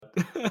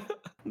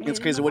It's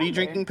crazy. What are you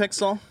drinking,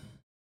 Pixel?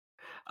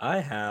 I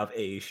have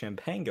a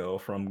Champango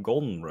from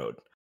Golden Road.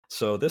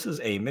 So this is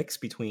a mix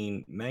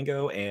between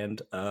mango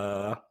and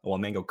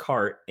mango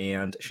cart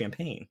and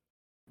champagne.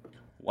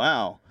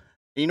 Wow.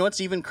 You know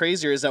what's even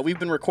crazier is that we've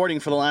been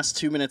recording for the last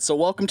 2 minutes. So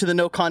welcome to the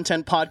No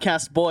Content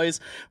Podcast, boys,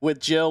 with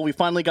Jill. We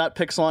finally got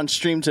Pixel on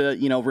stream to,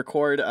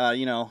 record,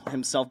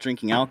 himself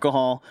drinking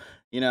alcohol.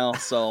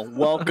 So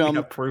welcome. We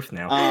have proof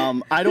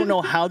now. I don't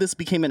know how this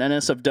became an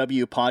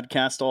NSFW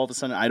podcast all of a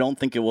sudden. I don't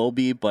think it will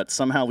be, but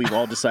somehow we've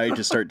all decided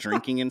to start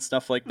drinking and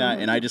stuff like that.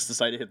 And I just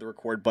decided to hit the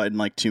record button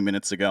like 2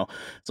 minutes ago.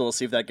 So we'll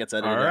see if that gets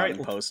edited out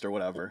in post or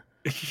whatever.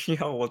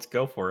 Yeah, let's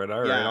go for it.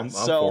 All right, I'm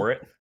for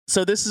it.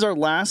 So this is our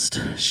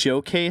last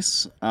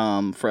showcase.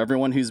 For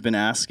everyone who's been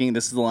asking,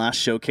 this is the last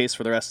showcase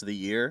for the rest of the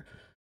year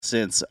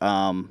since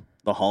the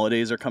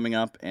holidays are coming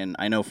up. And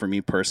I know for me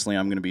personally,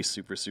 I'm going to be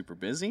super, super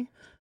busy.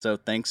 So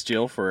thanks,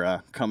 Jill,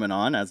 for coming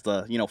on as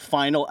the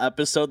final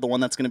episode, the one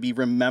that's going to be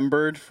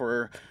remembered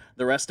for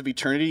the rest of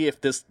eternity if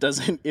this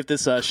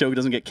show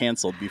doesn't get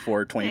canceled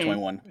before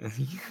 2021.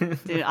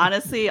 Dude,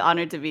 honestly,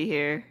 honored to be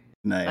here.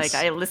 Nice.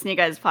 Like I listen to you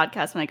guys'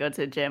 podcast when I go to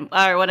the gym,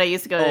 or when I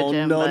used to go to the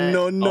gym. No.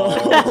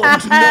 Oh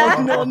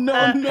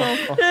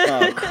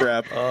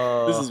crap!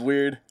 This is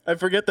weird. I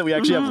forget that we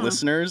actually have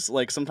listeners.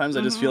 Like sometimes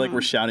I just feel like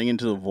we're shouting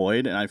into the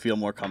void, and I feel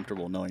more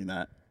comfortable knowing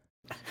that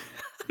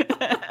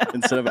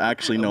instead of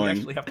actually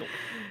knowing. We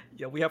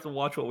have to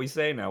watch what we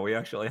say now. We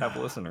actually have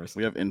listeners.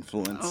 We have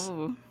influence.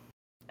 Oh.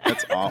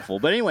 That's awful.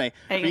 But anyway,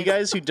 for you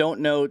guys who don't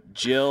know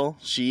Jill,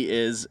 she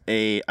is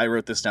I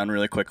wrote this down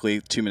really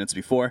quickly 2 minutes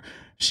before.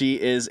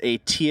 She is a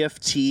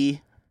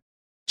TFT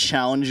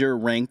Challenger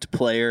ranked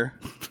player.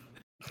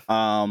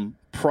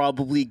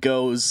 Probably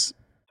goes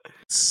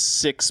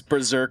 6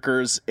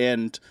 Berserkers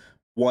and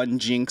 1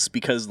 Jinx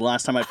because the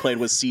last time I played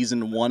was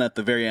Season 1 at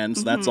the very end,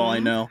 so that's all I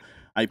know.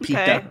 I peaked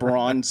at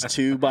Bronze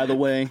 2, by the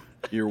way.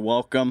 You're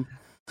welcome.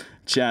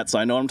 Chat, so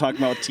I know what I'm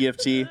talking about with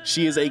TFT.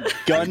 She is a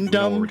Gundam. You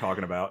know what we're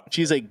talking about.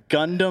 She's a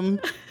Gundam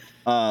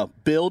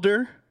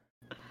builder,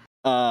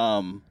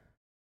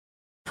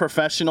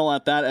 professional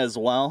at that as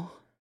well.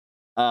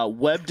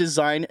 Web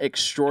design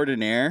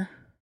extraordinaire,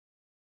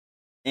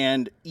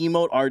 and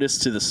emote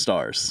artist to the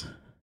stars.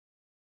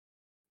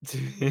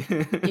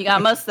 You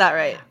got most of that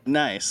right.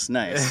 Nice.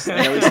 At least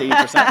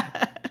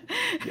 80%.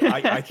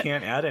 I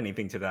can't add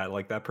anything to that.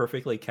 Like that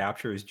perfectly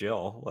captures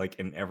Jill, like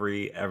in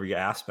every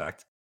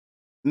aspect.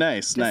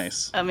 Nice.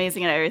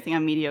 Amazing at everything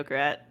I'm mediocre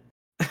at.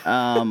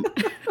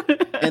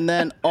 And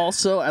then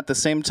also at the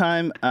same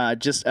time,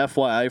 just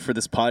FYI for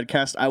this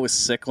podcast, I was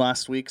sick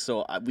last week,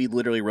 so we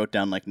literally wrote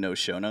down like no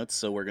show notes,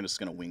 so we're just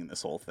gonna wing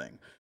this whole thing.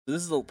 So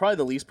this is probably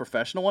the least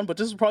professional one, but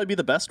this will probably be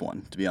the best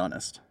one, to be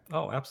honest.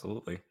 Oh,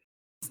 absolutely.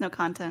 It's no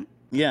content.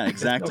 Yeah,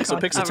 exactly. So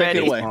Pixel, take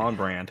it away. On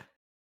brand.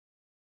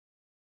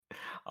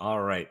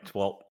 All right.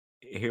 Well,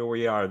 here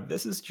we are.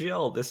 This is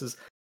Jill. This is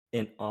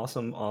an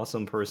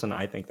awesome person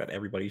I think that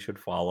everybody should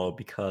follow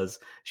because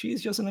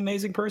she's just an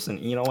amazing person.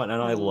 You know what?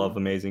 And I love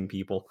amazing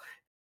people.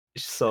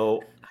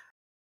 So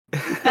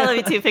I love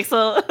you too,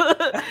 Pixel.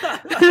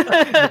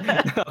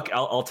 Okay,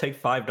 I'll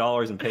take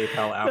 $5 in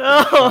PayPal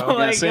after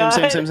the show.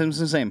 God.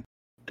 Same.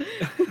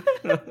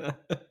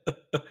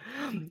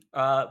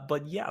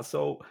 But yeah,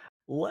 so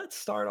let's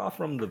start off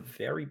from the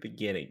very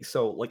beginning.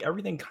 So like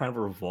everything kind of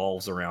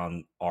revolves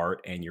around art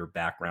and your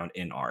background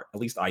in art. At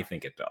least I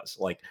think it does.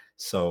 Like,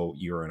 so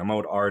you're an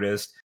emote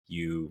artist,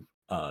 you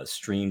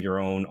stream your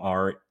own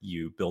art,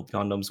 you build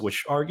Gundams,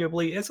 which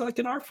arguably is like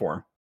an art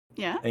form.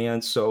 Yeah.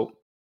 And so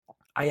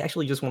I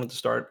actually just wanted to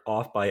start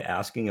off by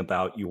asking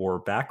about your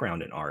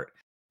background in art,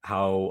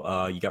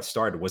 how you got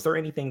started. Was there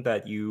anything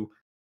that you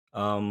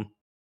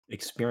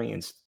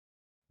experienced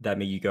that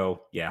made you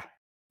go, yeah,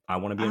 I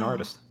want to be an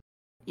artist?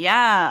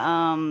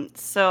 Yeah,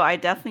 so I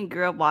definitely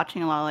grew up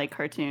watching a lot of like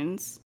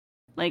cartoons.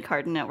 Like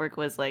Cartoon Network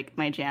was like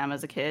my jam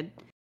as a kid.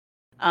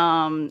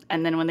 And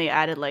then when they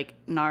added like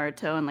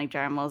Naruto and like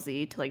Dragon Ball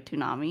Z to like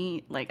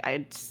Toonami, like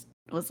I just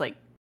was like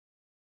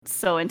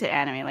so into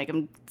anime. Like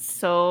I'm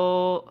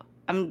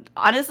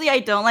honestly, I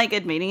don't like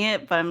admitting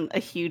it, but I'm a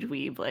huge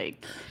weeb.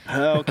 Like,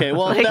 okay,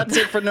 well, that's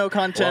it for No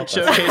Content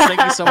Showcase.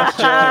 Thank you so much,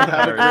 Joe.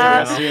 Have a great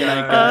rest of your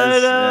night,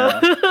 guys.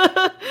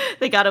 Yeah.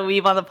 They got a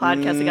weeb on the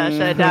podcast. They got to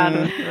shut it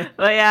down.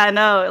 But yeah,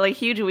 no, like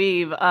huge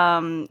weeb.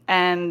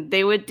 And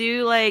they would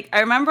do like, I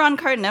remember on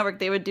Cartoon Network,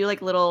 they would do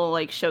like little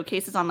like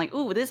showcases on like,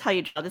 ooh, this is how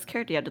you draw this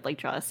character. You had to like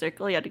draw a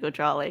circle. You had to go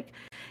draw like,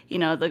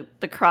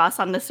 the cross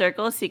on the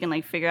circle so you can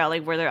like figure out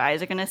like where their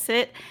eyes are gonna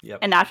sit. Yep.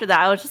 And after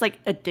that, I was just like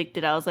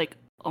addicted. I was like,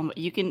 oh,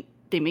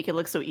 they make it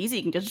look so easy.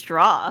 You can just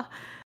draw.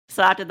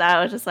 So after that,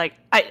 I was just like,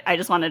 I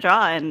just want to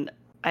draw. And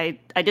I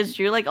just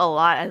drew like a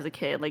lot as a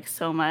kid, like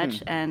so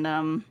much. And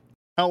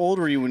how old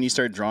were you when you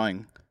started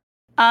drawing?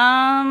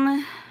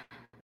 I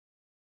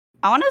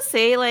want to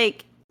say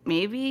like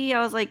maybe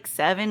I was like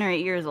 7 or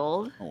 8 years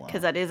old,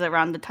 because that is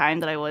around the time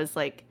that I was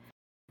like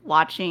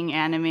watching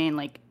anime and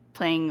like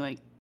playing like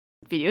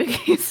video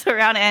games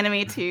around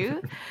anime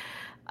too.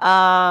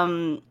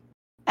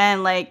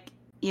 And like,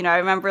 I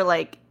remember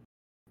like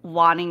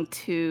wanting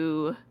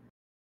to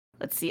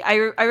let's see. I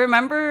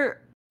remember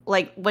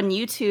like when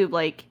YouTube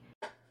like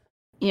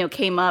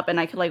came up and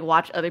I could like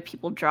watch other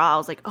people draw. I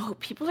was like, oh,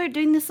 people are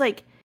doing this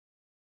like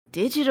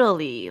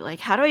digitally. Like,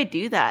 how do I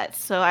do that?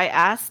 So I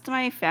asked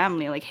my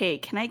family, like, hey,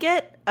 can I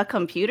get a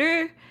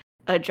computer,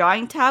 a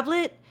drawing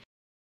tablet,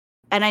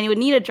 and I would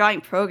need a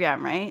drawing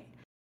program, right?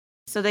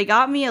 So they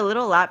got me a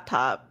little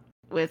laptop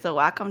with a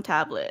Wacom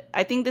tablet.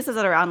 I think this is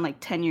at around like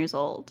 10 years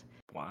old.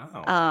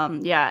 Wow.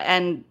 Yeah,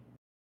 and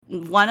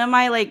one of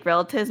my like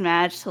relatives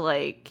managed to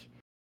like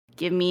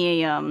give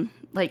me a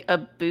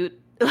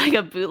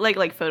bootleg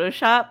like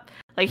Photoshop.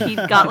 Like he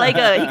got like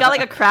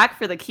a crack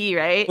for the key,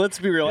 right? Let's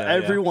be real. Yeah,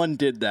 Everyone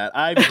did that.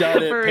 I've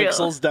done it. For real.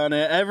 Pixel's done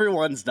it.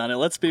 Everyone's done it.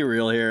 Let's be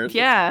real here.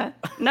 Yeah.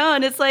 No,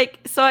 and it's like,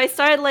 so I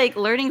started like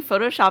learning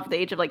Photoshop at the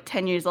age of like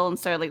 10 years old and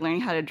started like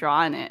learning how to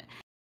draw in it.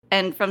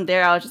 And from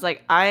there, I was just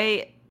like,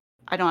 I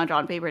don't want to draw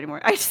on paper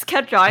anymore. I just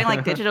kept drawing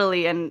like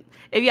digitally. And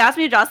if you ask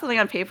me to draw something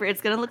on paper,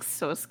 it's going to look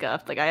so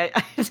scuffed. Like, I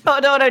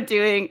don't know what I'm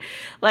doing.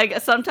 Like,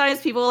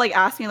 sometimes people like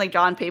ask me like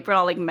draw on paper and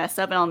I'll like mess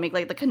up and I'll make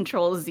like the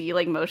Control Z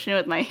like motion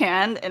with my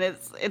hand. And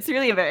it's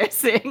really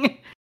embarrassing.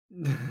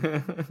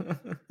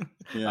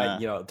 Yeah.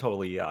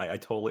 Totally. Yeah, I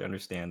totally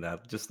understand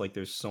that. Just like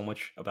there's so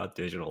much about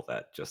digital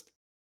that just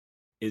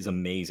is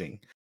amazing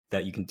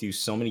that you can do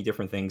so many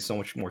different things so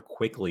much more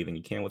quickly than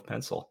you can with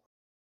pencil.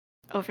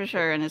 Oh, for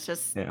sure. And it's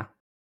just, Yeah.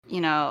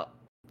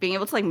 being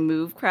able to like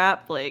move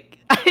crap. Like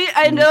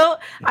I know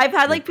I've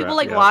had like Move people crap,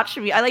 like yeah. watch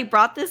me. I like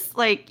brought this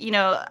like,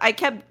 I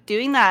kept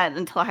doing that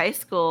until high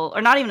school,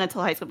 or not even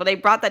until high school, but I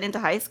brought that into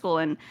high school.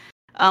 And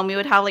we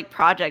would have like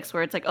projects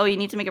where it's like, oh, you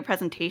need to make a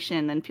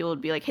presentation. And people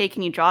would be like, hey,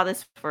 can you draw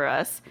this for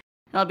us?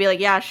 And I'll be like,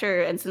 yeah,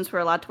 sure. And since we're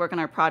allowed to work on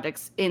our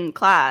projects in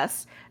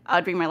class, I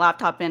would bring my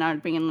laptop in, I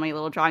would bring in my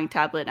little drawing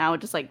tablet, and I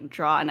would just like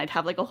draw, and I'd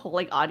have like a whole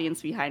like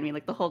audience behind me,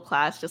 like the whole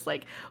class just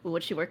like,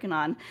 what's she working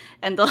on?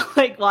 And they'll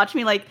like watch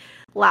me like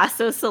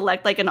lasso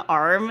select like an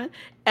arm,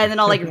 and then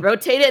I'll like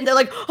rotate it, and they're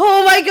like,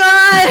 oh my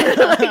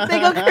god! Like they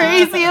go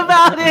crazy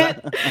about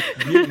it.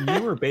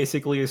 You were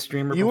basically a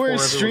streamer. You were a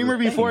before it streamer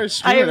was a before thing. a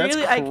streamer. That's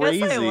I guess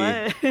crazy.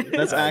 I was.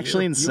 That's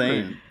actually you were-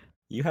 insane.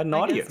 You had an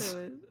I guess audience. I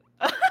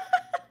was.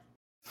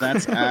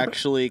 That's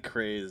actually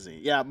crazy.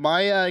 Yeah,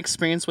 my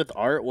experience with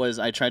art was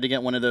I tried to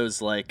get one of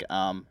those like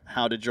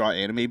how to draw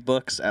anime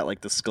books at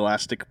like the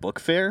Scholastic Book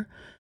Fair,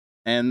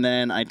 and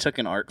then I took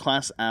an art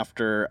class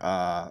after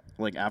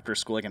after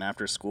school, like an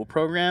after school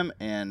program,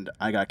 and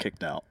I got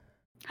kicked out.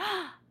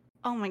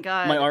 Oh my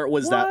god. My art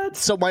was that. What?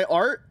 So my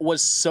art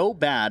was so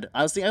bad.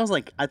 I think I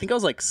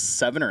was like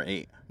 7 or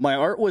 8. My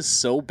art was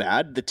so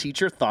bad. The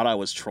teacher thought I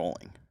was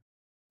trolling.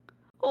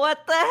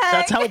 What the heck?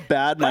 That's how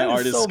bad my That is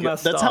artist so skill.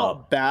 messed That's how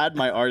up. bad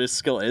my artist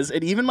skill is,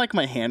 and even like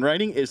my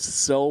handwriting is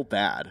so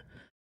bad.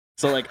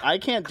 So like I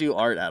can't do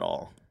art at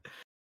all.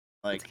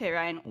 Like Okay,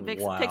 Ryan.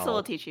 Wow. Pixel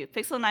will teach you.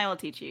 Pixel and I will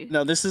teach you.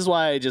 no, this is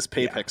why I just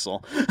pay Yeah.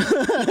 Pixel.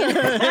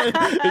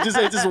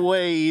 It's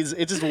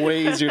just way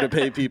easier to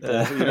pay people.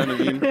 You know what I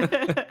mean?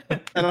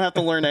 I don't have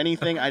to learn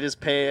anything. I just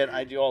pay it.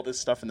 I do all this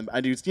stuff, and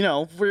I do.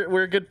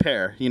 We're a good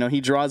pair.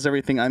 He draws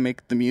everything. I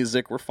make the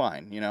music. We're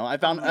fine. I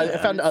found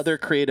Nice. other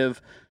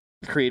creative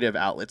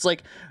outlets.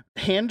 Like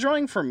hand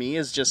drawing for me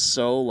is just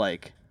so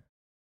like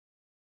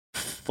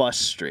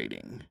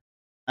frustrating.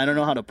 I don't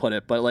know how to put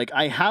it, but like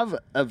I have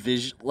a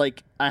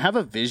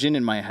vision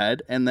in my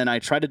head, and then I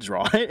try to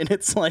draw it, and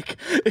it's like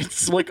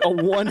a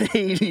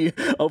 180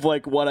 of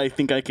like what I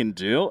think I can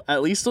do.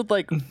 At least with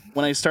like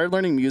when I started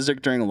learning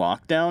music during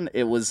lockdown,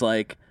 it was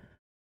like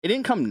it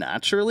didn't come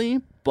naturally,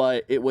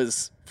 but it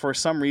was for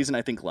some reason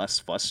I think less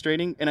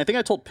frustrating. And I think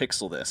I told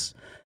Pixel this,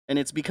 and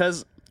it's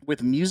because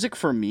with music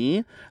for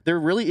me, there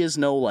really is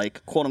no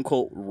like quote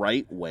unquote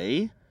right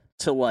way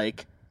to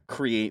like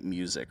create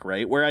music,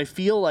 right? Where I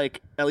feel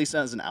like, at least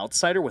as an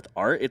outsider with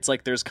art, it's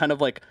like there's kind of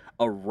like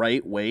a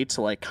right way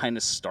to like kind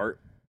of start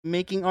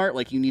making art.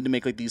 Like you need to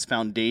make like these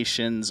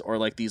foundations or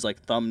like these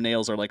like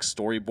thumbnails or like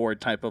storyboard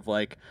type of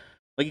like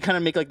you kind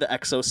of make like the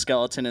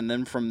exoskeleton, and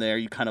then from there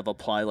you kind of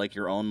apply like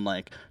your own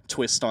like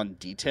twist on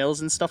details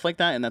and stuff like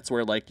that, and that's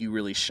where like you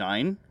really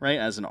shine, right,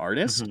 as an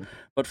artist. Mhm.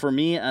 But for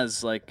me,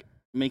 as like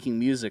making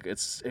music,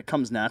 it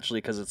comes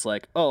naturally because it's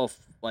like,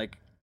 like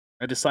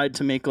I decide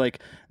to make like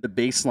the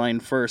bass line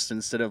first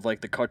instead of like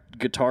the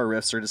guitar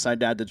riffs, or decide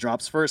to add the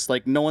drops first.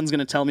 Like no one's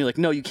gonna tell me like,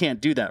 no, you can't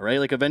do that, right?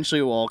 Like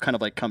eventually we'll all kind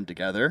of like come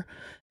together.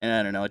 And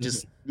I don't know, it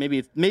just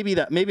maybe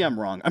I'm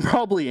wrong. I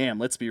probably am.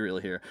 Let's be real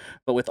here.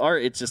 But with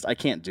art, it's just I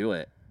can't do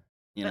it.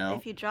 You But know?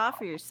 if you draw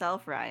for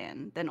yourself,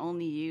 Ryan, then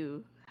only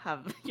you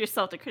have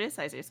yourself to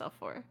criticize yourself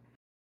for.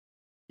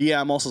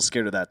 Yeah, I'm also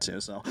scared of that too.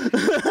 So.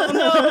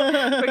 Oh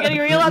no, we're getting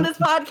real on this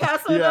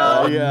podcast.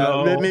 Oh Yeah,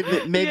 no. yeah. no.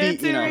 Maybe Getting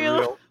too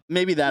real.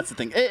 maybe that's the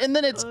thing. And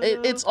then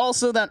it's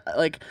also that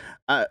like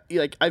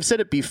I've said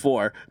it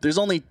before. There's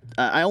only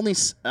I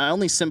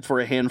only simp for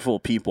a handful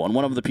of people, and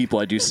one of the people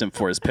I do simp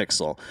for is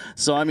Pixel.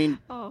 So I mean,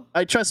 Oh.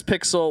 I trust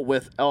Pixel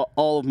with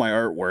all of my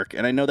artwork,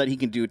 and I know that he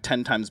can do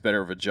 10 times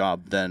better of a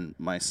job than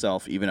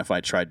myself, even if I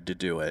tried to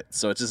do it.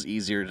 So it's just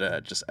easier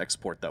to just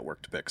export that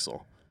work to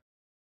Pixel.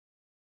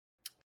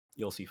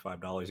 You'll see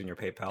 $5 in your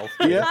PayPal.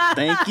 Yeah,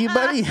 thank you,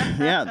 buddy.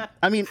 Yeah,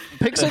 I mean,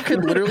 Pixel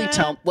could literally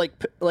tell, like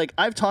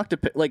I've talked to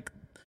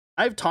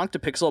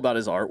Pixel about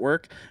his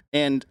artwork,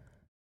 and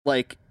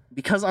like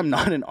because I'm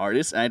not an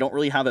artist and I don't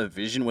really have a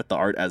vision with the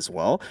art as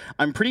well,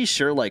 I'm pretty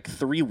sure like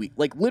 3 weeks,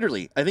 like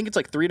literally, I think it's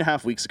like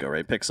 3.5 weeks ago,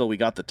 right? Pixel, we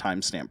got the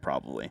timestamp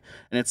probably,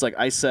 and it's like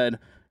I said,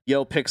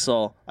 "Yo,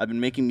 Pixel, I've been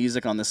making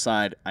music on this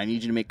side. I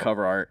need you to make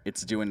cover art.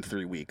 It's due in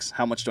 3 weeks.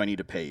 How much do I need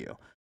to pay you?"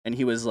 And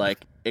he was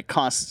like, "It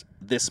costs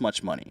this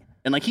much money."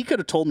 And like he could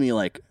have told me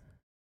like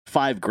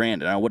 $5,000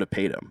 and I would have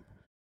paid him.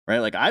 Right?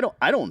 Like I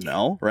don't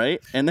know,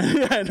 right? And then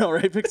yeah, I know,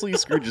 right? Pixel, you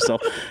screwed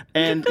yourself.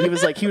 And he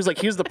was like, "Here's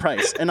the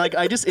price." And like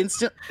I just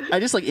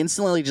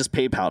instantly just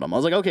PayPal'd him. I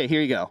was like, "Okay,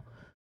 here you go."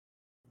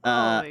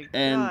 And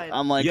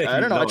I'm like, Yeah, I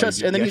don't know, I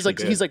trust. And then he's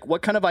actually like,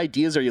 "What kind of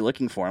ideas are you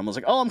looking for?" I was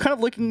like, "Oh, I'm kind of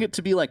looking it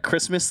to be like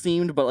Christmas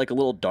themed, but like a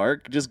little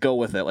dark. Just go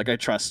with it. Like I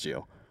trust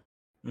you."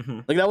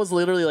 Mhm. Like that was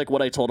literally like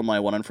what I told him I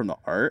wanted from the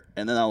art,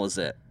 and then that was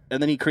it.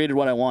 And then he created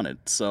what I wanted.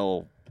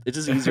 So it's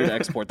just easier to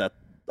export that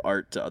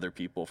art to other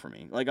people for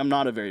me. Like I'm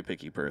not a very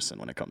picky person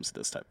when it comes to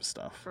this type of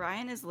stuff.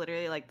 Ryan is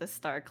literally like the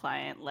star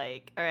client.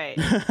 Like, all right,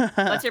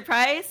 what's your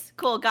price?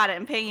 Cool, got it.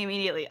 I'm paying you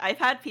immediately. I've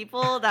had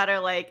people that are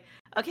like,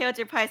 "Okay, what's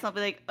your price?" And I'll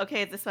be like,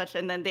 "Okay, it's this much,"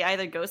 and then they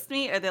either ghost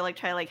me or they like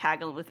try to like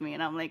haggle with me,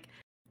 and I'm like,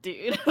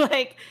 dude,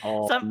 like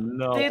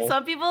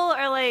some people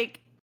are like,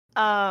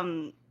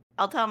 I'll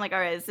tell them like, "All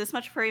right, it's this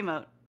much per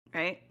emote,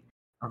 right?"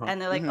 Uh-huh. And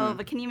they're like, "Oh,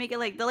 but can you make it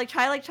like?" They'll like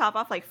try to like chop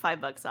off like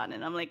 $5 on it.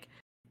 And I'm like,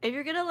 if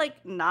you're gonna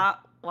like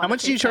not How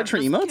much do you charge for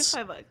emotes?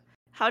 $5.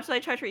 How much do I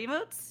charge for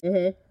emotes?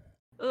 Mm-hmm.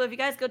 Oh, if you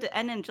guys go to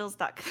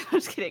nnjills.com, I'm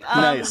just kidding.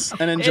 Nice.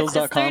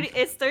 nnjills.com.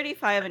 It's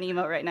 35 an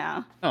emote right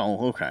now.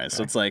 Oh, okay.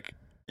 So it's like,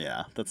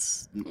 yeah,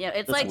 that's it's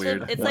that's like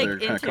weird. it's that like they're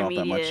trying to cut off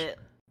that much. intermediate.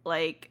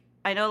 Like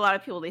I know a lot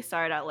of people they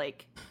start at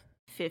like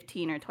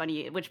 15 or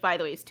 28, which by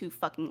the way is too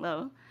fucking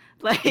low.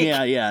 Like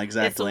Yeah,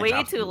 exactly. it's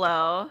way too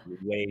low.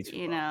 Way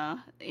too low. know.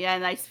 Yeah,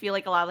 and I feel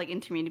like a lot of like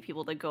intermediate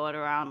people that go at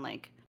around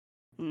like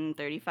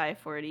 35,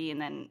 40, and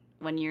then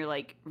when you're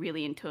like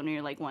really in tone,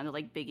 you're like one of the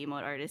like big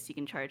emote artists, you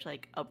can charge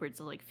like upwards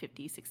of like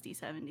 50, 60,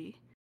 70.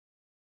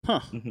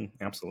 Huh.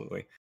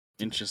 Absolutely.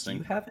 Do Interesting.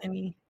 you have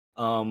any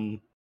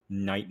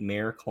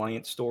nightmare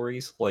client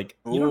stories? Like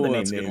you know the Ooh, name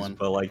that's a good names, one.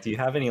 but like, do you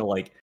have any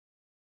like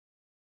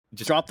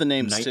just Drop the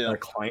names nightmare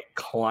too.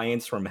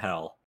 clients from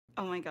hell?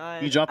 Oh my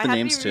god. You drop the I have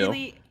names to too.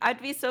 be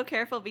I'd be so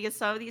careful because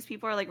some of these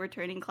people are like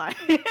returning clients.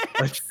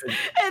 Like,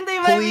 And they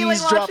might be like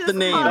Please drop watching the this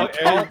name.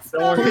 podcast.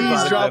 Don't worry about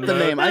Please it, drop then,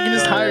 the name. I can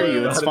just hire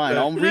you. It's Don't fine.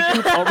 I'll worry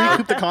about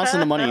recoup the cost of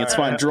the money. It's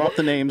fine. Drop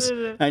the names.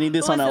 I need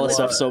this on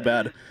Listen, LSF so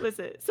bad.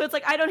 Listen, so it's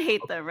like I don't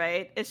hate them,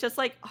 right? It's just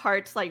like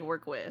hard to like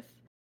work with.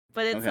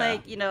 But it's Okay.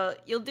 like,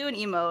 you'll do an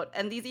emote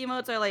and these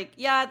emotes are like,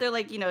 yeah, they're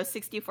like,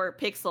 64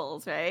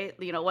 pixels, right?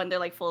 When they're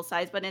like full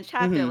size, but in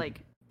chat they're Mhm.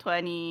 like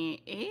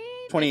 28.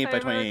 28 if by I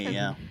remember 28,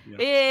 yeah.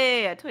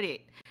 Yeah,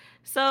 28.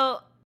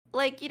 So,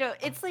 like,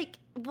 it's like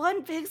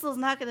one pixel's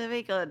not gonna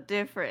make a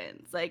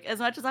difference. Like, as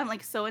much as I'm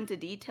like so into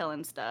detail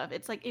and stuff,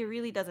 it's like it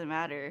really doesn't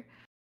matter.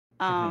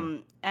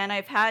 And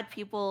I've had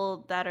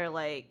people that are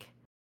like,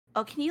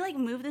 "Oh, can you like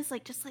move this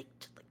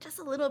just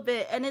a little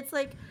bit?" And it's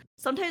like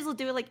sometimes we'll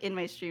do it like in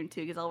my stream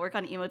too, because I'll work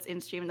on emotes in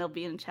stream and they'll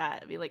be in chat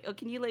and be like, "Oh,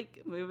 can you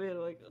like move it?"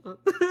 I'm like,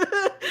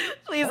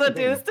 please don't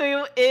do this to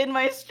me in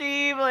my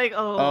stream. Like,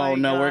 oh my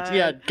no, God.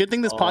 yeah. Good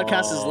thing this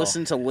podcast is Oh.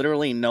 listened to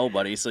literally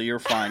nobody, so you're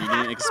fine. You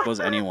didn't expose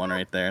anyone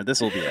right there.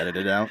 This will be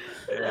edited out.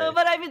 No,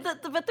 but I mean,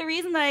 but the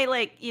reason I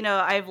like,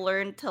 I've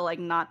learned to like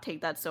not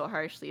take that so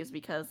harshly is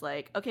because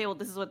like, okay, well,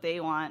 this is what they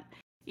want.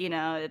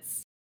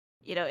 It's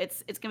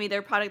gonna be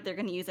their product they're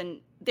gonna use, and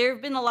there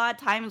have been a lot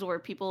of times where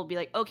people will be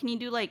like, "Oh, can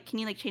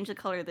you change the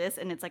color of this?"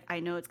 And it's like, I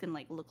know it's gonna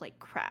like look like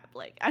crap.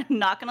 Like I'm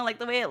not gonna like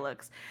the way it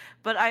looks,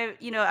 but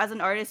as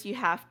an artist, you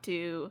have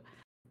to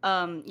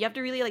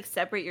really like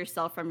separate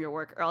yourself from your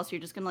work, or else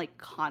you're just gonna like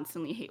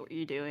constantly hate what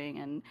you're doing,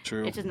 and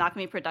True. it's just not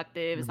gonna be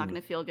productive. It's not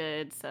gonna feel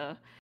good. So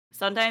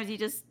sometimes you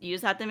just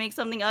have to make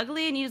something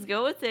ugly and you just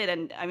go with it,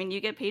 and I mean you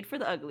get paid for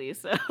the ugly,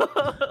 so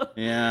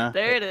Yeah.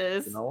 there it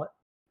is. You know what?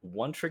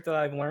 One trick that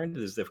I've learned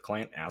is if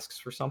client asks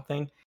for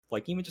something,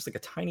 like even just like a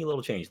tiny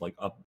little change, like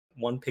up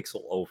 1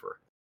 pixel over,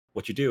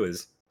 what you do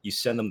is you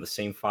send them the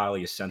same file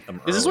you sent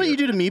them. Is this what you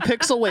do to me,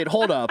 Pixel? Wait,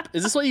 hold up.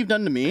 Is this what you've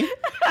done to me?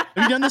 Have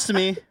you done this to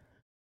me?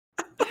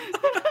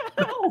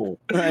 No,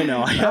 I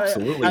know.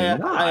 absolutely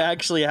not. I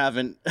actually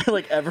haven't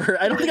like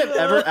ever. I don't think I've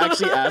ever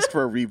actually asked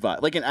for a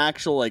revive, like an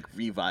actual like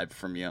revive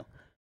from you.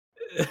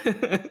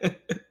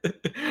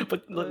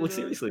 But like,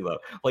 seriously though,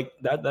 like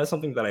that's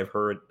something that I've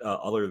heard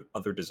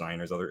other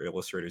designers, other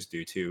illustrators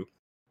do too.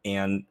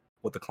 And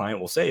what the client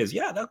will say is,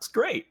 "Yeah, that's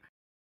great,"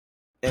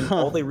 and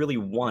all they really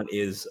want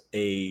is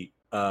a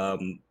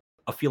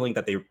feeling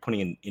that they're putting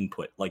in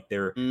input, like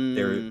they're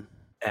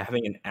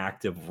having an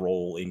active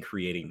role in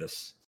creating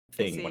this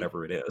thing, see.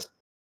 whatever it is.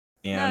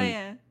 Oh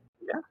And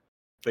yeah.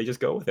 they just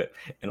go with it.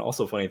 And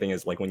also, funny thing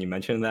is, like when you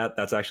mentioned that,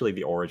 that's actually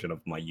the origin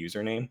of my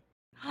username.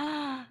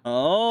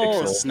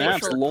 Oh, Pixel.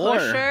 snaps Pixel lore.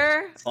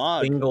 pusher?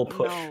 Fuck. Single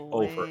push No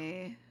over.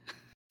 way.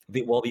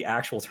 the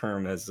actual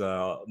term is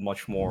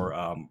much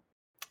more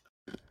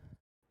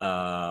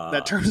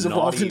that term's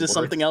evolved naughty into words.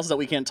 something else that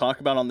we can't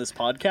talk about on this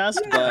podcast.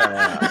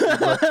 Yeah,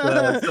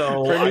 But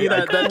so for me,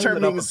 I that cleaned term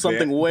it up means a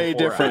something bit way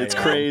before different. It's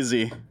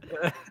crazy.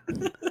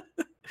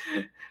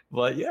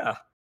 But yeah,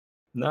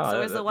 no. So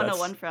where's the that's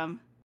 101 from?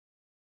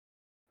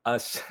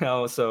 it's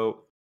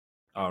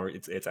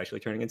actually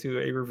turning into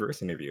a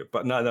reverse interview.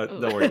 But no,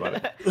 don't worry about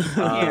it.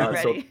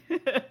 Yeah, So ready.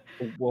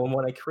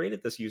 when I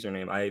created this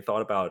username, I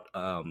thought about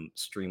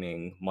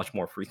streaming much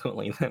more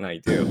frequently than I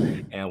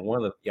do. And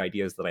one of the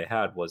ideas that I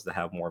had was to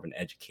have more of an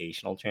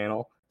educational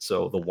channel.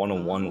 So the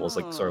 101 was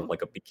like sort of Oh.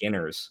 like a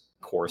beginner's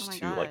course my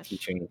to like gosh.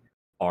 teaching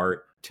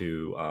art,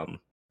 to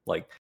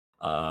like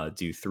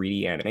do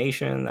 3D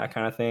animation, that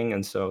kind of thing.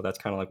 And so that's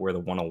kind of like where the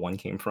 101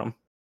 came from.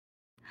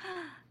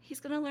 He's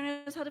gonna learn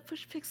us how to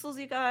push pixels,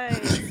 you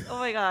guys. Oh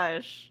my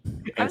gosh.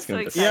 And I'm it's so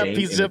gonna be the Yeah, excited. same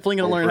he's in definitely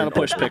gonna learn how to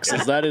over push and over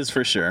pixels. That is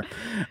for sure.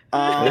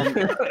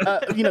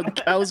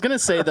 I was gonna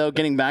say though,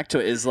 getting back to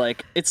it, is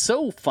like it's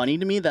so funny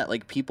to me that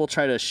like people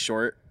try to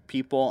short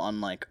people on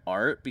like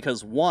art,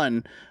 because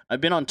one,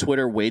 I've been on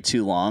Twitter way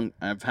too long.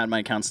 I've had my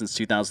account since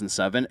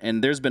 2007,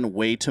 and there's been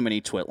way too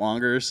many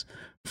twitlongers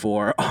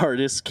for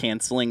artists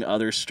canceling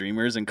other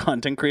streamers and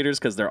content creators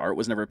because their art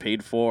was never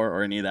paid for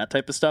or any of that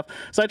type of stuff.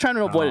 So I try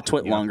to avoid a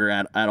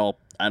twitlonger at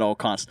all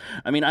costs.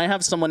 I mean, I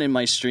have someone in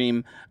my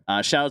stream,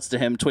 shoutouts to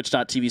him,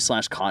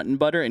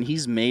 twitch.tv/cottonbutter, and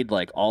he's made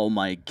like all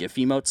my GIF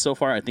emotes so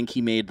far. I think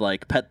he made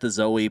like Pet the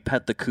Zoe,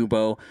 Pet the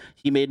Kubo.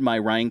 He made my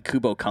Ryan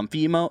Kubo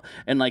comfy emote,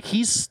 and like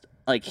he's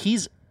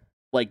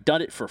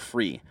done it for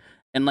free.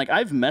 And like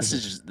I've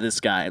messaged this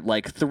guy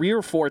like 3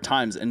 or 4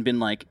 times and been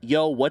like,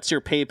 "Yo, what's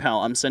your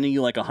PayPal? I'm sending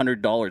you like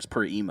 $100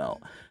 per email."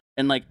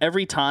 And like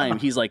every time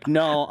he's like,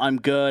 "No, I'm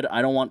good.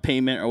 I don't want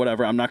payment or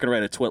whatever. I'm not gonna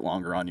write a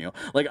twitlonger on you."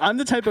 Like I'm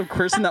the type of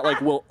person that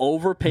like will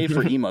overpay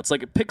for emotes.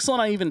 Like Pixel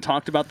and I even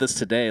talked about this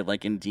today,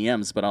 like in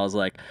DMs. But I was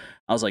like,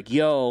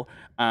 "Yo,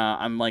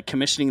 I'm like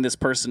commissioning this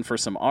person for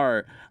some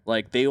art.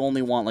 Like they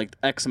only want like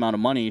X amount of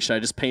money. Should I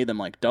just pay them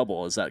like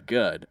double? Is that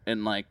good?"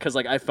 And like, cause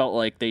like I felt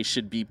like they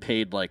should be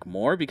paid like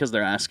more because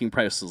their asking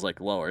price is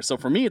like lower. So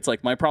for me, it's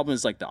like my problem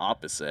is like the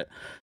opposite.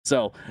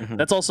 So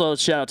that's also a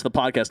shout out to the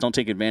podcast. Don't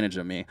take advantage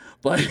of me.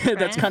 But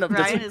that's kind of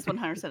Ryan is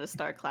 100% a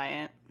star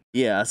client.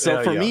 yeah. So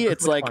Yeah, for yeah. me, That's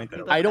it's the like point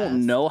that I best.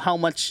 don't know how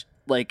much.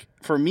 Like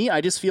for me,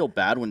 I just feel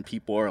bad when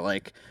people are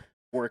like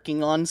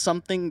working on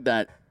something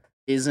that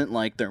isn't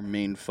like their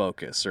main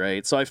focus,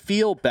 right? So I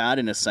feel bad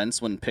in a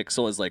sense when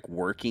Pixel is like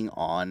working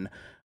on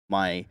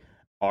my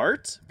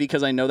art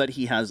because I know that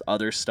he has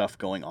other stuff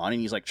going on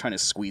and he's like trying to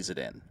squeeze it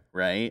in,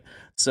 right?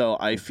 So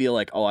I feel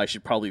like, oh, I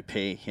should probably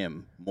pay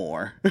him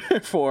more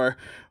for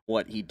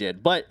what he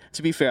did. But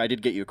to be fair, I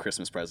did get you a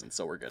Christmas present,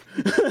 so we're good.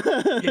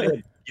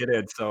 You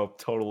did, so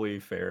totally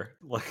fair.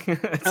 Like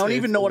I don't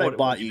even know what I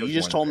bought you. You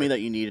just told me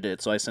that you needed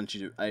it, so I sent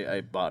you.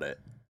 I bought it.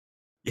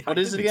 What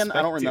is it again?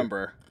 I don't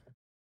remember.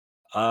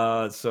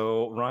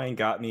 So Ryan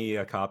got me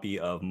a copy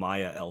of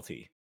Maya LT.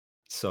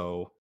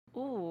 So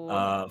Ooh.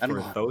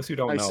 for those who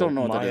don't know, I still don't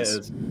know what that Maya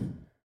is.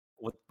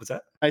 What was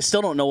that? I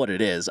still don't know what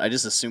it is. I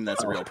just assume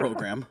that's a real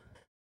program.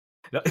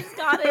 No.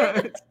 Got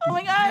it. Oh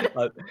my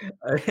god.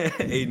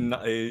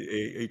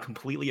 A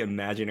completely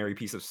imaginary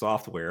piece of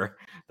software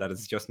that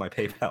is just my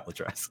PayPal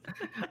address.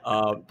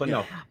 But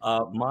no,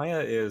 Maya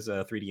is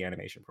a 3D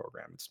animation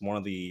program. It's one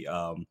of the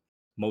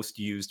most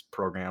used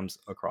programs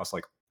across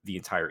like the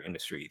entire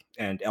industry,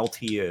 and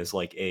LT is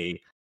like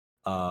a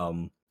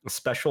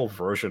special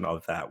version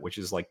of that, which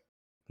is like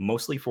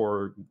mostly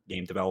for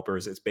game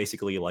developers. It's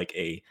basically like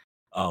a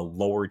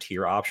lower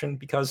tier option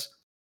because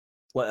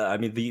I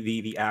mean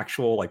the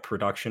actual like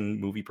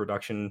movie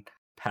production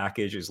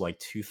package is like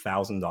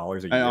 $2,000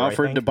 a year. I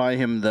offered think. to buy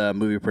him the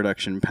movie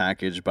production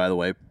package, by the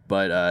way,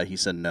 but he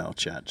said no.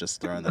 Chat,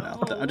 just throwing that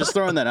out there. I'm just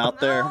throwing that out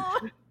there. No.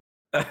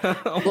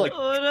 Look,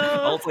 Oh I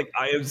no. was like,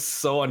 I am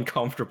so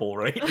uncomfortable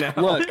right now.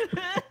 Look,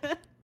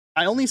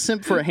 I only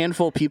simp for a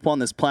handful of people on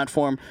this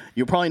platform.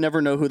 You'll probably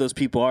never know who those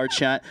people are,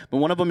 chat, but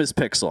one of them is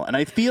Pixel. And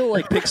I feel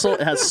like Pixel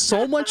has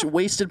so much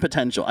wasted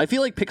potential. I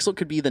feel like Pixel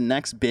could be the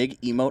next big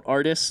emote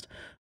artist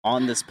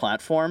on this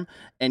platform,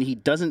 and he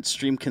doesn't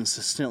stream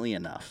consistently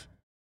enough.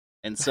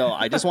 And so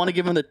I just want to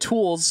give him the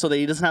tools so that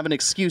he doesn't have an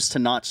excuse to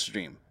not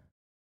stream.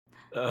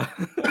 Yeah,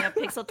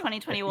 Pixel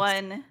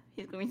 2021.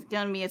 He's going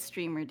to be a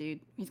streamer, dude.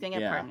 He's going to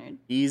get partnered.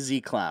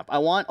 Easy clap. I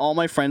want all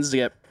my friends to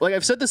get, like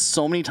I've said this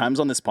so many times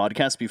on this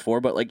podcast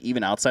before, but like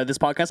even outside this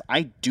podcast,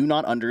 I do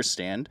not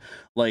understand.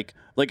 Like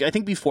I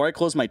think before I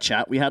closed my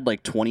chat, we had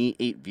like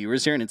 28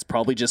 viewers here, and it's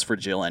probably just for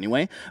Jill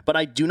anyway. But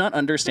I do not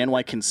understand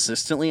why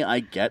consistently I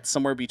get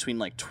somewhere between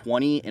like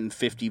 20 and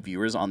 50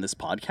 viewers on this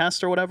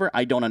podcast or whatever.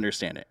 I don't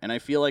understand it. And I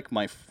feel like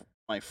my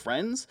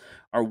friends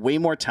are way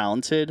more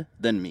talented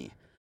than me.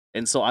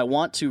 And so I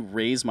want to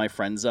raise my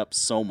friends up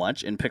so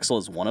much, and Pixel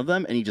is one of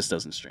them, and he just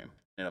doesn't stream.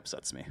 It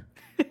upsets me.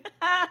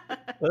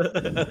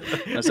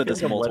 I've said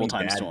this multiple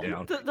times to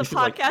him. The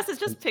podcast is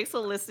just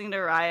Pixel listening to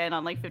Ryan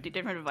on like 50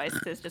 different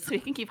devices just so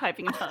he can keep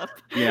hyping him up.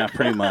 Yeah,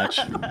 pretty much.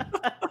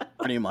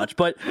 pretty much.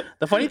 But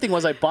the funny thing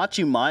was, I bought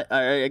you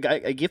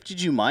I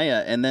gifted you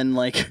Maya, and then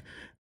like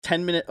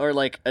 10 minutes or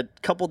like a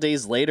couple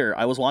days later,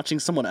 I was watching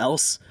someone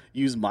else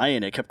use Maya,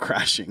 and it kept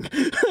crashing.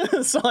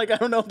 So like, I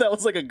don't know if that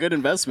was like a good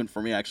investment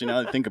for me. Actually,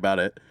 now that I think about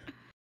it.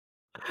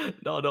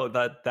 No,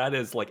 that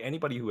is like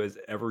anybody who has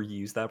ever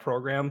used that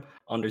program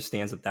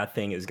understands that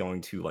thing is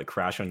going to like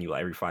crash on you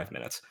every 5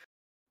 minutes,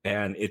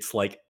 and it's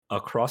like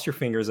cross your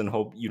fingers and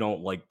hope you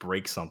don't like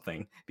break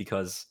something,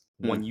 because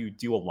when you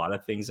do a lot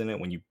of things in it,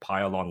 when you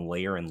pile on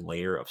layer and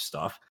layer of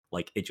stuff,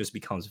 like it just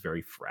becomes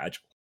very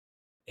fragile.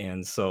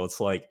 And so it's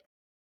like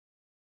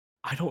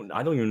I don't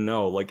even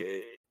know, like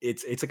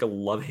it's like a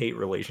love-hate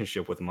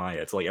relationship with Maya.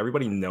 It's like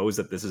everybody knows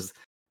that this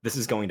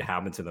is going to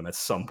happen to them at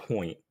some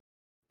point,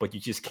 but you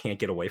just can't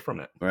get away from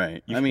it.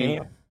 Right. You I mean,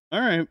 can't.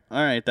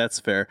 all right, that's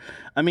fair.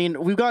 I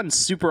mean, we've gotten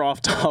super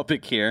off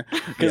topic here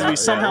because we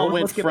somehow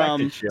went let's get back to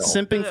from chill.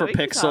 simping for We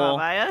can talk about Pixel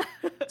Maya.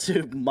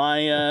 to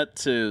Maya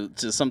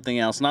to something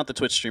else, not the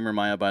Twitch streamer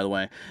Maya, by the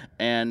way.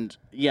 And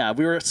yeah,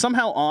 we were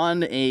somehow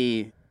on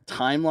a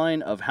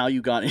timeline of how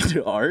you got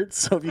into art.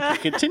 So if you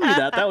could continue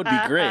that, that would be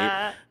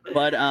great.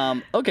 But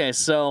okay,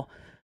 so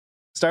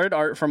started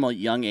art from a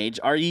young age.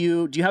 Do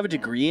you have a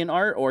degree in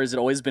art, or has it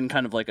always been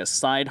kind of like a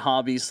side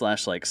hobby /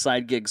 like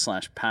side gig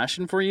 /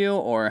 passion for you,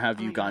 or have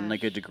Oh you my gotten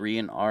like a gosh. degree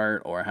in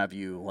art, or have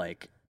you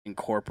like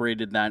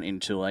incorporated that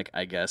into like,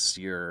 I guess,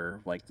 your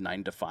like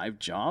 9 to 5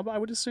 job, I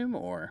would assume,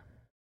 or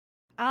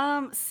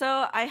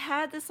So I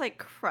had this like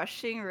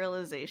crushing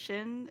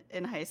realization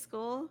in high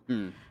school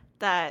Hmm.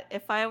 that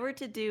if I were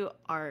to do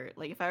art,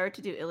 like if I were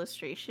to do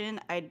illustration,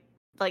 I'd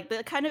like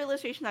the kind of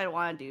illustration I'd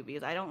want to do,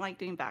 because I don't like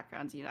doing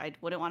backgrounds. I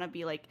wouldn't want to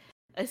be like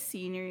a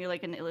scenery,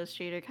 like an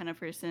illustrator kind of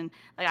person.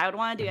 Like I would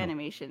want to do Mhm.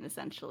 animation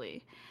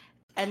essentially.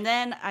 And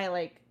then I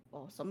like,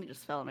 oh, something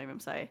just fell in my room.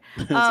 Sorry.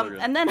 It's all good.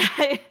 And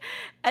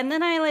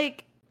then I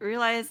like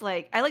realized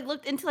like I like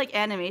looked into like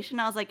animation.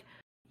 I was like,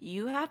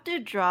 you have to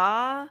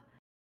draw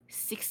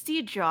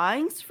 60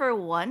 drawings for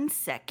 1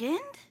 second,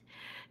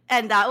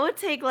 and that would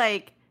take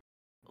like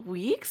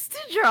weeks to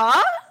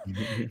draw.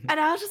 And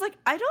I was just like,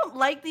 I don't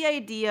like the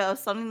idea of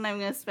something that I'm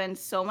gonna spend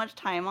so much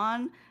time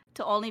on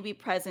to only be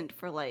present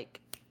for like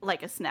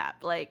a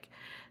snap. Like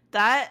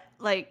that,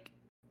 like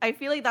I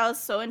feel like that was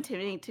so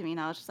intimidating to me, and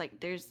I was just like,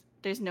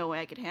 there's no way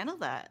I could handle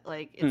that.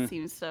 Like Hmm.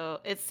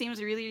 it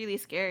seems really, really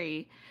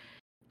scary.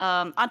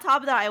 On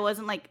top of that, I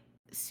wasn't like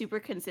super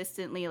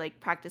consistently like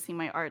practicing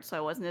my art, so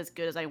I wasn't as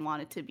good as I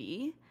wanted to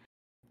be.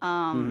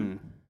 Mhm.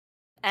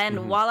 And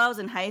Mhm. while I was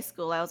in high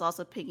school, I was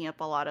also picking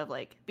up a lot of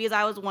like, because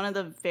I was one of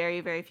the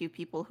very, very few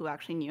people who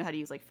actually knew how to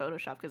use like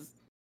Photoshop, because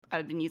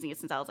I've been using it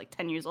since I was like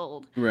 10 years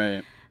old.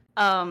 Right.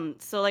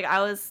 So like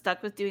I was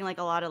stuck with doing like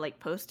a lot of like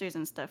posters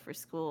and stuff for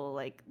school.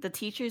 Like the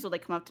teachers would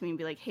like come up to me and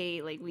be like,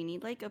 "Hey, like we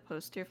need like a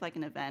poster for like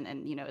an event,"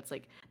 and it's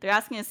like they're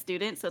asking a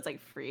student, so it's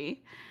like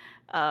free.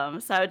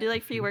 So I would do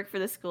like free work for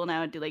the school, and I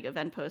would do like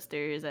event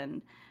posters,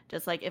 and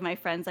just like if my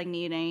friends like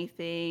need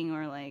anything,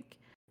 or like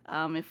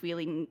if we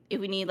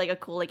need like a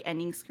cool like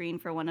ending screen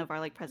for one of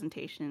our like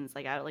presentations,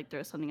 like I would like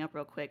throw something up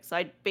real quick. So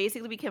I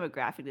basically became a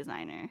graphic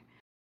designer.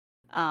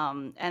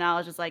 And I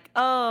was just like,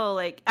 oh,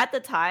 like at the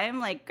time,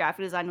 like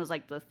graphic design was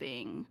like the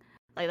thing.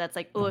 Like that's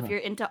like, oh, if you're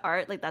into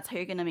art, like that's how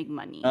you're gonna make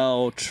money.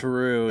 Oh,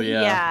 true.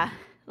 Yeah.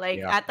 Like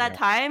Yeah, at that yeah.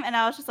 time, and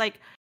I was just like,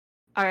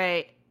 all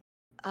right,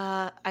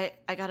 I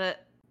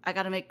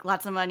gotta make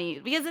lots of money,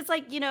 because it's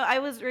like, I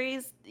was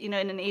raised, in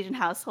an Asian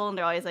household, and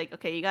they're always like,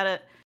 okay, you gotta.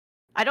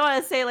 I don't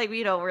want to say like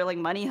we're like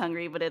money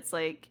hungry, but it's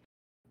like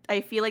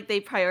I feel like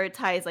they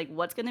prioritize like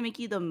what's gonna make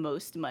you the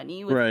most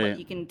money with Right. what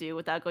you can do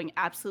without going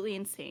absolutely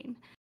insane.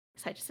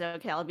 So I just said,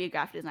 okay, I'll be a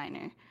graphic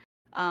designer.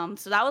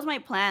 So that was my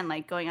plan,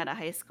 like going out of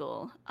high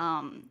school.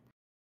 And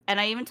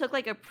I even took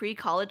like a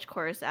pre-college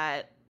course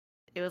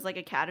it was like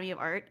Academy of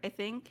Art, I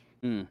think.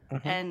 Mm.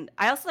 And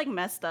I also like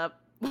messed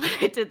up when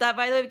I did that,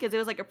 by the way, because it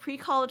was like a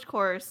pre-college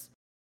course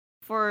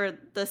for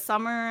the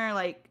summer,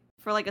 like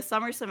for like a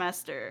summer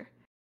semester.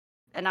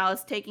 And I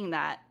was taking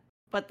that.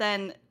 But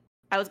then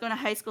I was going to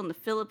high school in the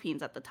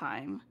Philippines at the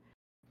time.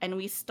 And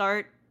we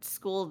start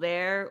school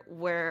there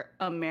where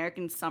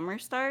American summer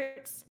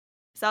starts.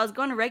 So I was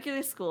going to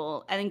regular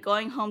school and then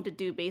going home to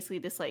do basically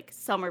this like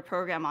summer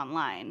program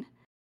online.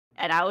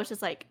 And I was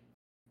just like,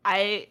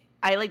 I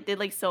like did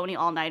like so many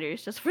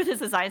all-nighters just for this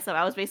design stuff.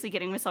 I was basically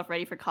getting myself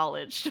ready for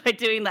college by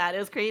doing that. It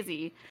was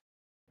crazy.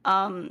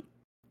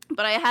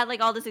 But I had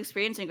like all this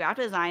experience in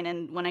graphic design,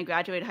 and when I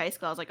graduated high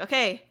school, I was like,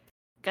 okay,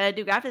 gotta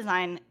do graphic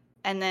design.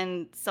 And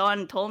then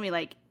someone told me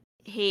like,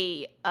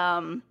 hey,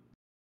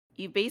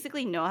 you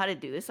basically know how to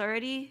do this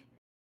already.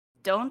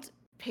 Don't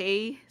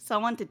pay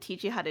someone to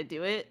teach you how to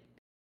do it,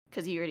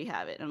 because you already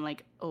have it. And I'm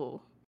like,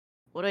 oh,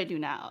 what do I do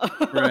now?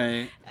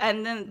 Right.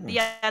 And then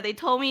they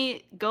told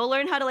me, go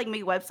learn how to like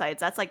make websites.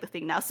 That's like the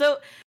thing now. So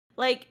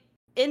like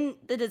in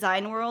the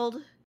design world,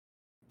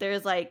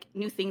 there's like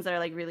new things that are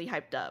like really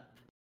hyped up.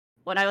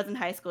 When I was in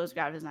high school, it was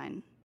graphic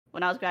design.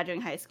 when I was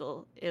graduating high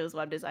school, it was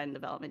web design and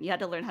development. You had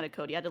to learn how to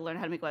code. You had to learn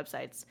how to make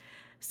websites.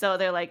 So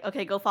they're like,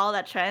 okay, go follow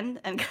that trend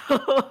and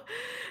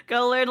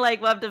go learn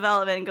like web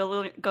development and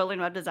go learn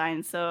web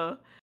design. So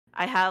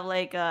I have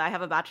I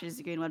have a bachelor's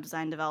degree in web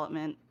design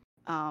development.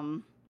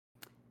 And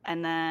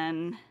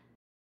then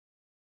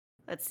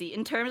let's see,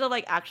 in terms of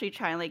like actually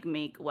trying to like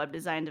make web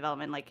design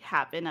development like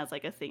happen as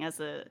like a thing as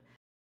a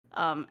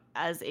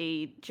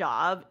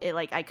job, it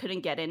like I couldn't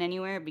get in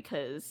anywhere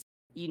because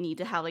you need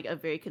to have like a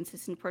very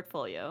consistent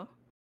portfolio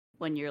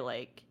when you're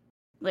like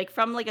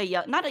from like a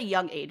young, not a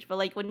young age, but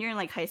like when you're in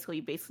like high school,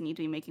 you basically need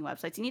to be making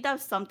websites. You need to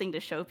have something to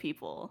show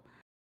people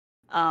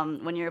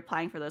when you're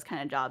applying for those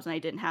kind of jobs, and I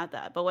didn't have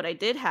that. But what I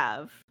did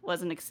have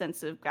was an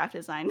extensive graphic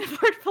design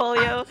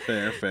portfolio.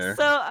 Fair.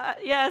 So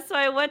so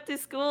I went to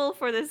school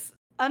for this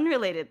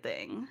unrelated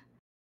thing,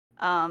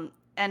 and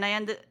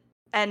I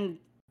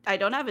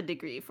don't have a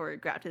degree for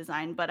graphic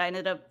design, but I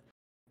ended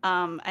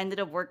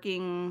up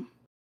working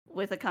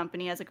with a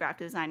company as a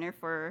graphic designer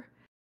for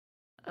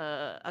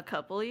a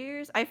couple of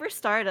years. I first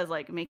started as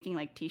like making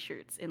like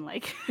t-shirts in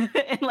like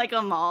in like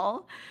a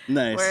mall.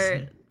 Nice.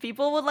 Where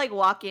people would like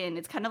walk in.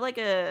 It's kind of like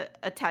a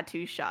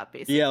tattoo shop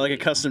basically. Yeah, like a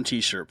custom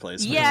t-shirt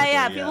place.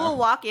 Yeah. People will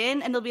walk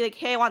in and they'll be like,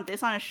 "Hey, I want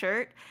this on a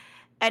shirt."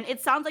 And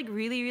it sounds like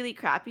really, really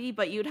crappy,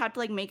 but you'd have to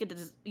like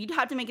you'd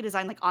have to make a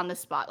design like on the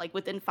spot, like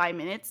within 5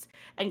 minutes,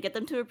 and get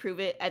them to approve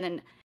it. And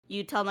then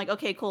you tell them like,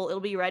 "Okay, cool, it'll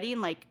be ready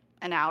in like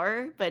an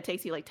hour," but it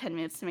takes you like 10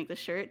 minutes to make the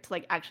shirt to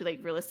like actually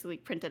like realistically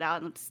print it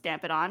out and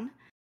stamp it on.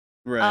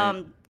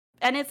 Right.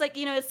 And it's like,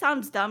 it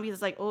sounds dumb because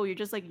it's like, oh, you're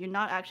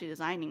not actually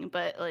designing,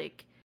 but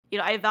like,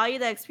 I value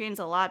that experience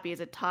a lot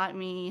because it taught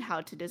me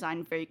how to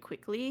design very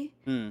quickly.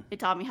 It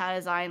taught me how to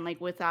design like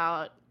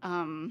without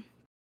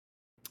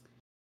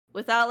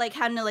like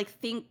having to like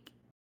think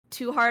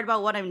too hard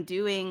about what I'm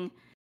doing,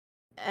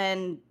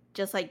 and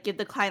just like give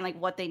the client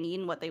like what they need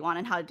and what they want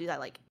and how to do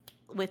that like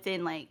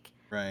within like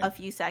a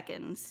few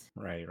seconds.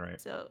 Right.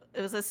 So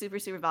it was a super,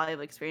 super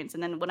valuable experience.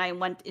 And then when I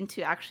went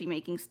into actually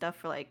making stuff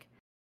for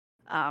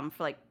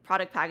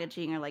product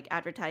packaging or like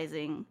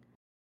advertising,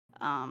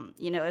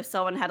 if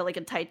someone had like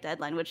a tight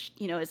deadline, which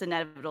is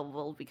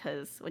inevitable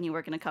because when you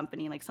work in a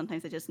company, like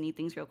sometimes they just need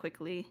things real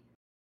quickly.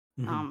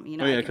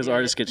 Because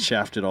artists get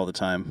shafted all the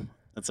time.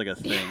 That's like a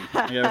thing.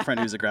 I have a friend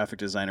who's a graphic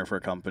designer for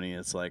a company.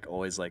 It's like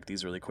always like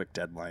these really quick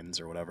deadlines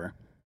or whatever.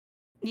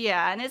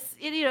 Yeah, and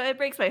it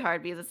breaks my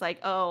heart because it's like,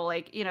 oh,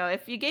 like,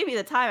 if you gave me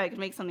the time, I could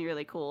make something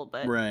really cool.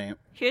 But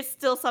here's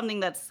still something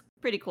that's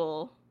pretty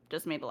cool,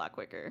 just made a lot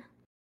quicker.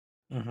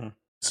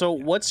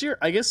 So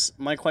I guess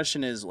my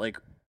question is like,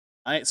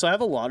 I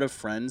have a lot of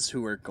friends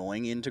who are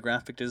going into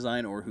graphic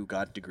design or who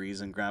got degrees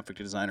in graphic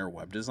design or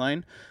web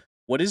design.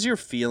 What is your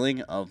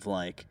feeling of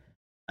like,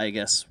 I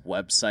guess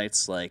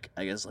websites like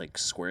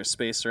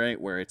Squarespace,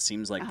 right? Where it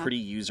seems like pretty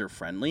user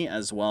friendly,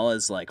 as well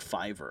as like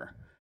Fiverr,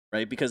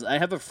 right? Because I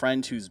have a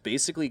friend who's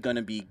basically going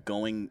to be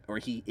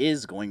he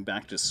is going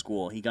back to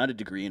school. He got a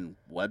degree in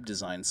web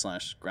design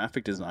 /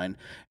 graphic design.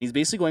 He's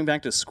basically going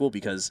back to school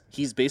because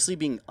he's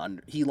basically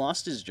he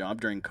lost his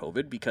job during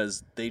COVID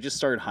because they just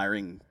started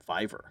hiring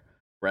Fiverr,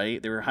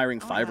 right? They were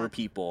hiring Fiverr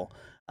people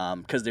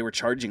because they were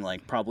charging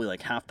like probably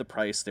like half the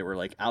price. They were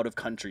like out of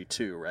country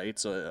too, right?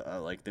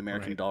 So like the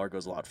American dollar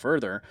goes a lot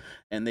further,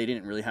 and they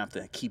didn't really have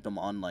to keep them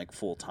on like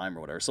full time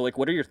or whatever. So like,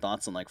 what are your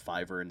thoughts on like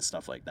Fiverr and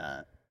stuff like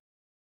that?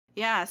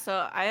 Yeah,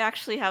 so I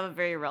actually have a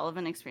very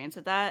relevant experience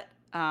with that.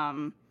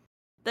 The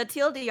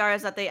TLDR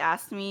is that they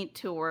asked me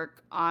to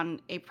work on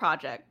a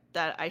project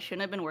that I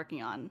shouldn't have been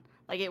working on.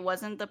 Like, it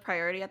wasn't the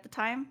priority at the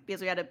time because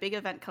we had a big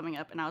event coming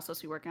up and I was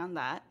supposed to be working on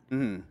that.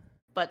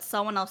 But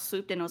someone else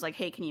swooped in and was like,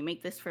 "Hey, can you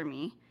make this for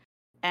me?"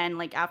 And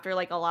like after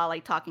like a lot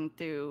like talking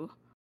through,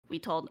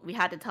 we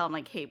had to tell him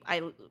like, "Hey,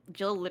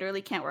 Jill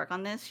literally can't work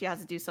on this. She has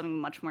to do something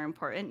much more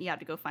important. You have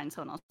to go find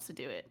someone else to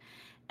do it."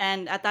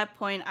 And at that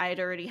point, I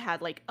had already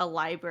had like a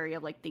library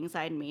of like things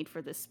I had made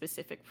for this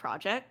specific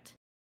project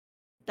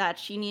that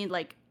she needed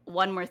like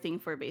one more thing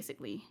for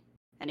basically,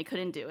 and I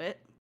couldn't do it.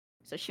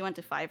 So she went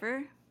to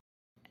Fiverr,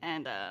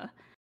 and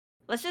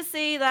let's just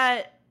say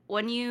that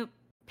when you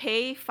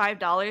pay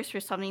 $5 for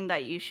something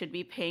that you should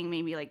be paying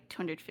maybe like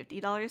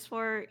 $250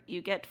 for,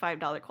 you get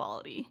 $5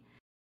 quality.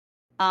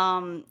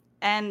 And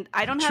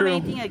I don't have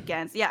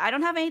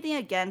anything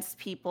against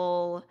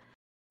people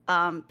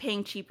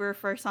paying cheaper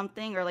for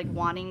something or like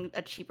wanting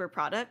a cheaper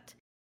product,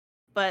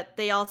 but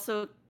they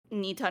also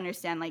need to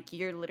understand like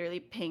you're literally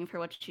paying for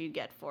what you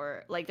get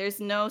for. Like, there's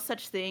no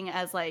such thing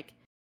as like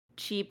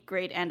cheap,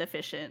 great, and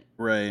efficient.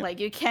 Right. Like,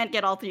 you can't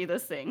get all three of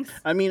those things.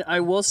 I mean, I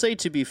will say,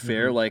 to be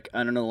fair, like,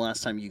 I don't know the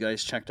last time you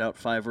guys checked out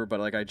Fiverr, but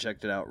like I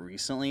checked it out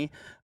recently.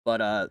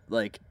 But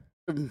like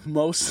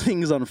most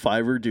things on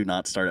Fiverr do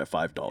not start at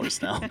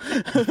 $5 now.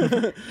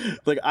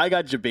 Like, I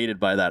got debated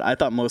by that. I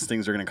thought most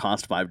things are going to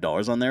cost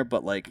 $5 on there,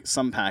 but like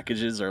some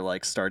packages are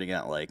like starting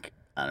at like,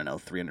 I don't know,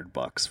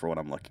 $300 for what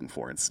I'm looking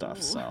for and stuff.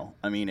 Ooh. So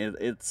I mean,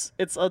 it's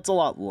a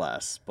lot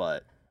less,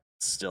 but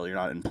still, you're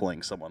not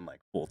employing someone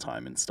like full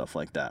time and stuff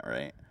like that,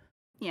 right?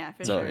 Yeah,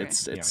 for so sure.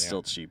 So it's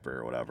still cheaper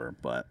or whatever.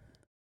 But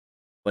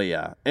But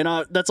yeah, and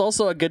that's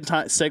also a good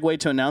segue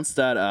to announce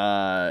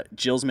that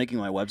Jill's making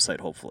my website.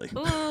 Hopefully.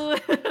 Ooh.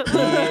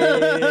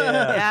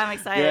 Yeah. Yeah, I'm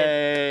excited.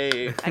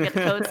 Yay! I get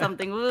to code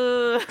something.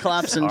 Woo.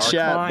 Claps in Star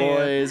chat, Client.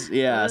 boys.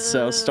 Yeah,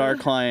 so Star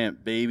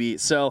Client, baby.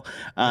 So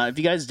if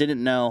you guys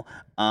didn't know,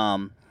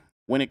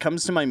 when it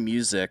comes to my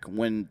music,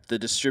 when the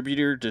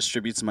distributor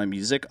distributes my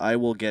music, I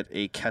will get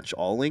a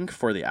catch-all link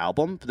for the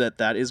album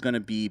that is going to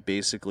be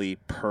basically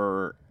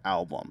per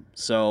album.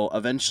 So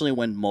eventually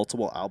when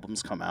multiple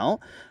albums come out,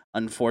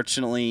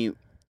 unfortunately,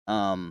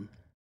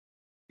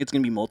 it's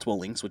going to be multiple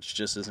links, which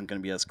just isn't going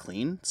to be as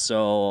clean.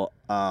 So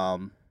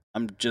I'm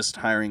just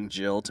hiring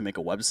Jill to make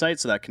a website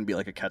so that can be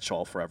like a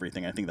catch-all for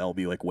everything. I think that'll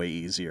be like way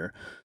easier.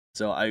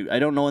 So I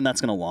don't know when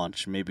that's going to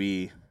launch.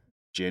 Maybe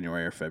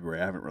January or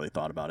February. I haven't really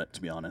thought about it,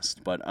 to be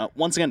honest. But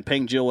once again,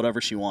 paying Jill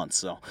whatever she wants.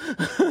 So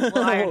We'll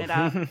iron it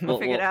out. We'll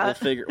figure it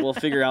out. We'll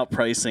figure out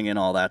pricing and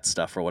all that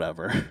stuff or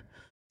whatever.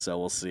 So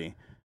we'll see.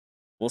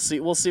 We'll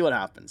see what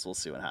happens. We'll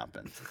see what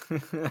happens.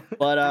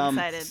 But I'm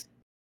excited.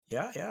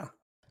 Yeah.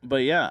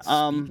 But yeah,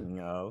 Speaking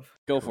of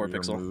go for it,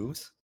 career Pixel.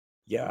 moves,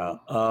 yeah.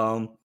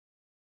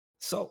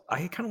 So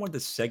I kind of wanted to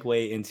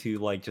segue into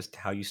like just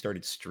how you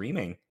started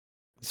streaming.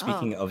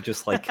 Speaking of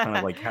just like kind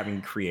of like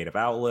having creative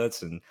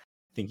outlets and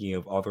thinking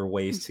of other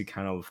ways to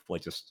kind of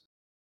like just,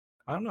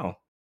 I don't know,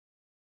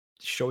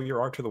 show your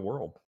art to the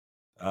world.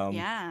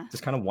 Yeah.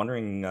 Just kind of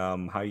wondering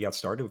how you got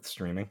started with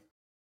streaming.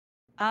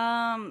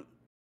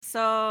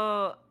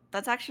 So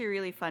that's actually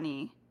really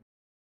funny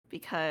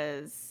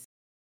because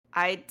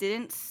I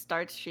didn't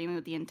start streaming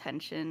with the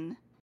intention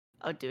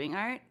of doing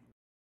art.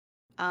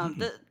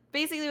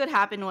 Basically what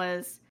happened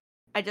was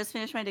I just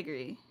finished my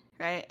degree,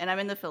 right? And I'm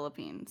in the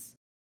Philippines.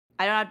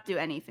 I don't have to do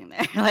anything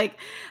there.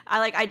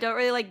 I don't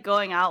really like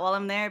going out while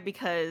I'm there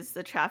because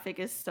the traffic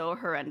is so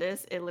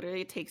horrendous. It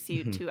literally takes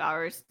you 2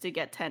 hours to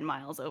get 10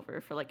 miles over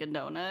for like a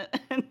donut.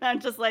 And I'm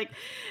just like,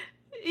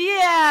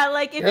 yeah,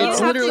 like if you It's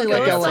have literally to go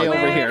like LA somewhere,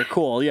 over here.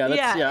 Cool. Yeah,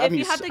 that's yeah. if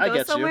you have to I go get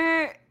you.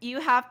 somewhere, you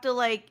have to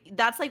like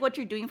that's like what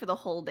you're doing for the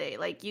whole day.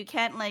 Like you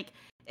can't like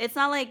it's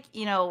not like,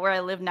 where I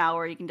live now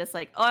where you can just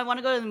like, oh, I want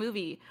to go to the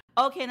movie.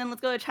 Okay, then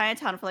let's go to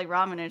Chinatown for like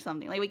ramen or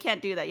something. Like we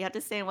can't do that. You have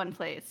to stay in one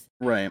place.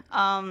 Right.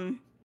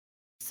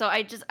 So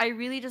I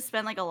really just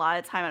spent like a lot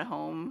of time at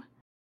home,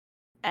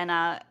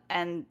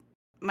 and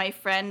my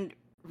friend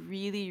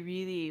really,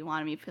 really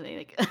wanted me to play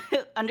like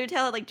Undertale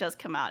had like just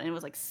come out and it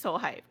was like so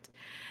hyped.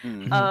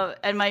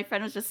 And my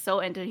friend was just so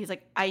into it. He's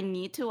like, I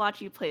need to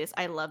watch you play this.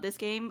 I love this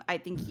game. I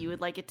think you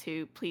would like it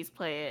too. Please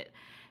play it.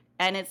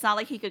 And it's not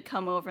like he could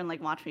come over and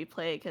like watch me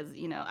play because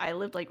I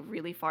lived like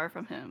really far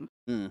from him.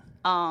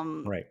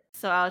 Right.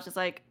 So I was just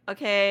like,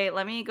 okay,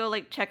 let me go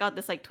like check out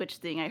this like Twitch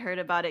thing. I heard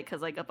about it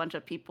because like a bunch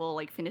of people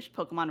like finished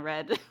Pokemon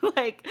Red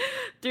like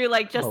through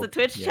like just the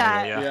Twitch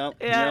chat.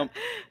 Yeah.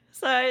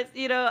 So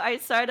I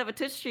started up a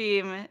Twitch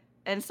stream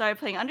and started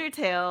playing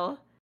Undertale.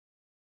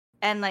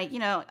 And like,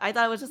 I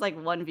thought it was just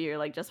like one viewer,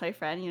 like just my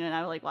friend, and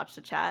I would like watch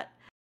the chat.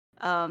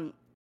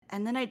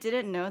 And then I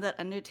didn't know that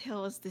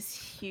Undertale was this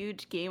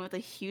huge game with a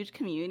huge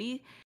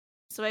community.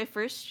 So I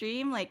first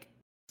streamed, like,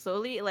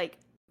 slowly, like,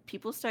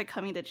 people started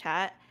coming to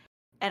chat,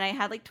 and I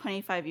had, like,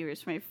 25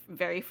 viewers for my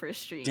very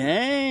first stream.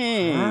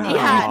 Dang.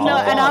 Yeah, no,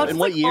 and I was And just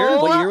what like, year?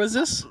 oh, What year was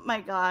this?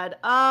 my God.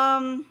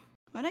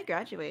 When did I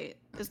graduate?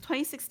 It was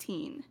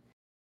 2016.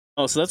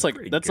 Oh, so that's like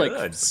pretty like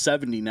good.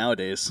 70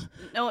 nowadays.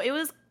 No, it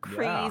was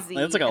crazy.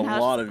 That's like a And I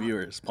was lot just of like,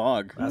 viewers.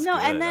 Pog. That's no,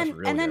 good. and That's then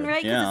really good.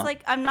 right, because Yeah. it's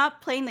like I'm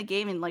not playing the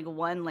game in like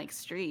one like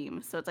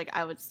stream, so it's like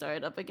I would start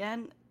it up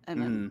again,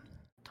 and then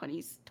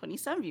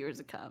 27 viewers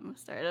would come,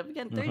 start it up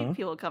again, 30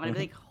 people would come, and I'd be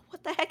like,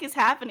 what the heck is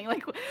happening?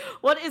 Like,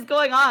 what is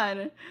going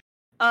on?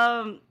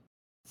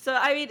 So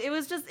I mean, it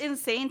was just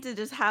insane to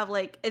just have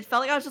like it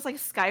felt like I was just like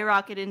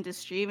skyrocketed into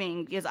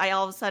streaming because I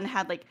all of a sudden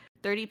had like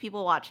 30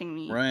 people watching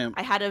me. Right.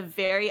 I had a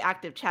very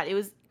active chat. It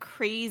was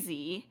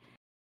crazy.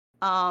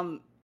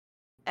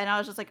 And I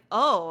was just like,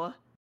 oh,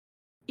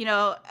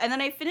 and then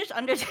I finished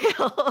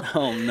Undertale.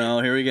 Oh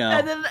no, here we go.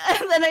 and then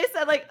I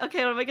said like,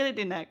 okay, what am I gonna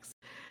do next?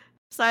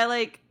 So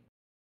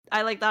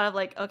I thought of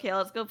like, okay,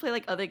 let's go play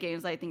like other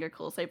games that I think are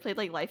cool. So I played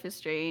like Life is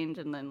Strange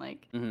and then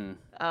like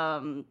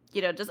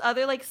just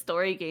other like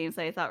story games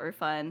that I thought were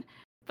fun.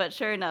 But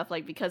sure enough,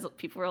 like because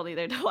people were only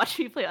there to watch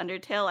me play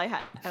Undertale,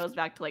 I was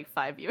back to like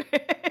 5 viewers.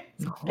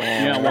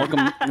 Yeah,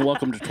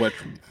 welcome to Twitch.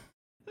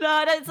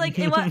 No, it's like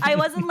I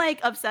wasn't like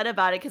upset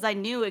about it because I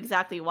knew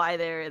exactly why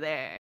they were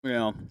there.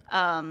 Yeah.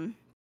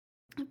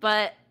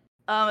 But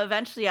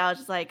eventually I was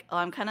just like, oh,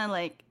 I'm kind of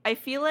like I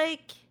feel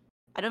like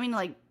I don't mean to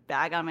like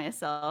bag on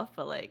myself,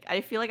 but like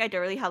I feel like I don't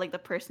really have like the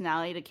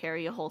personality to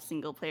carry a whole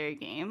single player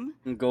game.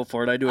 Go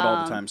for it. I do it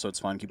all the time, so it's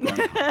fine. Keep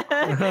going.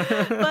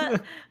 but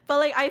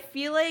like I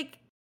feel like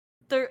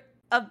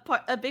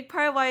a big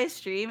part of why I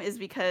stream is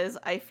because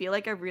I feel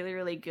like I'm really,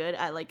 really good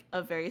at like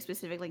a very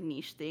specific like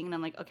niche thing, and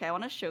I'm like, okay, I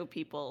want to show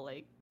people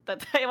like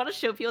that. I want to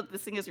show people that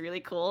this thing is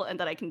really cool and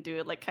that I can do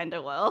it like kind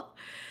of well.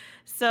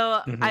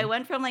 So I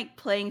went from like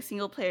playing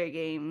single player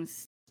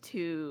games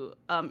to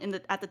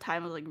at the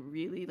time I was like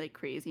really like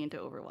crazy into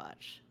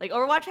Overwatch. Like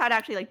Overwatch had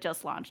actually like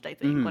just launched, I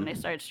think, when I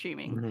started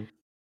streaming.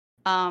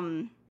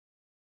 And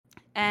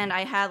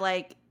I had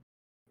like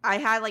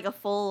a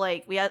full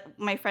like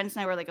my friends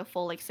and I were like a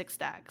full like 6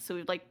 stack. So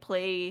we'd like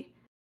play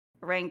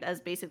ranked as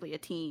basically a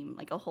team,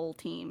 like a whole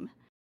team.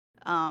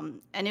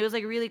 And it was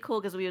like really cool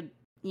because we would,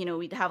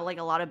 we'd have like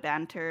a lot of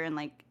banter, and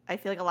like I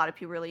feel like a lot of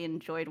people really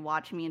enjoyed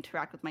watching me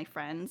interact with my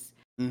friends,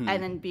 and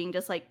then being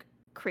just like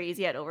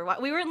crazy at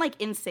Overwatch. We weren't like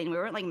insane, we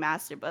weren't like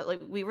master, but like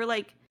we were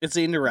like, it's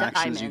the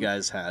interactions you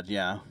guys had,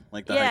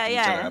 like the hyping each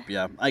other up.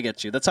 Yeah, I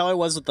get you. That's how I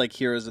was with like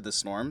Heroes of the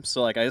Storm.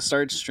 So like I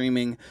started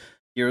streaming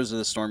Heroes of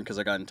the Storm because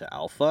I got into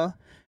alpha,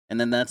 and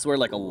then that's where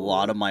like a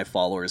lot of my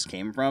followers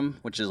came from,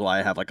 which is why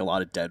I have like a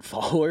lot of dead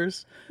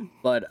followers.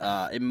 But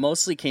it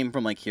mostly came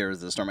from like Heroes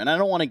of the Storm, and I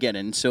don't want to get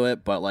into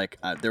it, but like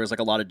there was like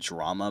a lot of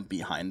drama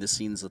behind the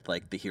scenes with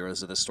like the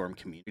Heroes of the Storm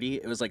community.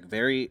 It was like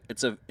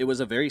it was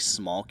a very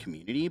small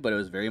community, but it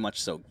was very much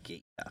so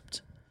gate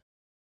kept.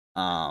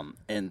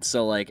 And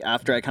so like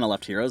after I kind of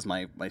left Heroes,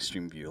 my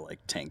stream view like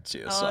tanked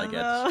too. So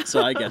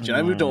I get you.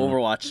 I moved to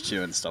Overwatch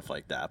too and stuff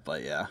like that.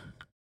 But yeah.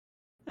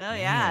 Oh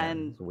yeah,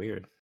 and it's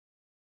weird.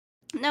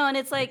 No, and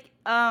it's like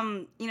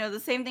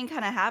the same thing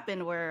kind of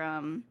happened where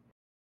I'm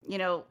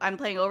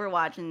playing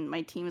Overwatch and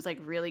my team is like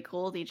really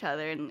cool with each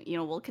other, and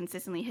we'll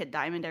consistently hit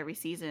diamond every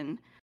season.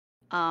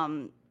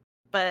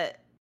 But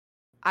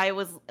I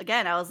was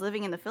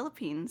living in the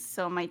Philippines,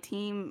 so my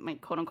team, my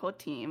quote unquote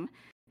team,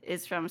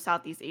 is from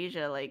Southeast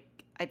Asia. Like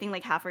I think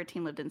like half our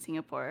team lived in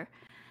Singapore.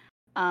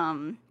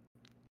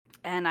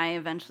 And I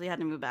eventually had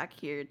to move back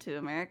here to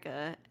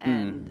America.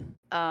 And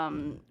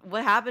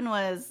what happened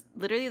was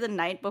literally the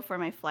night before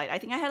my flight, I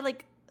think I had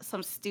like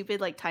some stupid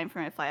like time for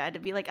my flight. I had to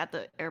be like at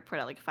the airport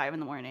at like 5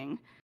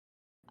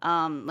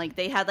 a.m. Like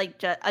they had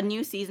like a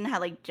new season had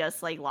like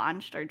just like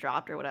launched or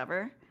dropped or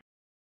whatever.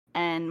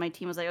 And my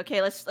team was like,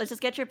 okay, let's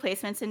just get your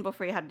placements in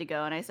before you had to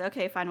go. And I said,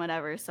 okay, fine,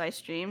 whatever. So I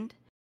streamed.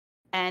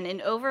 And in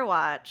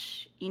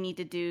Overwatch, you need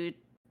to do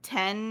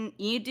 10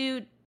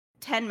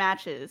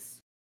 matches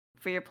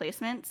for your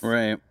placements,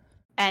 right?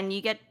 And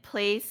you get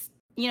placed,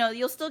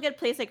 you'll still get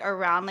placed like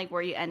around like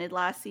where you ended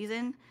last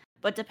season,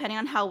 but depending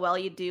on how well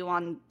you do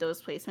on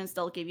those placements,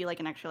 they'll give you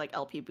like an extra like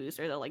LP boost,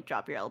 or they'll like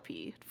drop your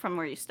LP from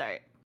where you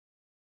start.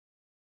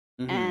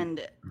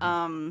 And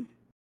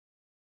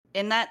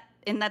in that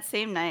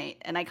same night,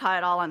 and I caught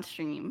it all on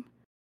stream,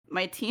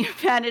 my team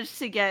managed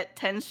to get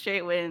 10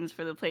 straight wins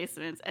for the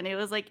placements, and it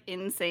was like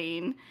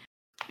insane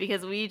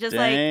because we just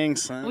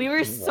son. we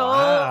were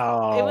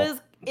so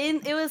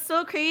it was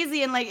so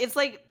crazy, and like it's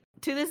like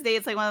to this day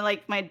it's like one of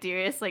like my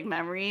dearest like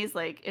memories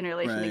like in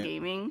relation to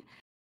gaming.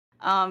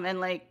 And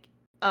like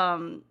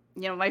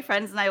my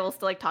friends and I will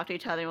still like talk to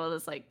each other, and we'll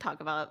just like talk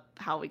about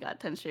how we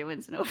got 10 straight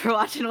wins in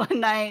Overwatch in one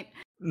night.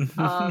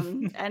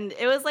 And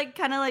it was like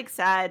kind of like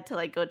sad to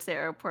like go to the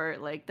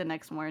airport like the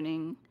next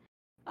morning.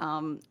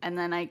 And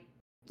then I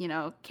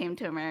came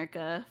to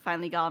America,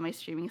 finally got all my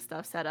streaming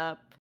stuff set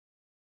up.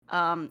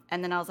 And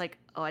then I was like,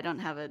 oh, I don't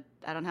have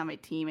my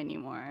team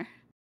anymore.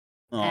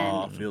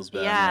 Oh, feels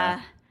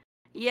bad.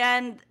 Yeah,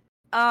 and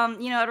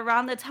at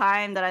around the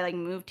time that I like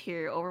moved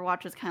here,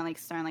 Overwatch was kind of like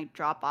starting to like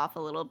drop off a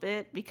little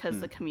bit because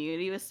the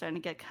community was starting to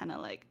get kind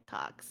of like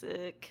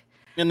toxic.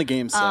 And the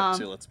game sucked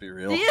too. Let's be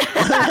real. Yeah.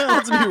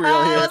 Let's be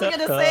real here. I was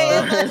gonna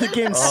say the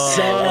game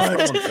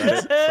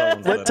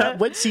sucked.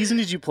 What season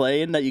did you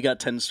play in that you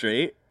got 10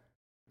 straight?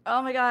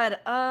 Oh my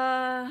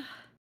god.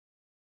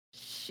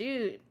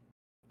 Shoot.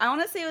 I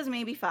want to say it was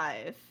maybe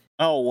 5.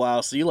 Oh wow!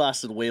 So you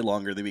lasted way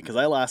longer than me, because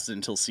I lasted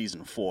until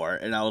season 4,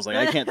 and I was like,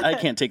 I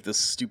can't take this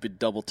stupid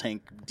double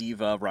tank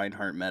diva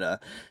Reinhardt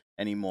meta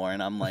anymore,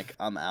 and I'm like,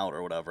 I'm out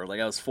or whatever. Like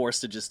I was forced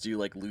to just do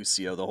like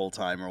Lucio the whole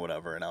time or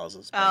whatever, and I was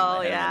just banging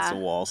my head against the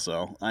wall,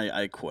 so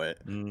I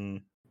quit. No,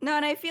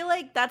 and I feel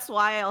like that's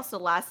why I also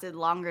lasted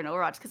longer in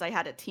Overwatch, because I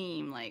had a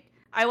team. Like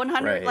I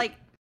 100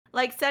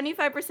 like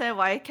 75% of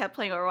why I kept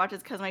playing Overwatch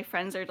is because my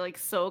friends are like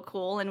so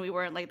cool, and we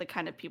weren't like the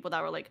kind of people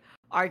that were like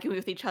arguing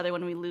with each other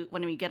when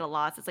we get a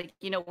loss. It's like,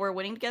 we're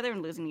winning together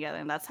and losing together,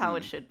 and that's how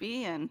it should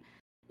be. And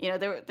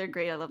they're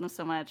great. I love them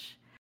so much.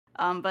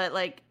 But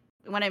like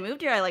when I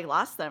moved here, I like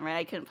lost them, right?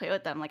 I couldn't play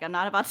with them. Like I'm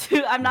not about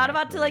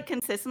to like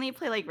consistently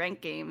play like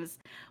ranked games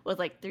with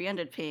like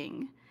 300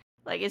 ping.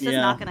 Like it's just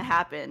not gonna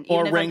happen.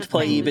 Or ranked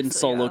play even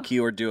solo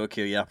queue or duo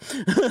queue, yeah.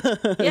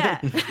 Yeah.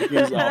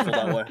 It's awful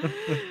that way.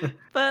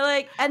 But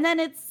like, and then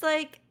it's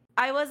like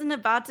I wasn't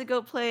about to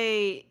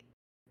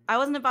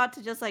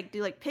just like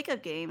do like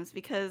pickup games,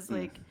 because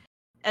like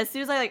as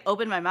soon as I like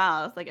open my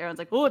mouth, like everyone's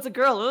like, oh, it's a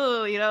girl,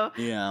 oh,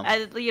 Yeah.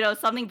 And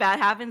something bad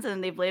happens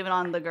and they blame it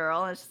on the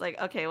girl, and it's just like,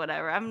 okay,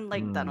 whatever. I'm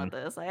like done with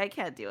this. Like I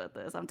can't deal with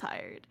this. I'm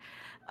tired.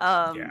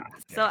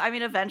 So I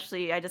mean,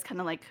 eventually I just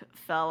kind of like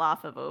fell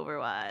off of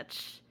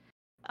Overwatch.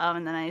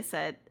 And then I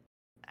said,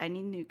 I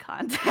need new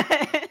content.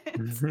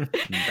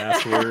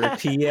 That's where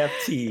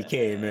TFT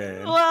came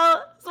in.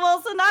 Well,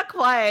 so not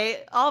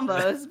quite,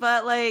 almost,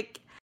 but like,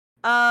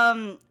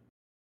 I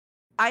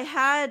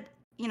had,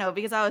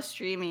 because I was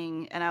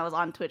streaming and I was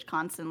on Twitch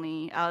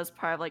constantly, I was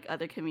part of like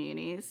other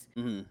communities.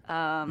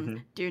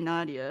 Dear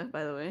Nadia,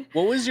 by the way.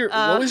 What was your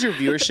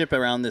viewership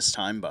around this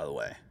time, by the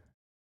way?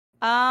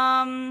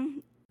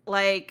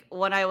 Like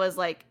when I was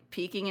like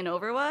peaking in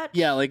Overwatch.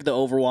 Yeah, like the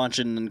Overwatch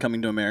and then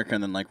coming to America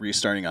and then like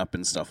restarting up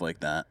and stuff like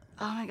that.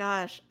 Oh my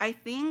gosh, I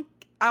think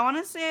I want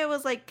to say it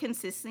was like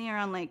consistently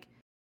around like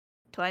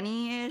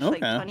 20-ish, like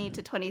 20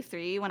 to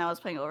 23 when I was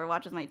playing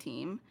Overwatch with my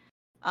team.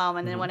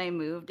 And then when I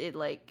moved, it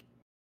like,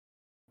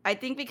 I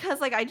think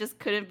because like I just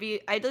couldn't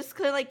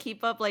like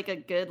keep up like a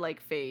good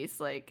like face.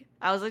 Like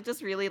I was like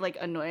just really like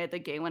annoyed at the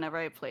game whenever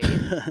I played.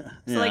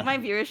 So like my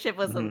viewership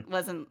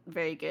wasn't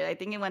very good. I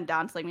think it went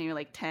down to like maybe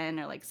like 10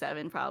 or like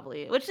 7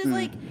 probably, which is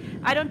like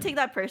I don't take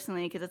that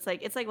personally because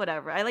it's like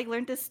whatever. I like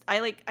learned this. I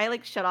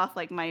like shut off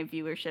like my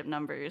viewership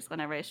numbers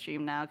whenever I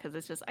stream now because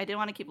it's just I didn't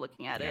want to keep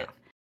looking at it.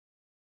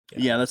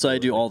 Yeah, that's what I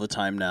do all the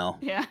time now.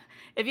 Yeah,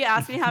 if you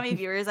ask me how many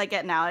viewers I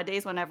get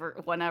nowadays,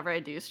 whenever I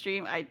do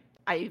stream, I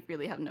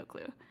really have no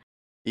clue.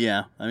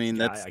 Yeah, I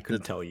mean I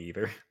couldn't tell you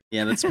either.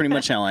 Yeah, that's pretty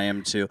much how I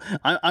am too.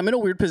 I'm in a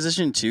weird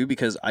position too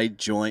because I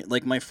joined,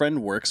 like my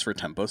friend works for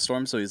Tempo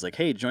Storm, so he's like,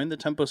 "Hey, join the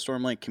Tempo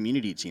Storm like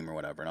community team or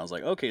whatever," and I was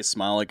like, "Okay,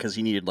 smile," like because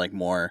he needed like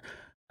more,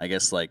 I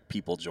guess like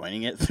people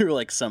joining it through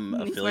like some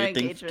affiliate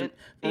thing.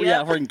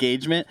 For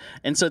engagement.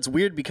 And so it's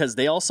weird because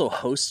they also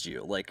host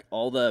you. Like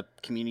all the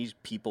community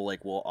people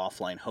like will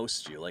offline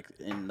host you like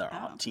in the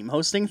team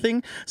hosting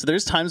thing. So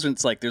there's times when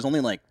it's like there's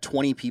only like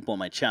 20 people in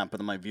my chat, but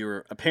then my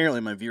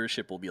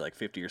viewership will be like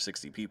 50 or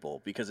 60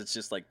 people because it's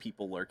just like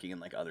people lurking in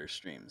like other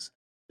streams.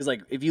 Because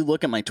like if you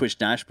look at my Twitch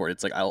dashboard,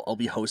 it's like I'll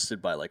be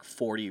hosted by like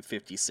 40,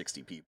 50,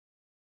 60 people.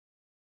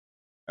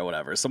 Or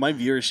whatever. So my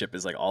viewership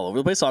is like all over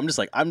the place. So I'm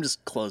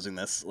just closing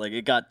this. Like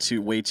it got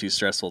way too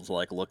stressful to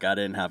like look at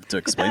it and have to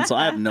explain. So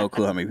I have no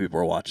clue how many people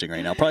are watching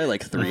right now. Probably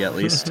like 3 at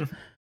least.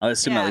 I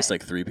assume at least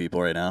like 3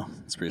 people right now.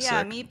 It's pretty sick.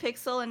 Yeah, me,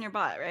 Pixel, and your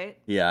bot, right?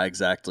 Yeah,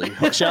 exactly.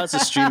 Shout out to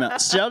Shout out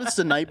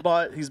to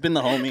Nightbot. He's been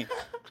the homie.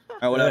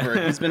 Or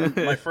whatever. He's been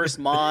my first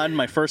mod,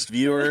 my first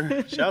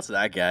viewer. Shout out to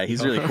that guy.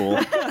 He's really cool.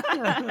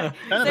 Kind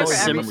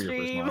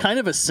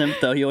of a simp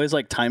though. He always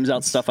like times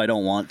out stuff I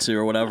don't want to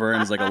or whatever,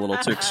 and is like a little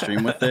too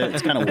extreme with it.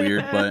 It's kind of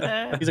weird,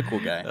 but he's a cool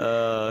guy.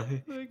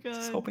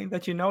 Just hoping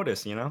that you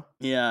notice, you know?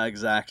 Yeah,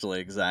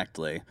 exactly.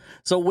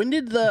 So when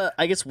did the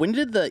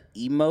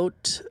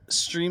emote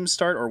stream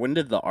start, or when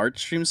did the art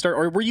stream start,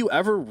 or were you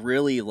ever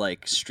really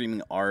like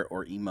streaming art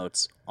or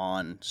emotes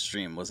on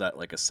stream? Was that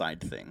like a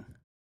side thing?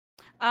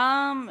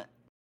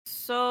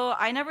 So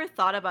I never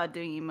thought about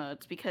doing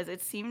emotes because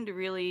it seemed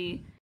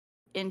really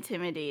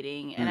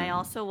intimidating, and I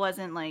also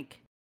wasn't like,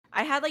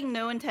 I had like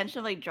no intention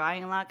of like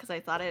drawing a lot because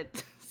I thought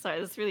it sorry,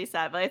 this is really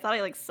sad, but I thought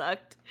it like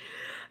sucked.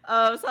 So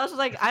I was just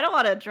like, I don't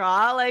want to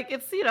draw, like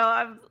it's,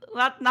 I'm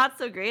not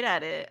so great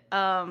at it.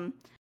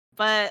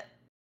 But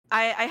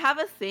I have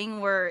a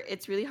thing where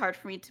it's really hard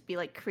for me to be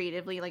like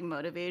creatively like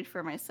motivated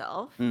for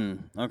myself.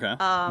 Okay.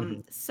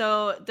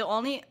 So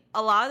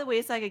a lot of the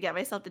ways I could get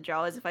myself to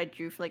draw is if I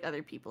drew for like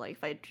other people, like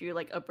if I drew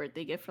like a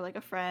birthday gift for like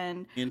a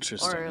friend.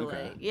 Interesting. Or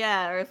like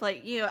or if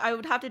like I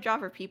would have to draw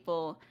for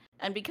people.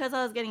 And because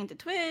I was getting into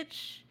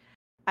Twitch,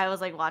 I was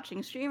like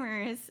watching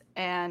streamers,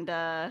 and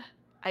I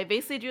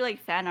basically drew like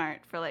fan art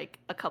for like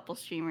a couple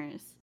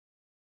streamers.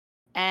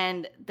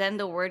 And then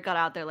the word got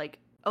out there like,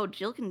 oh,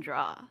 Jill can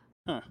draw.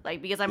 Huh.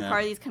 Like because I'm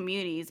part of these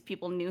communities,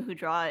 people knew who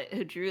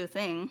drew the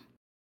thing.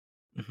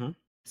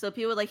 So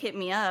people would like hit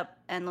me up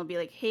and they'll be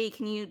like, "Hey,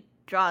 can you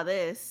draw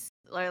this?"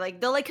 Or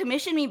like they'll like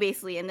commission me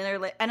basically, and then they're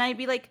like, and I'd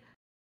be like,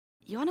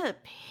 "You wanna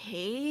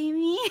pay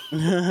me?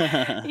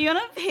 You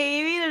wanna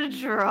pay me to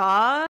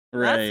draw?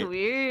 Right. That's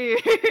weird."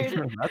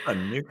 That's a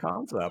new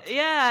concept.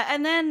 Yeah,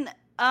 and then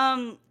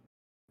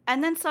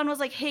someone was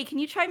like, "Hey, can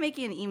you try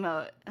making an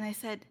emote?" And I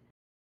said,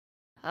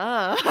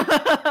 "Oh."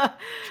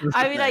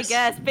 I mean, I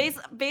guess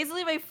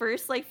basically my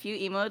first like few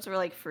emotes were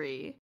like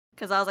free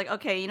because I was like,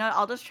 okay, you know what?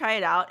 I'll just try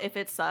it out. If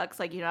it sucks,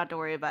 like you don't have to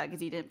worry about it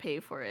because you didn't pay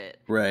for it.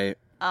 Right.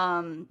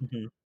 And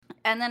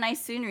then I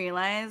soon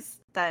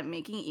realized that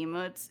making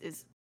emotes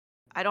is,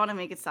 I don't want to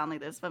make it sound like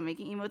this, but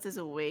making emotes is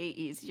way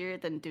easier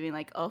than doing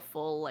like a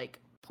full like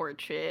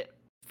portrait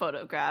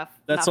photograph.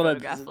 That's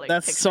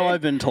so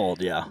I've been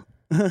told. Yeah.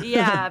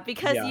 Yeah,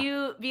 because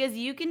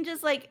you can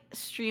just like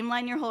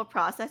streamline your whole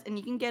process, and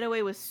you can get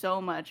away with so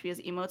much because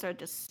emotes are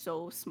just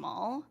so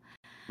small.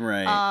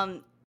 Right.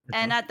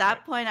 And at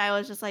that point I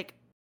was just like,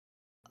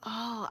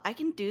 oh, I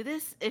can do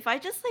this. If I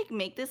just like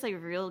make this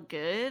like real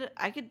good,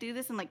 I could do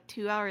this in like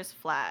 2 hours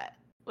flat,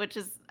 which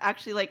is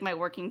actually like my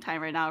working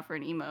time right now for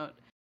an emote.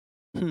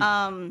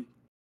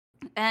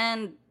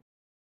 And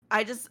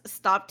I just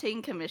stopped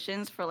taking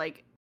commissions for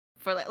like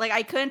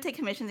I couldn't take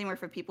commissions anymore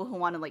for people who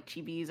wanted like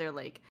chibis or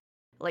like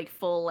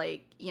full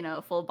like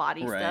full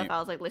body stuff. I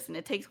was like, listen,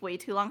 it takes way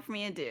too long for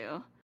me to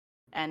do,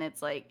 and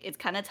it's like it's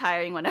kind of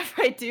tiring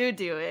whenever I do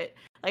it.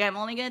 Like I'm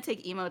only gonna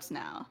take emotes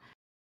now,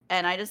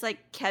 and I just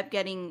like kept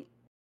getting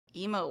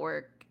emote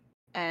work,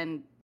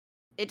 and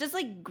it just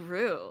like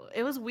grew.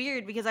 It was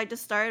weird because I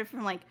just started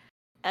from like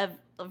a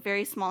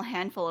very small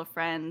handful of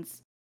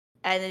friends,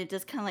 and it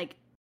just kind of like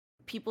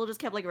people just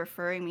kept like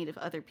referring me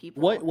to other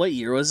people. What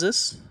year was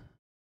this?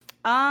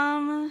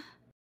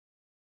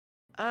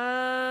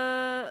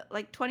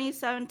 Like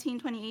 2017,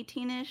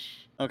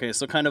 2018-ish. Okay,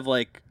 so kind of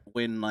like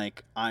when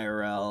like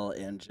IRL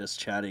and just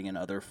chatting and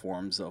other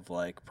forms of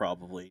like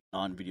probably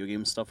non-video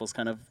game stuff was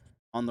kind of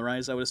on the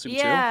rise, I would assume too.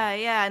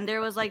 Yeah, and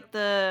there was like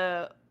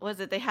they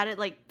had it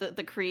like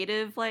the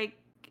creative like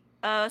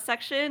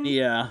section.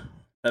 Yeah.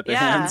 Pepe Yeah.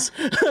 hands.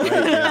 yeah. What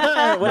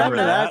happened Remember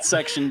to that that?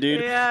 section,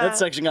 dude? Yeah. That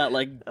section got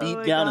like Oh beat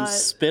my down and God.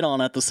 spit on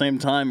at the same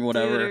time or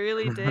whatever. Dude, it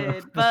really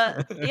did.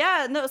 But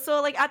yeah, no,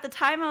 so like at the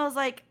time I was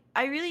like,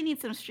 I really need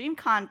some stream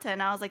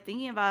content. I was like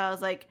thinking about it. I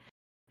was like,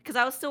 because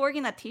I was still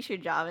working that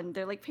t-shirt job and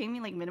they're like paying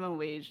me like minimum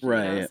wage. You know?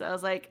 Right. So I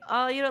was like,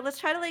 oh, let's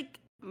try to like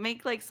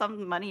make like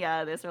some money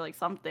out of this or like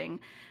something.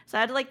 So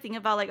I had to like think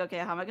about like, okay,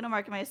 how am I gonna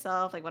market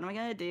myself? Like, what am I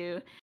gonna do?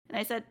 And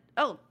I said,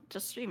 oh,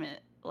 just stream it.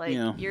 Like,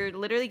 Yeah. you're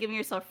literally giving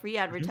yourself free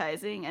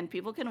advertising and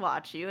people can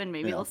watch you and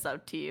maybe Yeah. they'll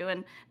sub to you.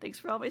 And thanks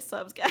for all my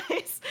subs,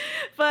 guys.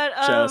 But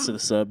Shout out to the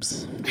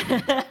subs.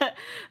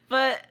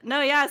 but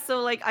no, yeah,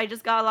 so like I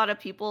just got a lot of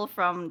people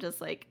from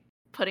just like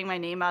putting my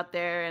name out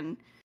there and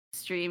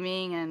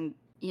streaming, and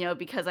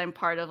because I'm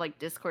part of like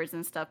Discords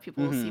and stuff,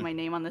 people will see Mhm. my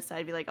name on the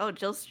side, be like, oh,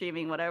 Jill's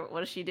streaming, whatever,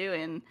 what is she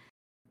doing?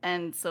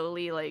 And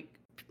slowly like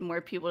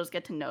more people just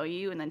get to know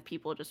you, and then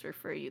people just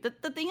refer you.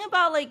 The thing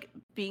about like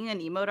being an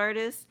emote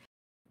artist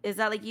is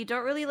that like you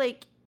don't really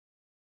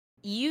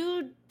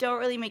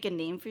make a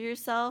name for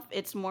yourself.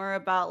 It's more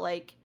about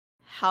like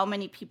how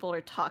many people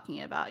are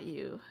talking about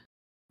you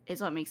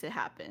is what makes it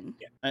happen.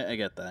 I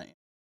get that.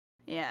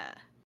 Yeah.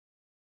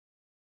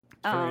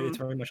 It's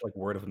very much like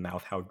word of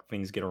mouth, how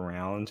things get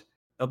around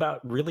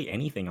about really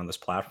anything on this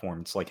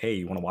platform. It's like, hey,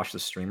 you want to watch the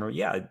streamer?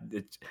 Yeah,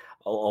 it's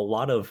a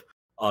lot of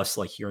us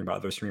like hearing about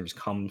other streamers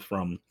come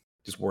from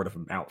just word of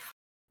mouth.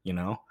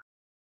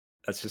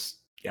 That's just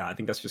I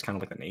think that's just kind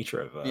of like the nature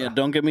of. Yeah,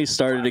 don't get me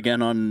started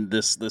again on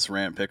this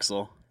rant,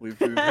 Pixel. We've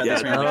had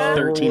this rant like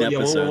 13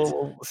 episodes.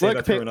 We'll save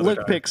Look, that for another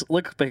time.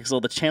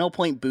 Pixel. The channel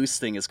point boost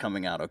thing is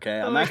coming out. Okay,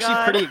 Oh I'm my actually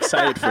God. pretty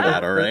excited for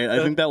that. All right,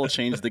 I think that will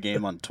change the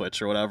game on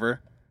Twitch or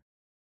whatever.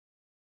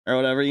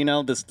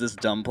 This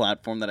dumb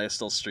platform that I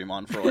still stream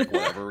on for like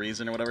whatever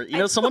reason or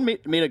whatever. Someone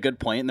made a good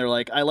point, and they're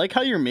like, I like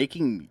how you're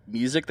making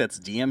music that's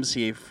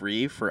DMCA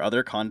free for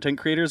other content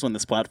creators when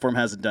this platform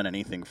hasn't done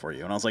anything for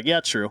you. And I was like, yeah,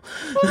 true.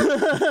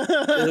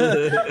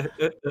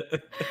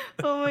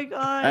 Oh my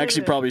god. I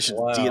actually probably should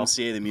Wow.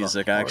 DMCA the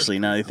music. hard Actually,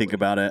 now that I think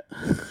about it.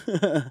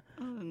 Oh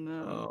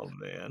no. Oh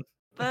man.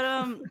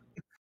 But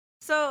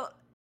so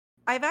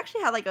I've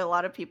actually had like a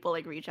lot of people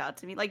like reach out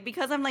to me, like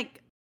because I'm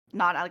like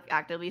not like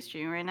actively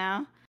streaming right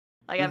now.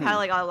 Like I've had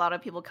like a lot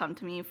of people come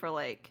to me for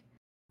like,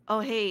 oh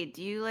hey,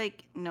 do you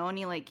like know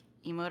any like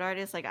emote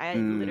artists? Like I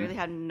literally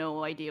had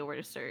no idea where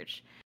to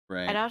search.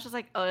 And Right. I was just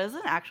like, oh, this is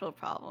an actual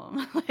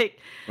problem. Like,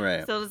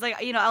 Right. so it's like,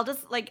 I'll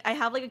just like, I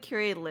have like a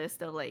curated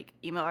list of like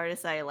emo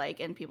artists that I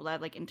like and people that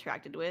I've like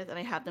interacted with, and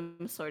I have them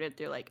sorted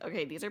through like,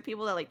 okay, these are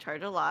people that like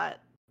charge a lot.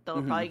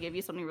 They'll probably give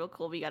you something real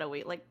cool, but you gotta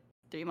wait like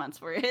 3 months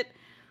for it.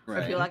 Or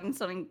Right. people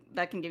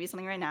that can give you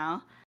something right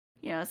now.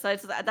 So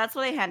it's that's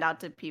what I hand out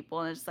to people,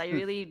 and it's I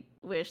really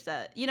wish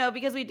that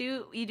because we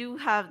do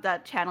have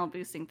that channel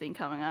boosting thing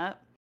coming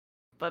up,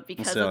 but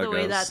because see how of the it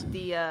way goes.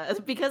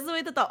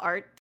 that the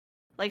art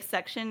like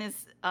section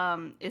is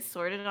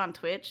sorted on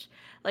Twitch,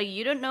 like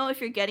you don't know if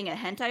you're getting a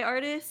hentai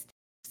artist,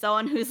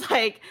 someone who's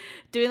like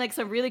doing like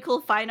some really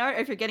cool fine art, or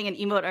if you're getting an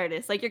emote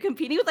artist. Like you're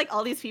competing with like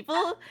all these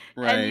people,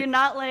 Right. and you're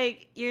not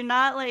like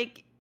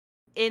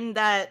in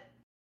that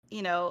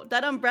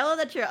that umbrella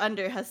that you're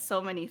under has so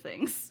many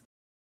things.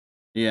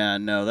 Yeah,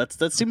 no,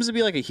 that seems to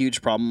be like a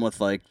huge problem with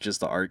like just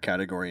the art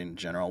category in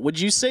general. Would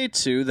you say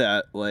too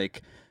that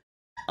like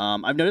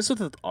I've noticed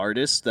with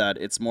artists that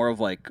it's more of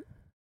like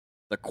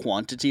the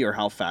quantity or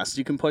how fast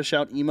you can push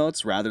out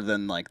emotes rather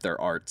than like their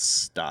art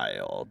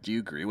style. Do you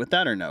agree with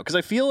that or no? Because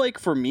I feel like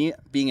for me,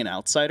 being an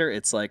outsider,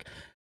 it's like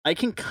I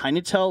can kind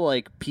of tell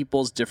like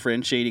people's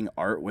differentiating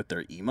art with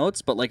their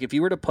emotes, but like if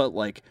you were to put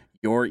like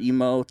your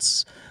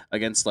emotes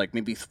against like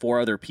maybe 4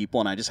 other people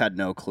and I just had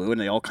no clue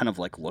and they all kind of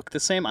like look the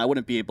same, I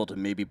wouldn't be able to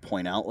maybe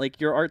point out like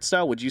your art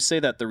style. Would you say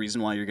that the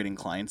reason why you're getting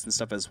clients and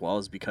stuff as well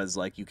is because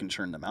like you can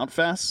churn them out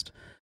fast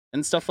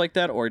and stuff like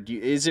that? Or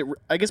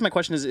I guess my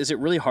question is it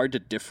really hard to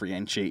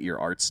differentiate your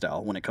art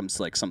style when it comes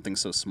to like something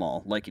so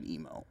small like an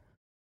emo?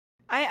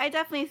 I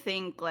definitely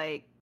think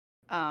like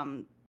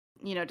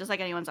just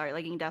like anyone's art,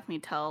 like you can definitely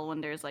tell when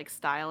there's like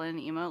style in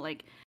an emote.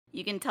 Like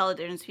you can tell the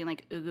difference between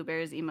like Ugu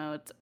Bear's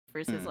emotes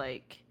versus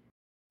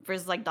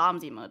like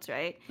Dom's emotes,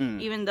 right?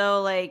 Even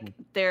though like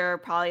there are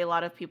probably a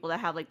lot of people that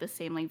have like the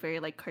same like very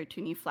like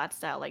cartoony flat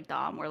style like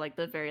Dom, or like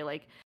the very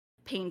like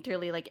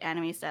painterly like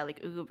anime style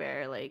like Ugu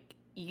Bear, like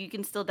you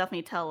can still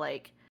definitely tell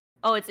like,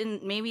 oh, it's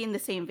maybe in the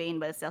same vein,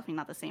 but it's definitely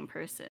not the same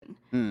person.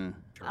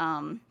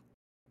 Sure.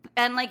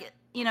 And like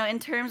in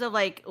terms of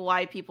like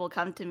why people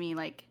come to me,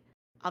 like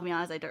I'll be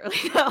honest, I don't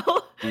really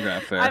know. Okay,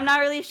 fair. I'm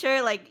not really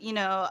sure. Like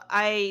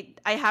I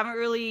haven't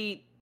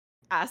really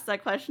asked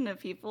that question to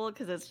people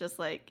because it's just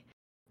like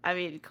I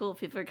mean, cool.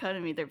 People are coming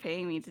to me. They're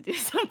paying me to do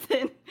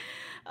something.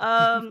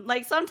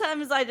 Like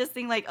sometimes I just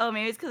think like, oh,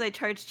 maybe it's because I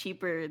charge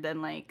cheaper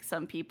than like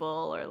some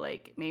people, or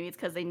like maybe it's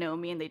because they know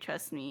me and they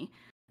trust me.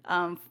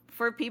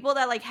 For people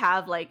that like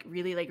have like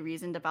really like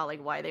reasoned about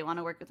like why they want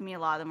to work with me, a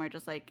lot of them are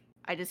just like,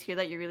 I just hear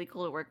that you're really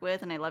cool to work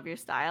with, and I love your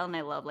style, and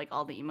I love like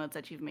all the emotes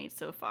that you've made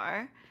so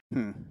far.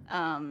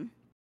 And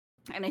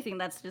I think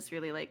that's just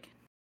really like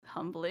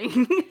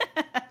humbling,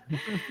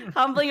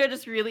 humbling, or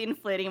just really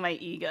inflating my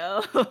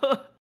ego.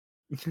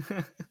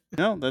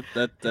 No, that's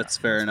fair that's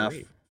enough.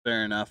 great.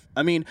 Fair enough.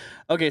 I mean,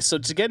 okay, so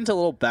to get into a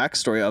little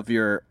backstory of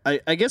your,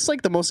 I guess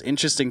like the most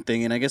interesting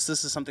thing, and I guess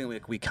this is something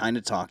like we kind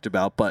of talked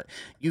about, but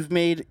you've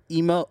made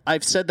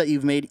I've said that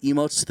you've made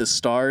emotes to the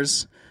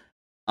stars.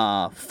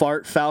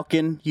 Fart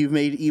Falcon, you've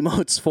made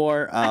emotes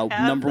for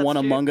number one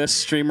true. Among Us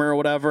streamer or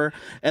whatever,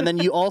 and then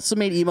you also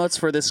made emotes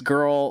for this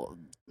girl.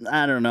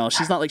 I don't know.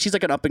 She's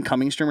like an up and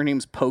coming streamer. Her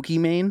name's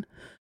Pokimane.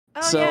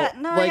 Oh So, yeah,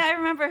 no, like, yeah, I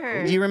remember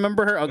her. Do you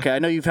remember her? Okay, I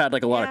know you've had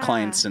like a lot of Yeah.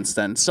 clients since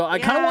then. So I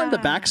kind of wanted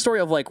the Yeah.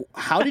 backstory of like,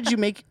 how did you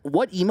make,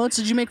 what emotes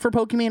did you make for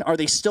Pokimane? Are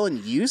they still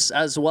in use?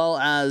 As well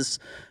as,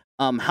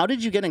 how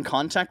did you get in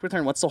contact with her,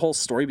 and what's the whole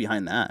story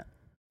behind that?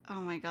 Oh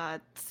my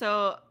god.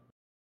 So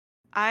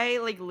I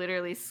like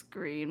literally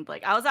screamed.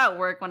 Like I was at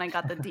work when I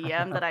got the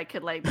DM that I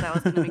could like that I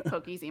was gonna make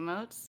Pokies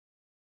emotes.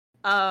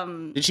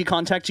 Did she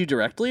contact you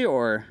directly,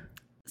 or?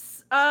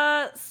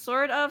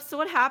 Sort of. So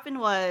what happened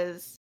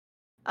was,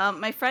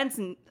 my friends.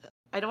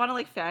 I don't want to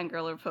like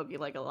fangirl or Pokey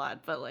like a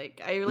lot, but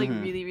like I like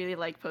Mhm. really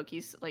like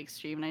Pokey's like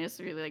stream, and I just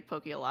really like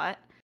Pokey a lot.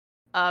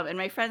 And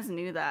my friends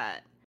knew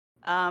that.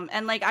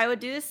 And like I would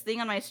do this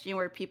thing on my stream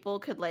where people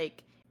could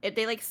like, if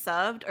they like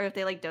subbed or if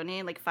they like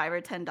donated like $5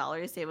 or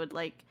 $10, they would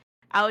like,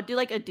 I would do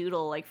like a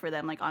doodle like for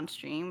them like on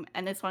stream.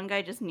 And this one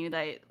guy just knew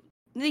that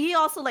he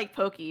also liked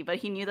Pokey, but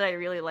he knew that I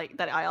really like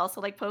that I also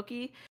like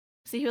Pokey.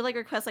 So he would like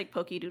request like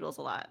Pokey doodles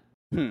a lot.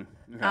 Okay.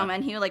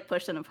 And he would like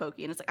push them to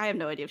Pokey, and it's like I have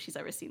no idea if she's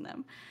ever seen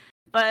them.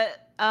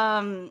 But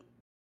there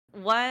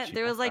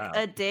was like must a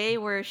have. day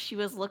where she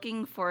was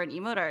looking for an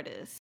emote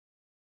artist,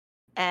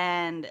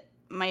 and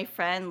my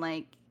friend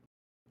like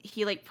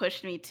he like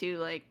pushed me to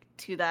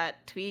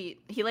that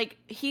tweet.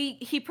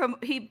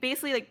 He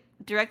basically like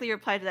directly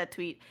replied to that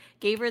tweet,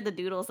 gave her the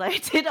doodles I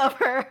did of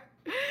her,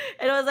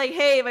 and it was like,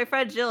 hey, my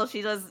friend Jill,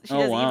 she does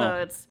Oh, wow.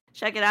 emotes,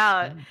 check it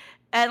out.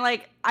 And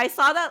like I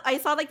saw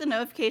like the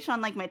notification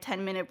on like my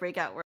 10-minute break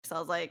at work, so I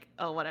was like,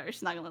 oh whatever,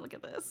 she's not gonna look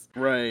at this.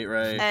 Right.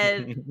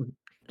 And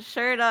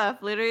sure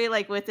enough, literally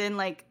like within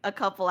like a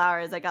couple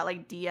hours, I got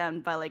like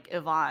DM'd by like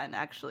Yvonne,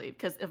 actually,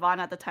 because Yvonne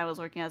at the time was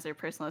working as her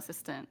personal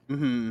assistant.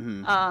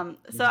 Mm-hmm.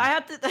 So I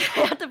have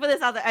to put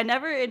this out there. I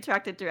never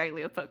interacted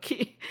directly with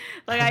Pokey.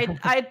 Like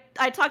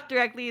I talked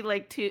directly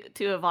like to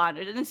Yvonne,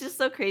 and it's just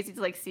so crazy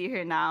to like see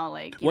her now.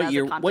 Like What as a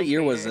year? content What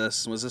year was creator.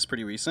 this? Was this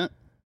pretty recent?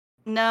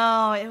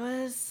 No, it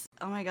was.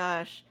 Oh my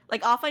gosh!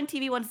 Like offline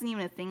TV wasn't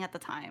even a thing at the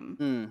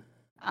time.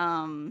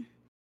 Hmm.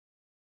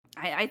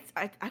 I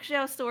actually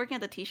I was still working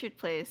at the t-shirt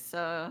place,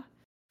 so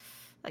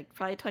like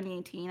probably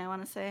 2018, I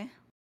want to say,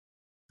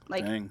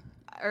 like Dang.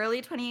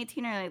 early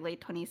 2018 or like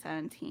late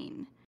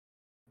 2017.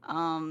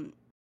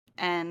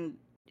 And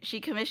she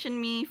commissioned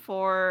me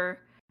for,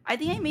 I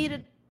think I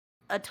made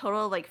a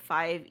total of like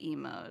 5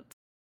 emotes.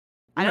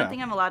 I Yeah. don't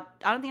think I'm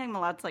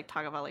allowed to like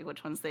talk about like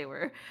which ones they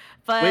were,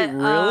 but Wait,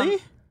 really?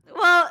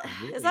 well,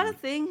 is that a Really?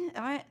 thing?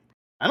 Am I?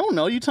 I don't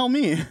know. You tell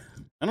me.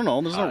 I don't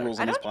know. There's no rules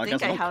I on this don't podcast.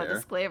 think I I don't have a care.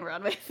 disclaimer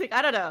on my thing.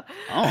 I don't know.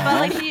 Oh, But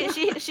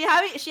like she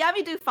had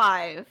me do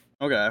 5.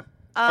 okay.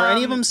 Are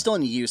any of Um, them still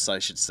in use? I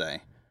should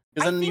say,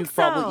 because I then you think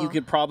probably you so.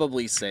 could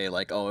probably say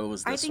like, oh, it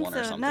was I this think one so.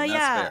 or something. No, That's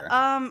yeah.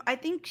 fair. I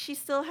think she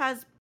still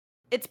has.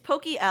 It's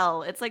Poke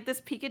L. It's like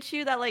this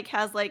Pikachu that like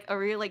has like a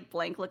real like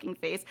blank looking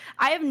face.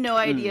 I have no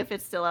idea if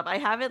it's still up. I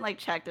haven't like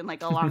checked in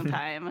like a long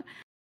time.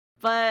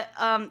 But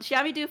she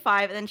had me do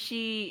 5, and then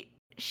she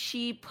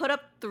put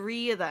up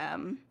 3 of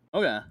them.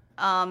 Okay.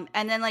 And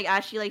then like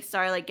as she like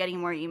started like getting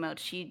more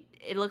emotes,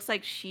 it looks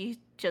like she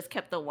just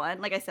kept the one.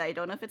 Like I said, I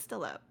don't know if it's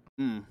still up.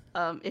 Mm.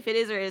 If it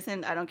is or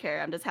isn't, I don't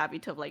care. I'm just happy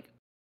to have like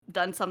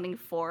done something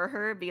for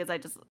her because I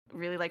just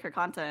really like her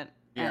content,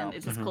 Yeah. and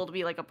it's just Mhm. cool to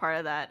be like a part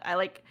of that. I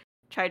like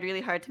tried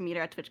really hard to meet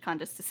her at TwitchCon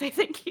just to say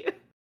thank you.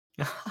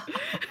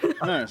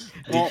 Nice.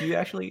 Did Well, you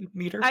actually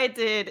meet her? I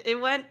did. It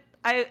went.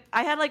 I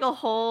had like a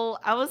whole.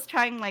 I was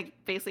trying like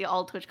basically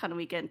all TwitchCon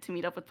weekend to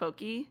meet up with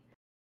Pokey,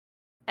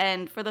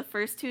 and for the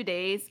first 2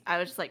 days, I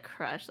was just like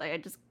crushed. Like I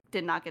just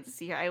did not get to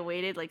see her. I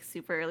waited like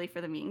super early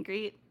for the meet and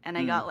greet, and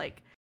I got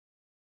like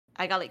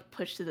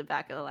pushed to the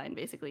back of the line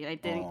basically, and I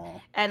didn't. aw.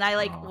 And I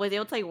like Aw. was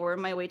able to like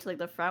worm my way to like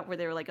the front where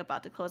they were like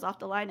about to close off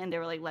the line, and they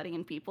were like letting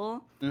in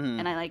people. Mhm.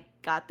 And I like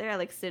got there, I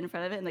like stood in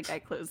front of it, and the guy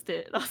closed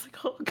it. I was like,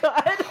 oh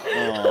god.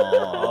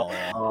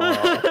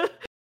 Aw.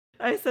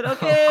 I said,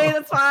 okay,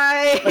 that's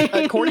fine.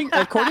 according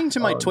to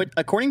my Oh.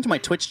 according to my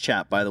Twitch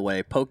chat, by the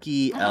way, Poke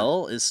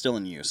L is still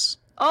in use.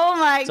 Oh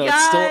my So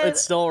god. it's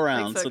still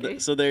around.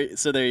 Thanks, So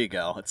Pokey. there you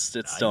go. It's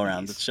still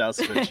around. Nice. Shouts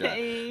to the chat.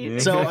 Hey.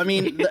 So I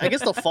mean, I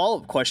guess the follow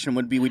up question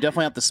would be: we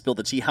definitely have to spill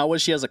the tea. How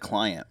was she as a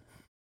client?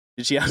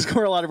 Did she ask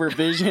for a lot of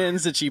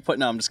revisions? Did she put?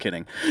 No, I'm just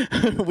kidding.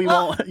 We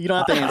won't. You don't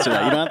have to answer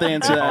that. You don't have to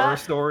answer Horror that.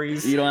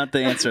 stories. You don't have to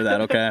answer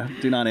that. Okay.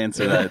 Do not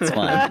answer that. It's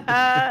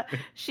fine.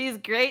 She's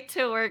great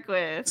to work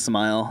with.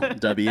 Smile.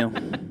 W.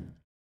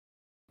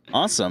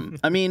 Awesome.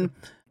 I mean,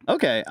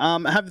 okay.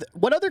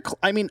 What other?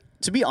 I mean,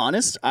 to be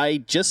honest, I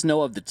just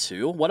know of the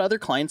two. What other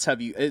clients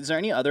have you? Is there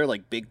any other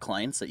like big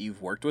clients that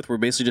you've worked with? We're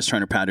basically just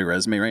trying to pad your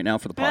resume right now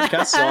for the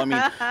podcast. So I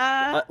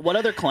mean, what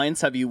other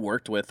clients have you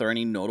worked with, or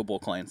any notable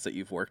clients that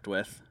you've worked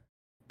with?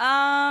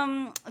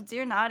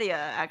 Dear Nadia,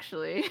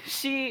 actually,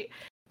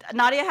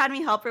 Nadia had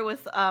me help her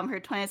with her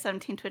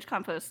 2017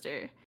 TwitchCon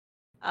poster.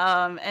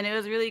 And it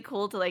was really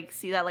cool to like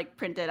see that like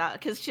printed out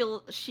because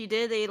she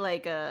did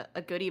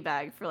a goodie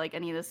bag for like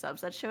any of the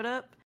subs that showed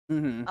up.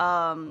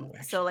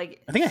 Mm-hmm. So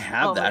like I think I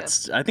have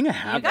that. I think I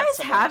have. You guys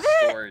that somewhere have in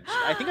it? storage.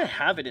 I think I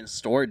have it in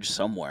storage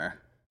somewhere.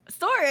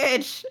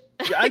 Storage.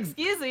 I-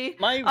 Excuse me.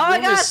 My Oh my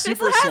room gosh, is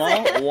super Pixel has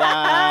small. it.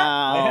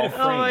 Wow. Framed.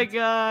 Oh my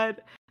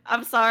god.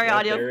 I'm sorry,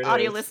 Yeah, there it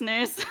audio is.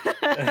 listeners.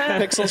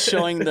 Pixel's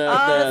showing the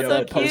Oh,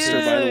 so poster,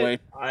 by the cute. way.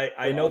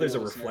 I know there's a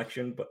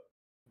reflection, but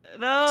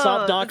No.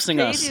 Stop it's doxing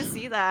crazy us. to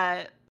see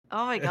that.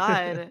 Oh my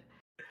god.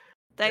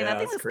 Dang, Yeah, that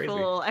thing it's was crazy.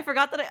 cool. I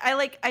forgot that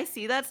I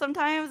see that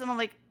sometimes and I'm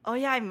like, oh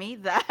yeah, I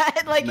made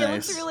that. Like it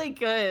Nice. looks really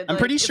good. I'm Like,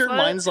 pretty it's sure one-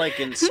 mine's like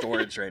in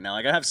storage right now.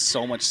 Like I have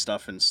so much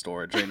stuff in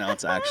storage right now.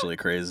 It's actually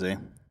crazy.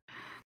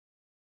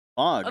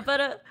 Fog.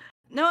 But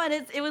no,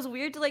 and it was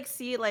weird to like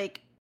see it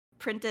like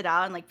printed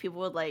out and like people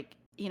would like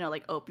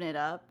like open it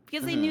up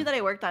because they knew Mhm. that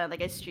I worked on it.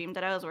 Like I streamed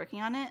that I was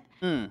working on it.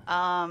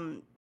 Hmm.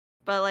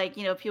 But like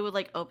people would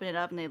like open it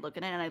up and they look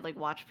at it and I'd like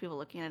watch people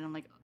looking at it and I'm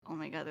like, oh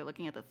my god, they're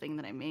looking at the thing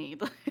that I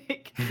made.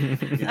 Like,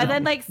 Yeah. and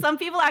then like some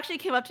people actually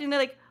came up to me and they're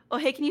like, oh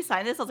hey, can you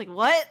sign this? I was like,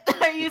 what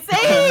are you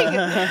saying?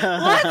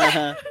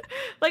 What?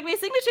 Like my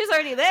signature's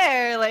already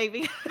there. Like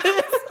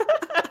because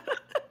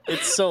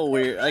It's so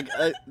weird. Like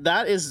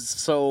that is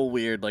so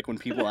weird. Like when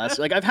people ask,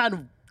 like I've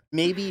had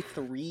maybe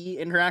 3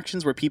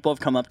 interactions where people have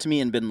come up to me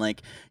and been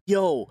like,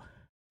 "Yo,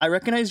 I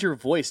recognize your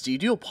voice. Do you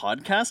do a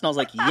podcast?" And I was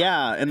like,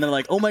 "Yeah." And they're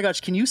like, "Oh my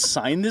gosh, can you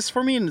sign this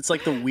for me?" And it's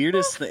like the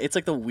weirdest. It's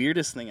like the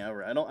weirdest thing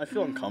ever. I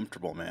feel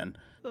uncomfortable, man.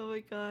 oh my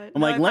god.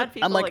 I'm No, like, I've had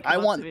people, like, I come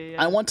up want, to me,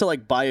 I yeah. want to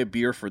like buy a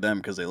beer for them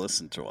because they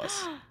listen to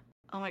us.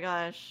 Oh my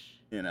gosh.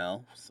 You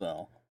know,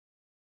 so.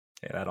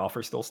 yeah, that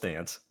offer still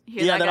stands. You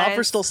hear Yeah, that offer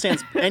guys? still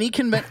stands.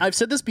 I've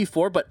said this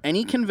before, but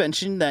any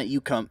convention that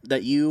you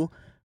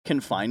can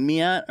find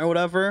me at or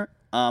whatever,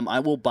 I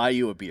will buy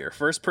you a beer.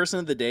 First person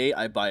of the day,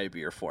 I buy a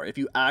beer for. If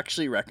you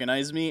actually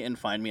recognize me and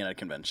find me at a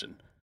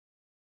convention,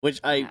 which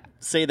I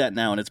say that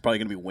now, and it's probably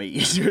gonna be way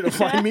easier to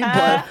find me.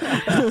 But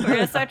We're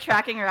gonna start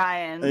tracking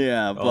Ryan.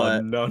 yeah, Oh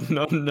but no.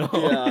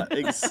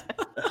 yeah,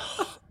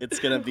 it's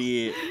gonna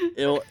be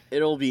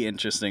it'll be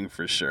interesting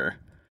for sure.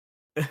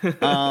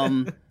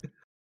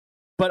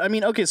 But I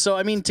mean, okay, so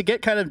I mean, to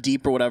get kind of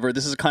deep or whatever,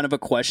 this is kind of a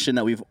question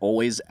that we've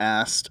always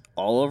asked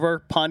all of our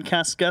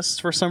podcast guests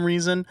for some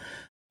reason.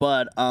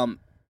 But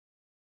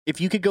if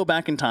you could go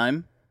back in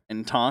time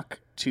and talk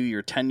to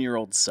your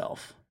 10-year-old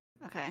self,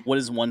 Okay. what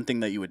is one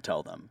thing that you would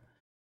tell them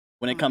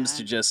when it Oh my comes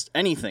to God. just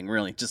anything,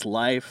 really, just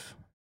life,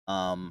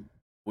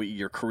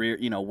 your career,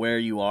 where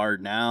you are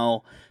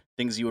now,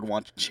 things you would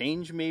want to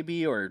change,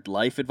 maybe, or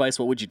life advice?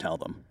 What would you tell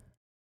them?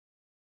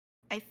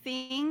 I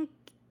think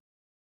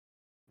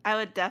I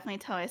would definitely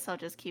tell myself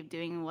just keep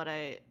doing what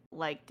I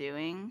like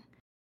doing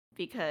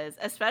because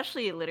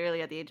especially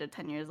literally at the age of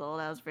 10 years old,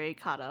 I was very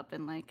caught up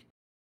in like,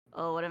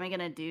 oh, what am I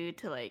gonna do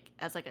to like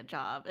as like a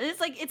job? It's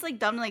like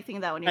dumb to like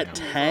think that when you're At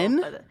 10 years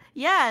 10? old, but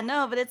yeah,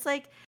 no, but it's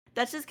like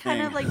that's just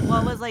kind of Dang. like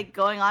what was like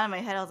going on in my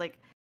head. I was like,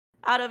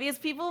 I don't know, because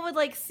people would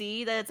like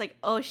see that it's like,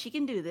 oh, she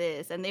can do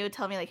this, and they would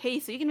tell me like, hey,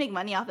 so you can make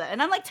money off that,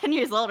 and I'm like 10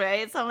 years old,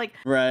 right? So I'm like,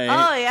 Right.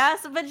 oh yeah,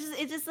 so but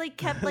it just like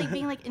kept like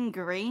being like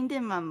ingrained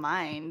in my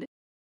mind,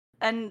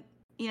 and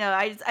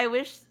I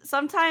wish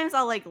sometimes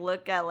I'll like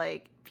look at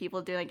like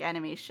people doing like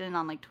animation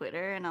on like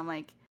Twitter, and I'm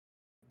like,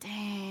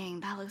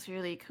 dang, that looks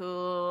really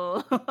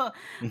cool.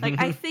 Like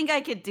I think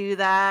I could do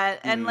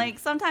that, and Mhm. like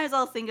sometimes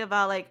I'll think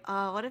about like,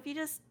 oh, what if you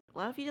just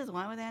went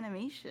with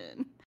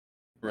animation?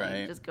 Like,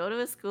 Right. just go to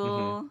a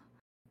school,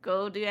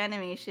 go do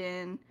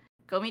animation,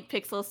 go meet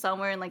Pixel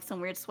somewhere in like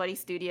some weird sweaty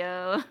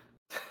studio.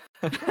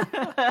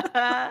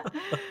 Yeah.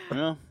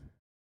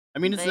 I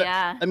mean, But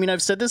yeah. I mean,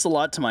 I've said this a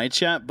lot to my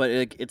chat, but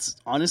it's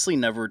honestly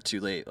never too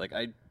late. Like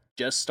I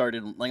just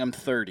started, like I'm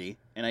 30,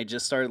 and I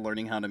just started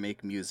learning how to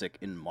make music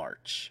in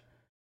March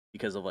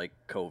because of like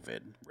COVID,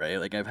 right?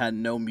 Like I've had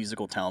no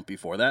musical talent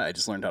before that. I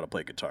just learned how to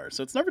play guitar,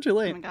 so it's never too Oh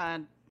late, my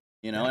god.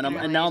 you know. Yeah, And I'm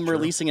really, and now I'm true.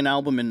 releasing an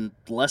album in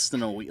less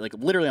than a week, like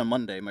literally on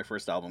Monday. My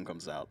first album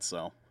comes out,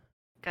 so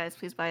Guys,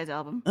 please buy his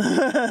album.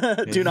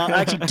 do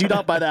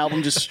not buy the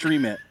album. Just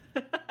stream it.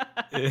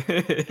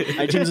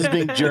 iTunes is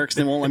being jerks.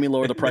 They won't let me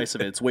lower the price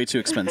of it. It's way too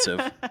expensive.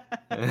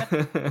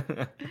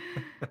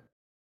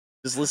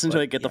 Just listen to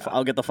But, it. yeah.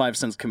 I'll get the 5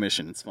 cents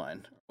commission. It's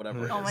fine.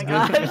 Whatever. it Oh is. my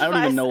gosh, I don't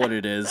even 5 know what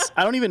it is.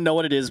 I don't even know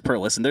what it is per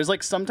listen. There's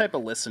like some type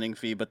of listening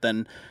fee, but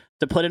then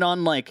to put it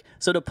on like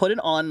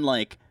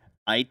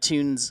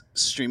iTunes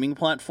streaming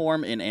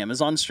platform and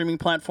Amazon streaming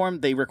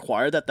platform, they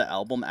require that the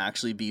album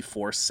actually be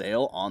for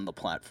sale on the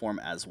platform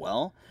as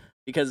well.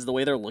 Because the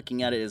way they're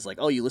looking at it is like,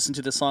 oh, you listen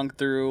to the song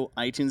through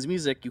iTunes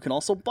Music, you can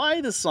also buy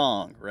the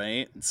song,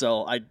 right?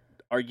 So I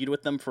argued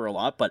with them for a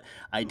lot, but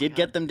I did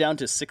get them down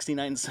to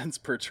 69 cents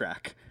per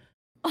track.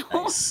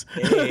 Nice.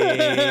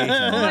 Hey,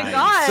 Oh my nice.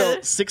 God.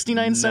 So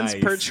 69 cents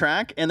per Nice.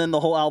 track, and then the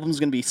whole album's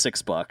gonna be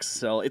 $6.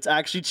 So it's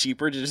actually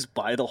cheaper to just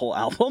buy the whole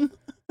album.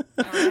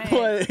 Alright.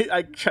 But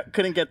I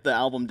couldn't get the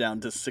album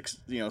down to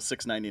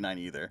 $6.99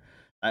 either.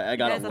 I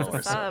got Guys, it that's lower.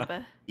 a So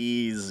sub.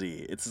 easy.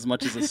 It's as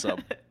much as a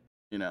sub.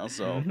 So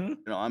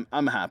Mhm.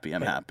 I'm happy.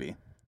 I'm Hey. happy.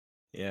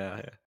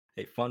 Yeah.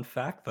 Hey, fun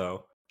fact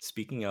though.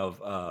 Speaking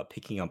of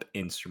picking up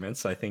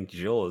instruments, I think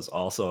Jill is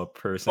also a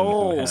person who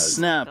Oh, has.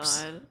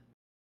 snaps! God.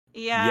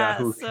 Yeah,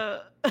 who-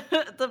 so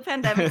the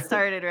pandemic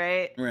started,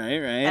 right?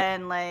 Right.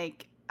 And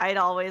like I'd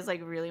always like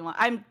really want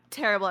I'm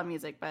terrible at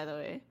music, by the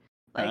way.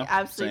 Like Yeah,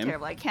 absolutely same.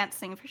 terrible. I can't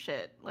sing for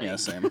shit. Like, Yeah,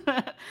 same.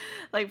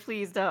 like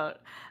please don't.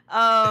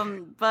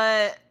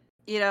 But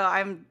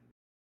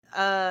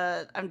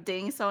I'm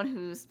dating someone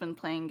who's been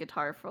playing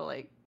guitar for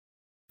like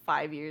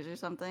 5 years or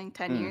something,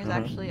 10 years Mhm.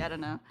 actually, I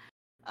don't know.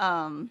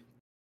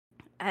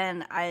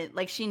 And I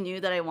like she knew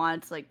that I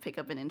wanted to like pick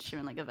up an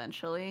instrument like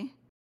eventually.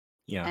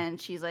 Yeah.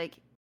 And she's like,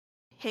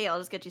 hey, I'll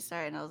just get you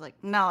started. And I was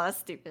like, no, that's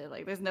stupid.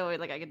 Like, there's no way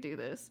like I could do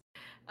this.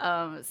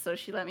 So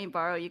she let me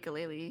borrow a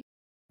ukulele.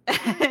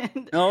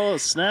 and, Oh,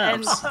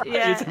 snaps!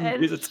 yeah,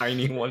 It's a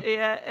tiny one.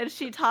 yeah, and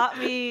she taught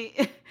me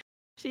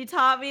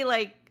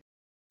like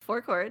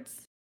 4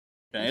 chords.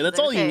 Okay, she's that's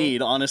like, all you okay.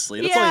 need,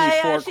 honestly. That's all you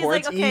need. 4 She's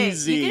chords, like, okay,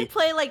 easy. you can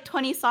play like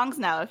 20 songs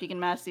now if you can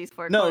match these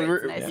 4 No,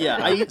 chords. And I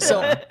yeah. said,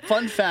 So,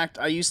 fun fact: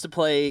 I used to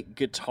play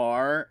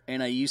guitar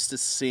and I used to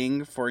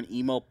sing for an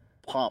emo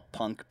pop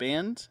punk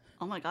band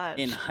oh my god.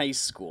 in high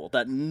school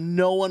that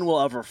no one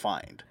will ever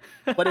find.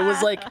 But it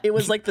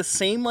was like the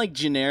same like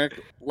generic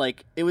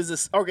like it was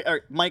this. Okay,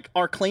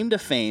 our claim to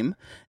fame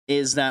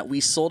is that we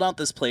sold out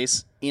this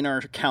place in our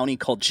county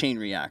called Chain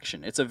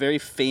Reaction. It's a very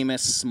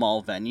famous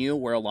small venue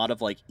where a lot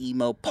of like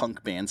emo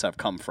punk bands have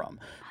come from.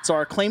 So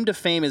our claim to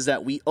fame is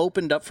that we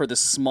opened up for this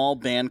small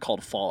band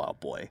called Fall Out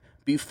Boy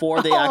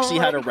before they Oh actually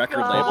had a my record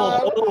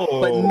God.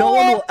 label. But no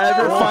one will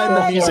ever find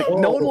the music.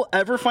 No one will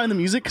ever find the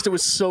music because it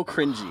was so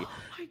cringy.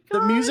 The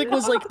music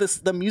was like this.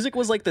 The music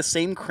was like the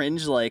same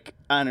cringe, like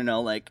I don't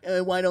know, like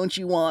why don't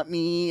you want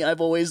me?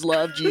 I've always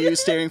loved you,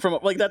 staring from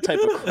like that type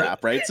of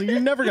crap, right? So you're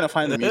never gonna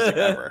find the music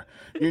ever.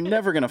 You're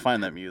never gonna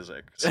find that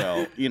music.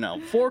 So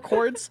 4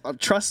 chords.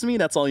 Trust me,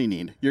 that's all you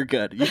need. You're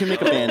good. You can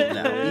make a band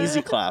now.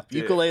 Easy clap.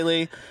 Dude.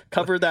 Ukulele.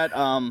 Cover that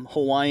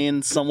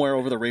Hawaiian somewhere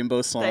over the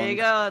rainbow song. There you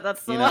go.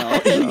 That's the You one.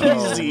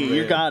 know, easy. Oh,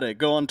 You man. got it.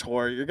 Go on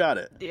tour. You got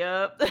it.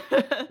 Yep.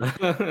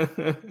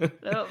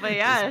 No, but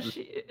yeah,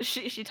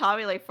 she taught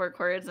me like 4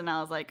 chords, and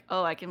I was like,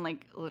 oh, I can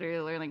like literally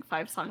learn like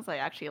 5 songs I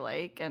actually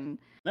like, and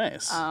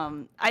Nice.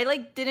 I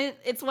like didn't.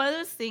 It's one of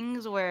those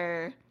things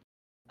where,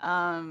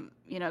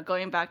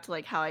 going back to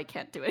like how I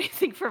can't do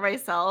anything for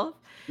myself.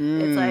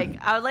 It's like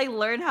I would like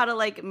learn how to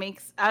like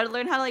I would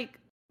learn how to like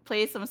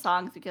play some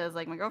songs because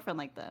like my girlfriend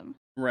liked them,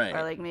 right.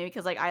 or like maybe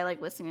because like I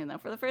like listening to them.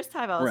 For the first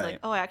time, I was Right. like,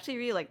 oh, I actually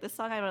really like this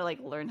song. I'm gonna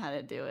like learn how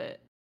to do it.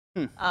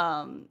 Hmm.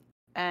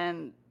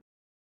 And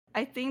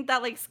I think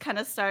that like kind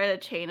of started a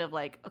chain of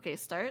like, okay,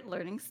 start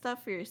learning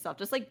stuff for yourself.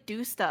 Just like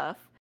do stuff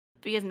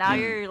because now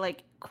you're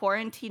like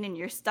quarantined and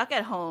you're stuck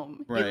at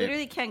home. Right. You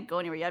literally can't go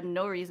anywhere. You have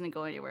no reason to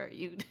go anywhere.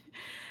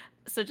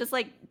 So just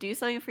like do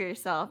something for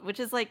yourself, which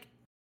is like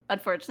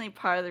unfortunately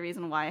part of the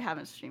reason why I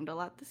haven't streamed a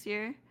lot this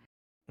year.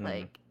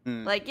 Like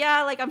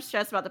I'm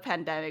stressed about the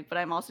pandemic, but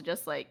I'm also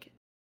just like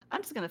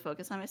I'm just gonna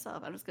focus on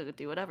myself. I'm just gonna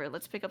do whatever.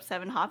 Let's pick up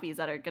 7 hobbies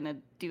that are gonna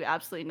do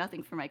absolutely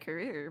nothing for my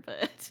career.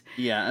 But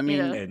Yeah, I mean,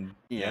 know? And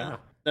yeah.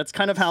 That's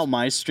kind of how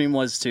my stream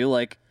was too.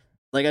 Like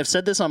I've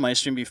said this on my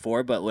stream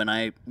before, but when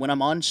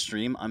I'm on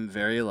stream, I'm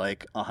very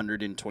like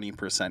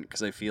 120%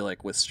 because I feel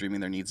like with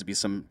streaming there needs to be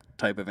some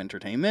type of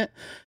entertainment.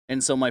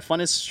 And so my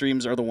funnest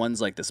streams are the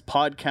ones like this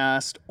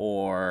podcast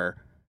or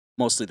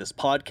mostly this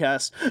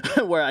podcast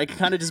where I can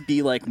kind of just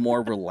be like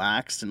more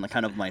relaxed and like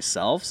kind of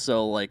myself.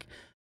 So like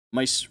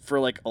for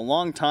like a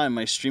long time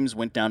my streams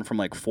went down from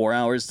like 4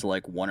 hours to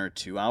like 1 or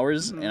 2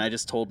 hours, and I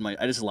just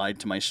lied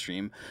to my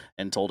stream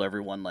and told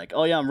everyone like,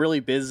 oh yeah, I'm really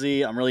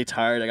busy, I'm really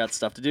tired, I got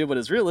stuff to do, but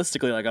it's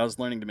realistically like I was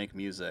learning to make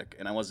music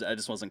and I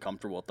just wasn't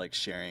comfortable with like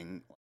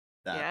sharing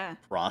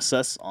that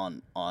process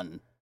on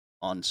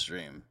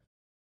stream.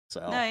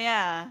 So no,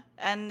 yeah,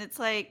 and it's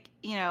like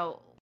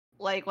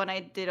like when I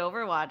did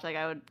Overwatch, like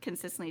I would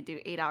consistently do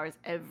 8 hours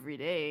every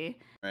day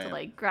to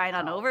like grind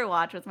on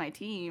Overwatch with my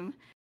team.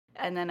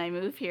 And then I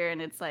move here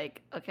and it's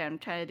like, okay, I'm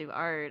trying to do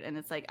art. And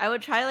it's like, I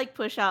would try to like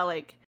push out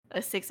like a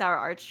 6-hour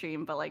art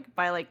stream, but like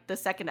by like the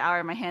second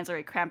hour, my hands are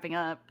already cramping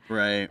up.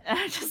 Right. And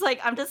I'm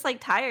just like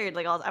tired.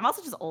 Like I'm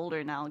also just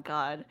older now,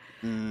 God.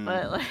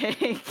 But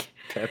like,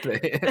 Pepe.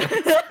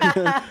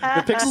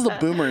 The Pixel's a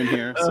boomer in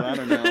here, so I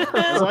don't know.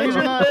 As long as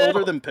you're not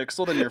older than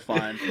Pixel, then you're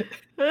fine.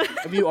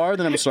 If you are,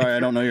 then I'm sorry, I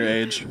don't know your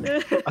age.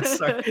 I'm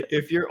sorry.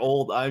 If you're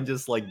old, I'm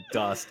just like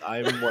dust.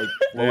 I'm like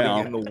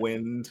floating in the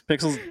wind.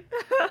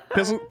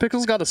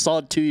 Pixel's got a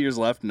solid 2 years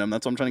left in him.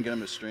 That's why I'm trying to get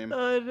him to stream.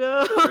 Oh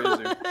no!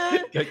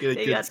 Gotta get a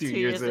They good got 2 2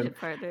 years years in in,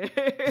 partner.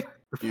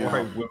 before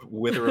I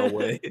wither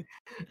away.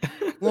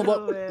 Well, Oh,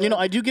 but man. you know,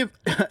 I do give,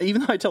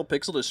 even though I tell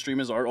Pixel to stream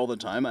his art all the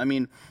time, I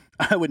mean,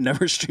 I would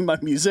never stream my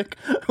music,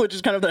 which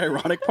is kind of the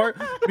ironic part,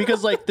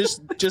 because like this,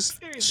 just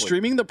Seriously.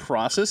 streaming the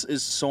process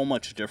is so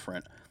much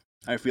different.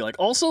 I feel like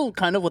also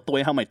kind of with the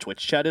way how my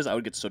Twitch chat is, I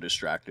would get so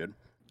distracted.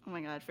 Oh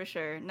my god, for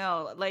sure.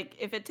 No, like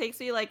if it takes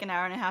me like an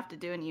hour and a half to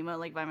do an emote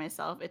like by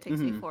myself, it takes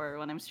me 4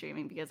 when I'm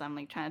streaming because I'm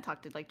like trying to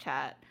talk to like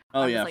chat.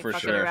 Oh I'm yeah, just, like, for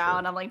fucking sure.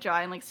 around. I'm like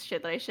drawing like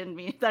shit that I shouldn't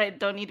be, that I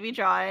don't need to be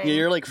drawing. Yeah,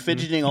 you're like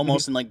fidgeting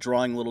almost and like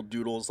drawing little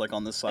doodles like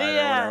on the side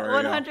Yeah, or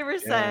whatever.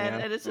 100%. Yeah.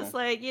 And it's just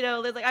like, you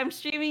know, there's like I'm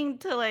streaming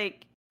to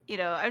like, you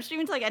know, I'm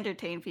streaming to like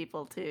entertain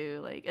people too.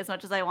 Like as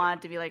much as I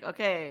want to be like,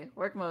 okay,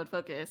 work mode,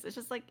 focus. It's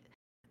just like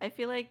I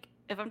feel like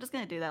if I'm just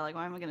gonna do that, like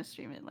why am I gonna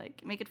stream it?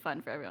 Like make it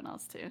fun for everyone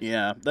else too.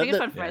 Yeah, Make it that-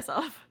 fun for yeah.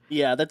 myself.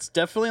 yeah, that's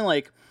definitely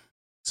like.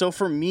 So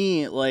for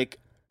me, like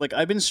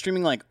I've been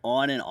streaming like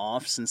on and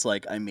off since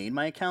like I made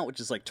my account, which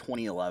is like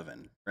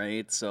 2011,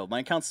 right? So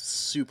my account's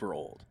super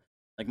old.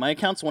 Like my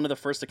account's one of the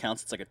first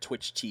accounts. It's like a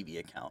Twitch TV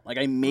account. Like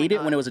I made it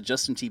when God. it was a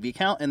Justin TV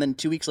account, and then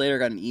 2 weeks later I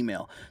got an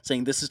email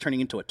saying this is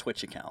turning into a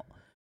Twitch account,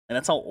 and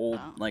that's how old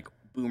Wow. like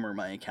boomer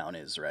my account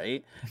is,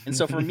 right? And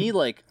so for me,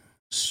 like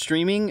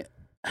streaming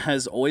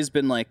has always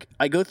been like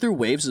I go through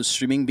waves of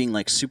streaming being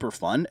like super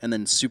fun and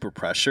then super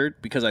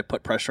pressured because I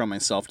put pressure on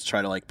myself to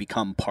try to like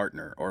become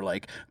partner or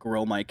like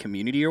grow my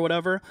community or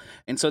whatever.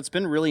 And so it's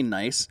been really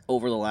nice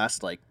over the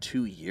last like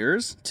 2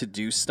 years to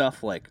do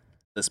stuff like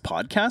this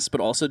podcast, but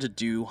also to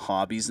do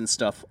hobbies and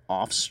stuff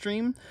off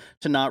stream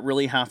to not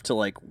really have to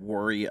like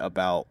worry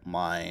about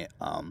my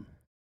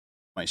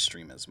my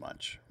stream as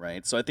much,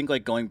 right? So I think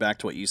like going back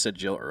to what you said,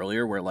 Jill,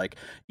 earlier, where like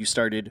you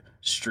started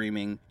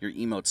streaming your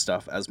emote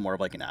stuff as more of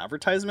like an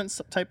advertisement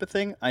type of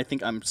thing. I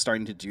think I'm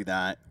starting to do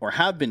that or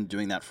have been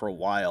doing that for a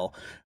while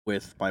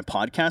with my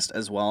podcast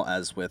as well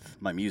as with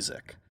my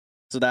music.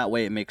 So that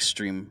way it makes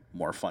stream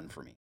more fun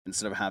for me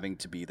instead of having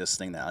to be this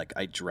thing that like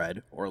I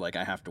dread or like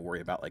I have to worry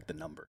about like the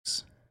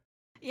numbers.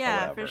 or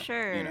Yeah, whatever, for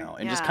sure. You know,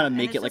 and just Yeah, kind of and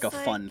make it's it like a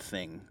just, fun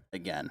thing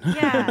again.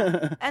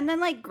 Yeah. And then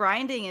like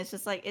grinding is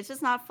just like it's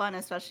just not fun,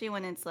 especially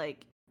when it's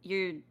like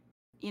you're,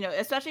 you know,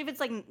 especially if it's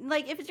like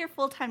if it's your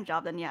full time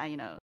job, then yeah, you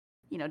know,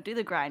 do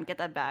the grind, get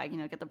that bag, you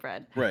know, get the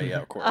bread. Right, yeah,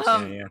 of course.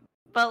 Yeah.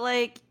 But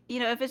like, you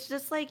know, if it's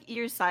just like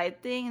your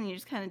side thing and you're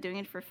just kind of doing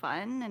it for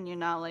fun and you're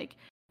not like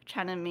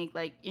trying to make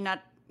like you're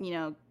not, you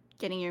know,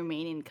 getting your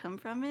main income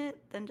from it,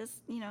 then just,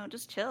 you know,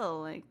 just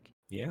chill, like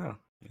Yeah.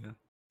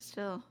 just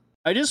chill.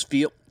 I just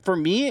feel for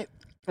me,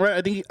 right?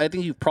 I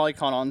think you've probably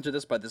caught on to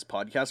this by this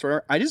podcast. Or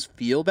whatever. I just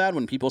feel bad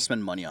when people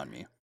spend money on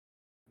me.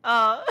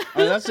 Oh. I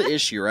mean, that's the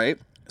issue, right?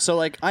 So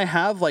like I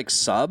have like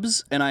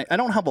subs, and I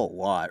don't have a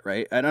lot,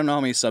 right? I don't know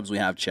how many subs we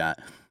have, chat.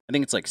 I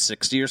think it's like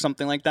 60 or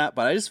something like that.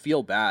 But I just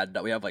feel bad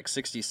that we have like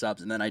 60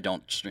 subs, and then I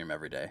don't stream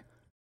every day.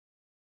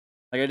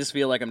 Like I just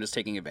feel like I'm just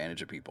taking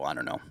advantage of people. I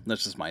don't know.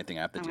 That's just my thing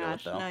I have to Oh deal my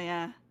with, gosh, though. no,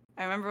 yeah.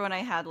 I remember when I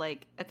had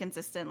like a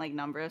consistent like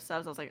number of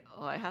subs, I was like,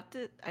 oh, I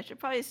should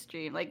probably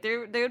stream. Like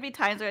there would be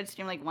times where I'd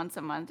stream like once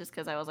a month just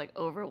because I was like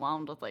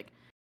overwhelmed with like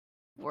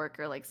work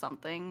or like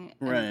something.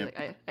 And I'd be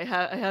Right. like,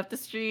 I have to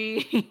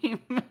stream.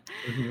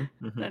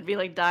 Mhm. I'd be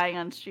like dying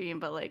on stream,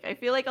 but like I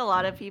feel like a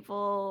lot of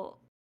people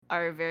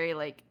are very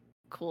like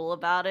cool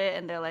about it,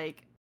 and they're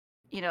like,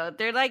 you know,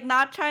 they're like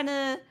not trying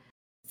to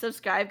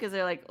subscribe because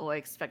they're like, oh, I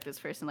expect this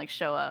person like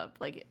show up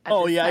like. At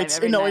Oh this yeah, time it's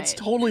every it's night.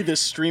 totally the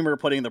streamer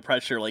putting the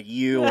pressure, like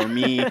you or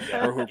me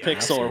or who Yeah,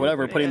 Pixel or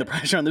whatever, absolutely. putting the Yeah.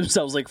 pressure on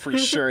themselves. Like for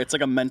sure, it's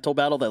like a mental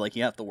battle that like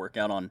you have to work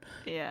out on,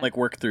 Yeah. like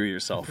work through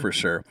yourself for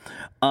sure.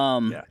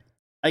 Yeah.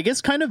 I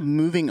guess kind of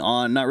moving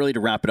on, not really to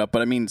wrap it up,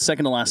 but I mean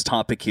second to last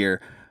topic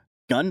here,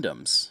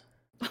 Gundams.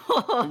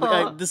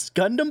 This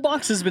Gundam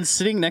box has been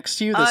sitting next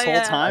to you this Oh, whole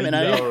yeah. time, and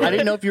I know, I didn't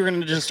right? know if you were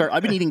going to just start.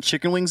 I've been eating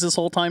chicken wings this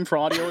whole time for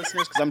audio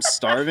listeners because I'm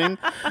starving,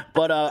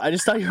 but I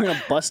just thought you were going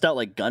to bust out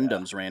like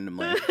Gundams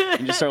randomly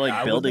and just start like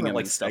I was building gonna, them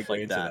and stuff segue like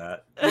into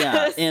that.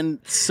 Yeah, and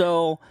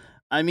so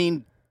I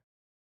mean,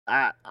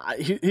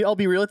 I'll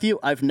be real with you.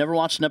 I've never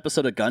watched an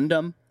episode of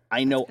Gundam.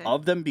 I know Okay.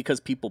 of them because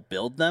people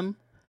build them.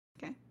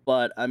 Okay.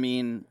 But I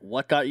mean,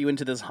 what got you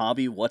into this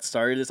hobby? What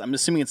started this? I'm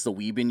assuming it's the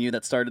weeb in you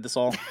that started this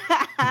all.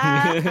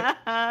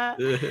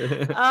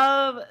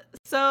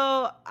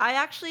 So I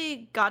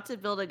actually got to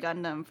build a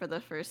Gundam for the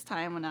first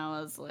time when I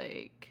was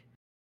like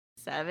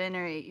 7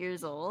 or 8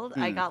 years old.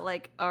 I Hmm. got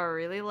like a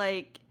really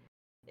like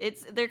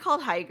they're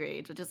called high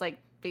grades, which is like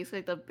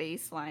basically the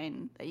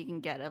baseline that you can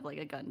get of like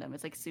a Gundam.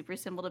 It's like super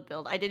simple to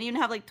build. I didn't even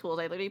have like tools.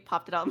 I literally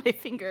popped it out with my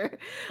finger,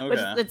 which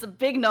Okay. it's a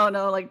big no.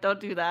 Like don't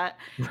do that.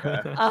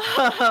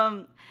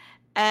 Okay.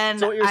 And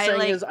So what you're I saying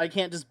like is I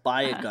can't just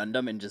buy a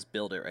Gundam and just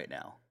build it right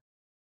now.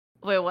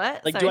 wait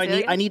what? Like, Sorry, do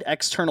say that I again? need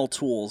external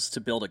tools to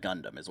build a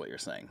Gundam? Is what you're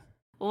saying?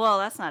 Well,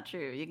 that's not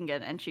true. You can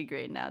get an entry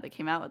grade now. They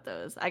came out with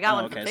those. I got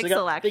Oh, one for okay. So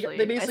Pixel actually.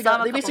 they I basically saw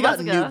got them a couple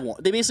months ago.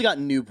 they basically got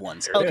noob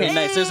ones. Okay,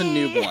 nice. There's a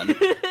noob one.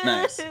 Hey!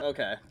 Nice.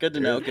 Okay, good to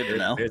know. Good to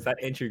know. There's that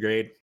entry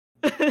grade.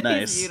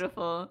 Nice. He's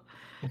beautiful.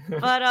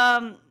 But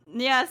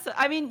yeah, so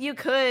I mean you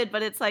could,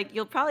 but it's like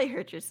you'll probably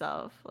hurt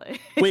yourself.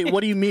 Like Wait,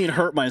 what do you mean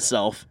hurt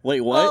myself?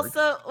 Wait, Well, what?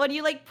 so when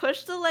you like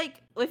push the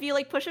like if you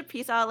like push a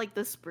piece out of, like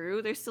the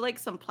sprue, there's still like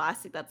some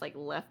plastic that's like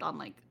left on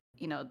like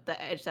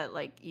the edge that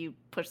like you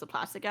push the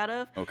plastic out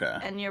of. Okay.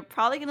 And you're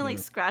probably gonna like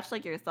Mhm. scratch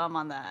like your thumb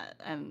on that,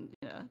 and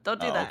don't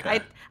do Oh, that.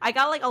 okay. I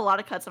got like a lot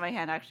of cuts on my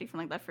hand actually from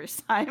like that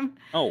first time.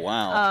 Oh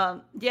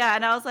wow. Yeah,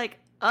 and I was like,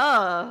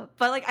 but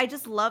like I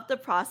just love the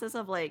process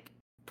of like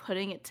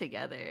putting it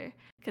together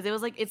because it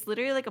was like it's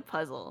literally like a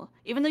puzzle.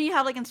 Even though you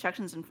have like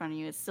instructions in front of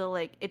you, it's still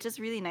like it's just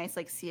really nice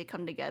like see it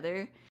come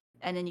together,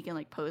 and then you can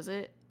like pose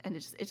it, and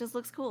it just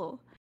looks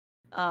cool.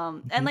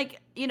 And like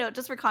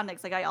just for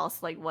context, like I also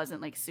like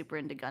wasn't like super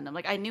into Gundam.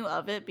 Like I knew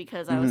of it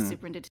because I was Mhm.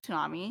 super into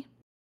Toonami,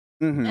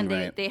 Mhm, and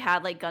right. they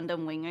had like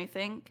Gundam Wing, I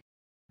think.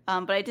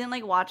 But I didn't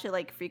like watch it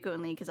like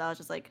frequently because I was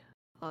just like,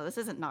 oh, this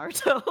isn't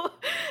Naruto.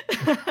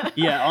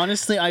 Yeah,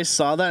 honestly, I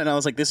saw that and I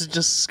was like, this is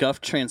just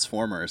scuffed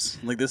Transformers.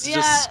 Like this is Yeah.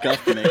 just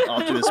scuffed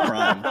Optimus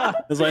Prime.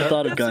 That's what I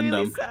thought of That's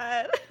really Gundam.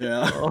 sad.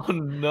 Yeah. Oh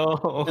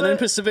no. And then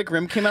Pacific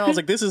Rim came out. I was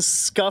like, "This is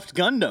scuffed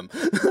Gundam."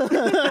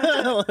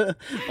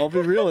 I'll be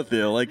real with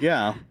you. Like,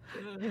 yeah.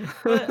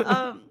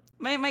 But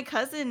my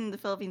cousin in the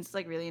Philippines is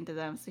like really into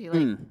them, so he like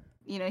Hmm.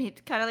 he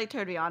kind of like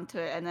turned me on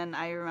to it, and then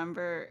I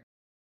remember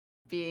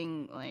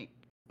being like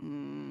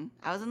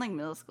I was in like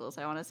middle school,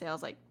 so I want to say I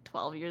was like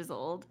 12 years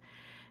old,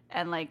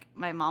 and like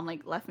my mom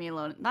like left me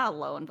alone, not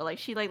alone, but like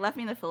she like left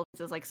me in the Philippines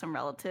with like some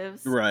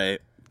relatives, Right.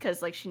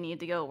 because like she needed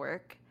to go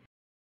work,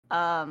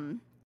 and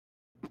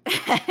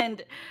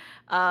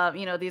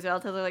these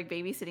relatives are like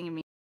babysitting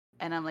me,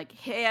 and I'm like,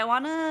 hey, I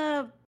want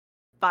to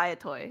buy a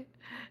toy,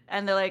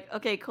 and they're like,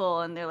 okay,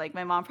 cool, and they're like,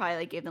 my mom probably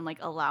like gave them like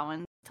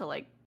allowance to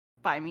like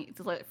buy me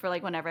for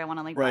like whenever I want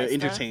to like Right. buy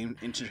stuff.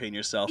 Entertain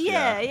yourself.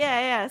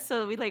 Yeah.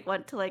 So we like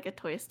went to like a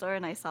toy store,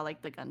 and I saw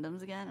like the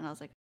Gundams again, and I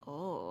was like,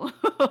 oh.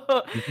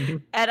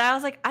 And I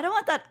was like, I don't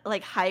want that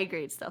like high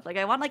grade stuff. Like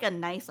I want like a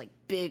nice like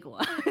big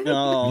one.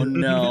 Oh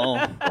no.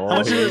 How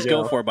much here does this we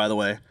go go. for, by the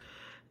way?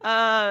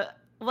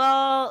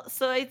 Well,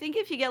 so I think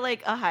if you get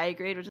like a high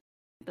grade, which is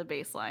the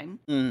baseline,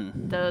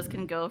 Mm. those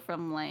can go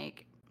from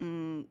like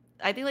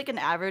I think like an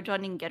average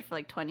one you can get for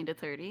like 20 to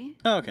 30.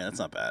 Oh, okay, that's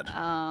not bad.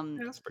 Yeah,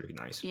 that's pretty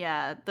nice.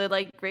 Yeah, the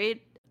like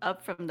grade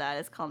up from that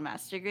is called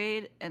master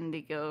grade, and they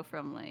go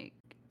from like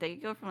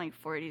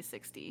 40 to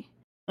 60.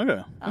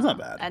 Okay, that's not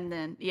bad. And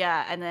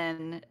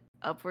then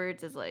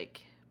upwards is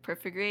like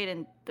perfect grade,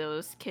 and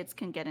those kits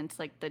can get into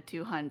like the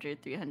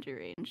 200, 300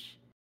 range.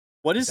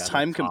 What is That's the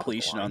time top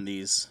completion line. on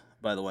these,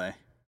 by the way?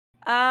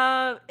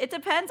 It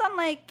depends on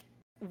like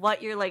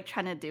what you're like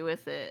trying to do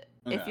with it.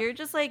 If Okay. you're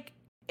just like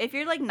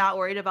not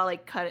worried about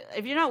like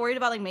if you're not worried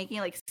about like making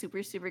it like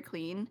super super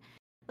clean,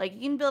 like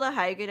you can build a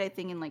high grade I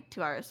think in like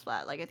 2 hours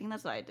flat. Like I think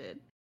that's what I did.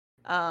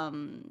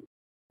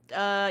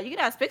 You can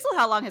ask Pixel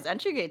how long his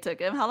entry grade took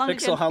him. How long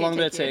Pixel, how long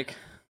did it did you? take?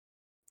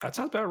 That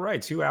sounds about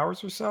right. 2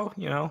 hours or so,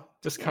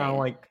 just kind of Yeah.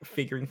 like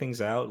figuring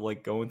things out,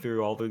 like going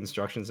through all the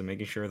instructions and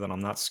making sure that I'm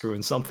not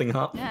screwing something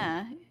up.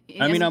 Yeah.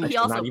 I mean, I'm- he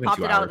also Not even popped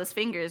 2 it out with hours. his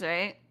fingers,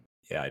 right?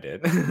 Yeah, I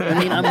did. I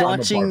mean, I'm a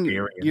watching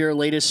barbarian. your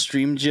latest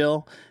stream,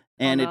 Jill,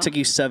 and Oh, it no. took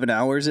you 7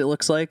 hours, it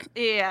looks like.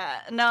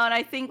 Yeah, no, and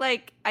I think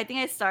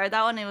I started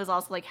that one. It was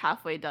also like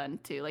halfway done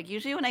too. Like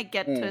usually when I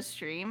get to a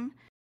stream,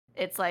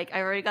 it's like I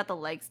already got the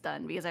legs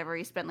done because I've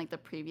already spent like the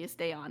previous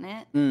day on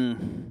it.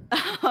 Mm.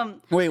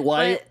 Wait,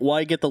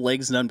 why get the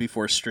legs done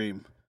before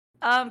stream?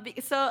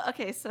 So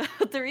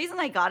the reason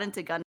I got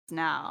into Gundams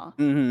now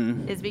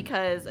Mm-hmm. is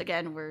because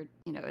again we're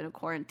in a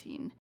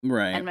quarantine,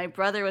 Right. and my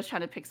brother was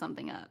trying to pick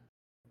something up,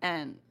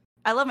 and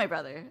I love my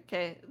brother.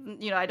 Okay,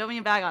 I don't mean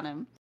to bag on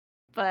him,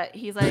 but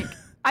he's like,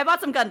 I bought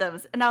some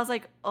Gundams, and I was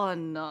like, oh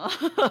no,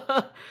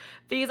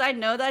 because I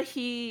know that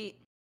he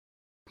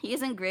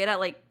isn't great at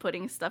like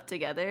putting stuff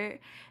together,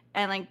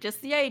 and like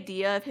just the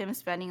idea of him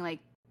spending like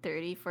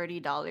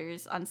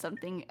 $30-$40 on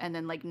something and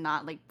then like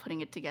not like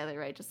putting it together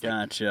right, just like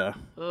Gotcha.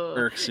 ugh.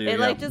 Irks you. It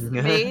yeah. like just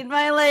made me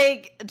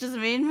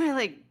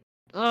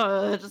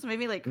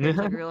like cringe,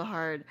 like real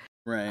hard.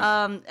 Right.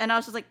 And I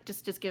was just like,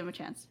 just give him a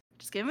chance.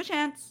 Just give him a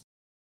chance.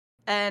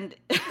 And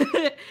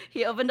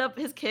he opened up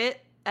his kit,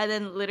 and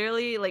then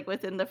literally like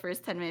within the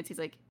first 10 minutes, he's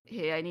like,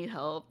 hey, I need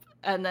help.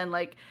 And then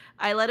like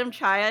I let him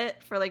try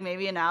it for like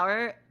maybe an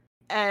hour,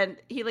 and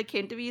he like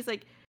came to me, he's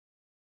like,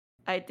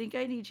 I think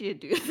I need you to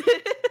do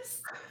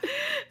this.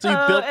 So you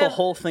built the and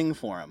whole thing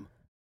for him.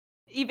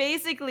 he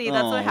basically,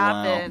 that's Oh, what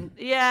wow. happened.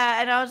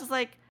 Yeah, and I was just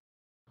like,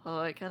 oh,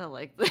 I kind of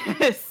like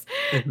this.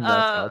 That's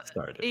how it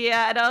started.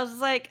 Yeah, and I was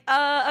just like,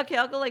 okay,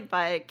 I'll go like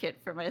buy a kit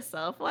for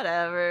myself,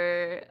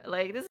 whatever.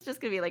 Like this is just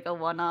gonna be like a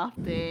one-off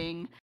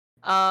thing.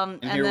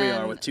 And here we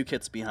then, are with 2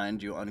 kits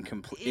behind you,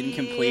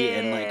 incomplete,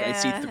 and like I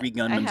see yeah, 3 I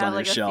Gundams have, on your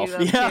like, a few shelf.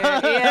 up here.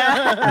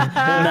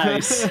 Yeah.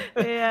 Nice.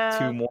 Yeah.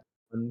 2 more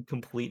ramen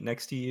complete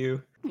next to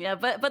you. Yeah,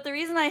 but the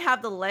reason I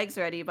have the legs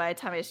ready by the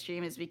time I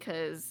stream is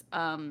because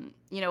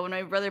you know, when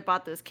my brother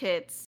bought those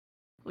kits,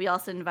 we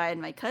also invited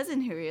my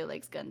cousin who really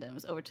likes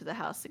Gundams over to the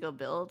house to go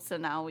build. So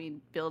now we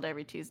build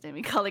every Tuesday.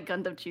 We call it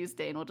Gundam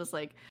Tuesday, and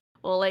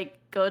we'll like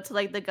go to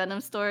like the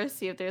Gundam store,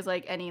 see if there's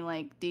like any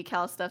like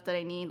decal stuff that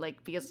I need,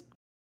 like because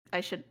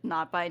I should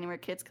not buy any more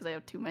kits because I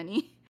have too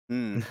many.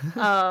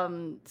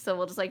 So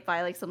we'll just like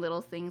buy like some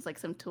little things, like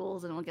some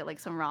tools, and we'll get like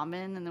some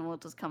ramen, and then we'll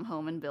just come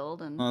home and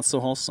build. And Oh, that's so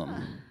wholesome.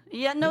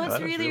 yeah, no, Yeah, it's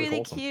that is really, really really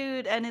wholesome.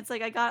 cute. And it's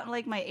like I got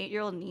like my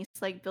 8-year-old niece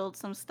like build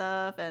some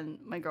stuff, and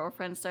my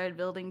girlfriend started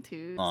building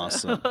too.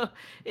 Awesome. So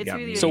it's got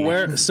really, me. really So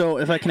where? nice. So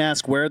if I can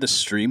ask, where are the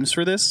streams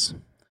for this?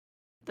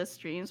 The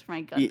streams for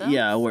my Gundams?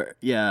 Yeah, where?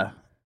 Yeah,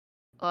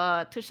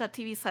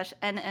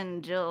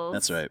 Twitch.tv/NNJills.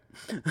 that's right.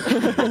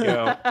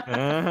 Go.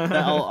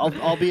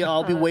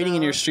 I'll be waiting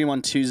in your stream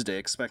on Tuesday,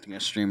 expecting a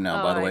stream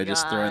now. Oh by the my way,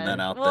 just throwing that God.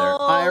 out there. Well,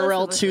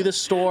 IRL listen, to the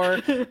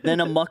store, then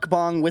a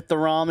mukbang with the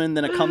ramen,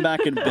 then a come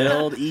back and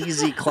build.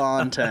 Easy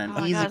content,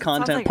 Oh my easy God, it sounds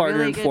content like partner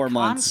really in good 4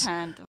 months.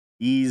 content.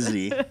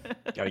 Easy.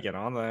 Gotta get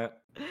on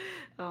that.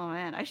 Oh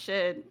man, I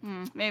should.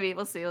 Maybe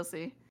we'll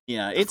see.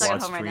 Yeah, I'm it's stuck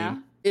at Squad home right stream.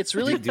 now. it's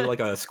Really really do like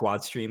a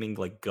squad streaming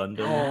like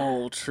Gundam.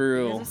 oh You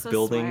true. guys are so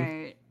building.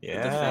 smart.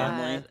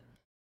 Yeah.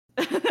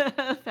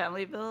 family.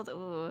 Family build.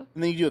 Ooh.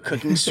 And then you do a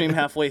cooking stream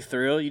halfway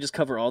through. You just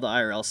cover all the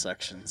IRL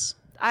sections.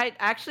 I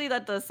actually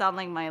that does sound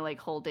like my like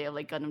whole day of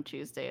like Gundam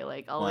Tuesday.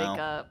 Like I'll Wow.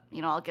 wake up,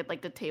 you know, I'll get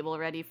like the table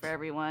ready for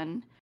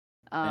everyone.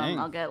 Dang.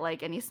 I'll get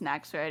like any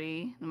snacks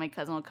ready. And my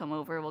cousin will come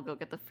over. We'll go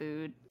get the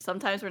food.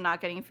 Sometimes we're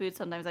not getting food.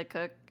 Sometimes I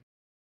cook.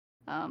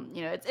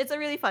 You know, it's a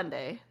really fun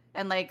day.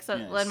 And like so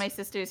Nice. when my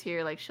sister's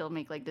here, like she'll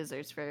make like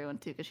desserts for everyone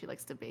too because she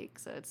likes to bake.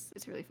 So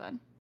it's really fun.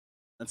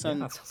 That Yeah, sounds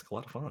that sounds like a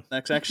lot of fun.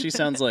 that actually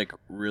sounds like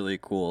really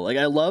cool. Like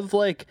I love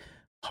like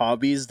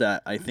hobbies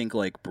that I think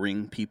like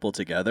bring people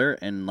together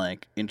and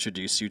like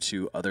introduce you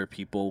to other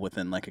people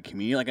within like a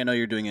community. Like I know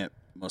you're doing it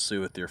mostly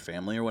with your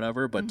family or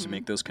whatever, but to Mhm.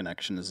 make those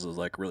connections is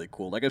like really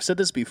cool. Like I've said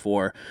this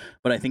before,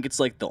 but I think it's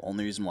like the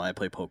only reason why I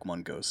play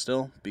Pokemon Go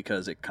still,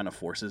 because it kind of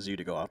forces you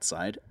to go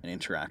outside and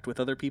interact with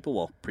other people,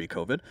 well,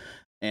 pre-COVID.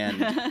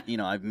 And you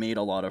know, I've made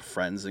a lot of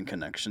friends and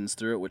connections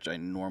through it, which I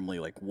normally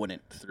like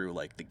wouldn't through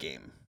like the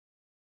game.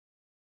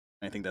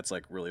 I think that's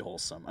like really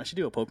wholesome. I should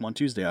do a Pokemon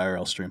Tuesday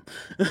IRL stream.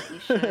 You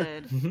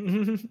should.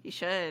 You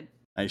should.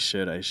 I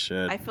should.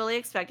 I fully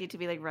expect you to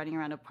be like running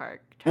around a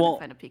park trying Well- to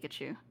find a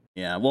Pikachu.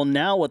 Yeah. Well,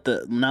 now what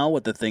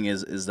the thing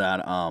is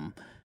that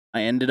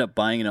I ended up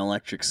buying an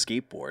electric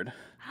skateboard.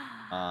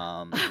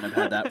 And I've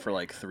had that for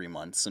like 3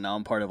 months. So now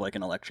I'm part of like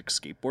an electric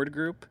skateboard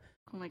group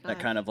Oh my god. that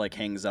kind of like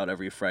hangs out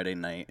every Friday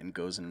night and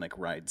goes and like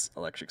rides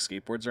electric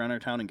skateboards around our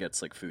town and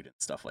gets like food and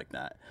stuff like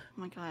that.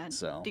 Oh my god.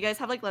 So Do you guys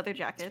have like leather Pretty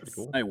jackets?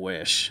 cool. I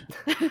wish.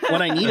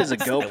 What I need is a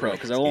GoPro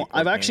because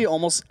I've actually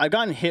almost I've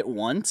gotten hit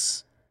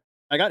once.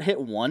 I got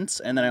hit once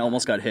and then I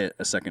almost got hit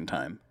a second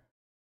time.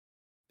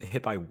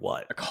 Hit by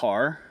what? A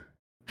car.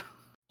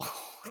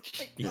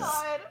 Jeez.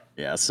 God.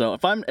 Yeah, so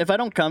if I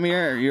don't come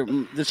here,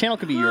 the channel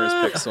could be yours,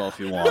 Pixel, if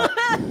you want.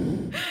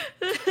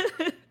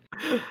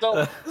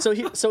 So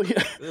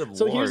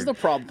here's the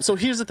problem. So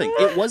here's the thing.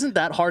 It wasn't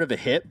that hard of a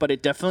hit, but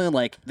it definitely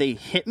like they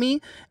hit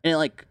me and it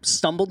like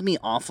stumbled me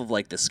off of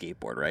like the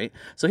skateboard, right?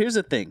 So here's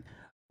the thing.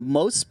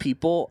 Most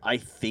people, I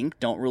think,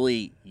 don't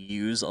really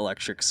use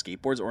electric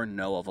skateboards or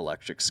know of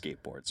electric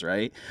skateboards,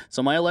 right?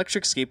 So my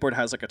electric skateboard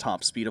has like a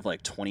top speed of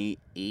like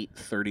 28,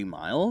 30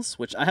 miles,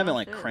 which I haven't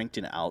like shit. cranked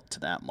it out to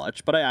that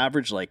much, but I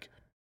average like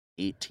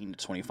 18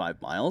 to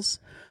 25 miles.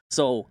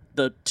 So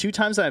the 2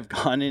 times I've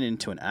gotten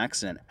into an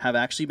accident have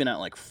actually been at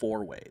like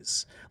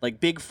 4-ways,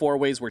 like big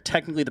 4-ways where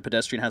technically the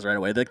pedestrian has right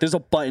away. Like there's a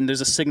button, there's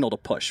a signal to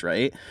push,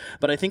 right?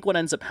 But I think what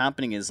ends up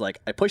happening is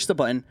like I push the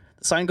button,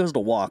 the sign goes to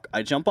walk,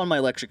 I jump on my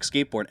electric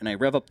skateboard and I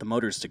rev up the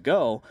motors to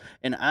go.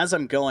 And as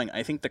I'm going,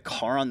 I think the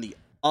car on the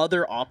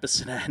other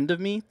opposite end of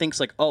me thinks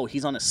like, oh,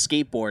 he's on a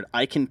skateboard,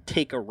 I can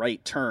take a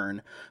right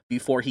turn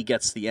before he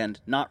gets to the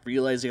end, not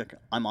realizing like,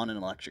 I'm on an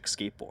electric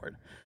skateboard.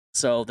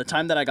 So the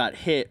time that I got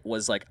hit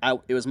was like,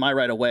 it was my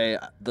right of way.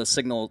 The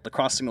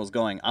cross signal was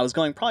going. I was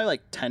going probably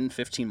like 10,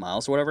 15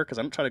 miles or whatever because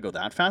I'm trying to go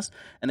that fast.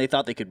 And they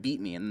thought they could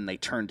beat me. And then they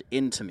turned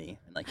into me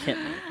and like hit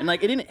me. And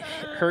like it didn't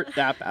hurt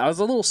that bad. I was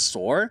a little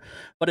sore.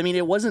 But I mean,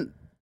 it wasn't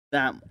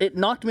that. It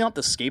knocked me off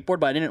the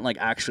skateboard, but I didn't like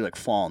actually like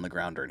fall on the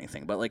ground or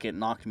anything. But like it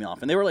knocked me off.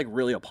 And they were like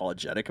really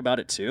apologetic about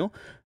it too.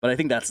 But I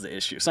think that's the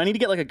issue. So I need to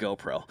get like a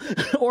GoPro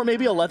or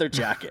maybe a leather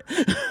jacket,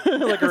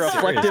 like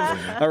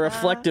a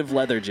reflective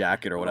leather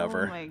jacket or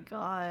whatever. Oh my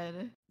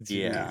god.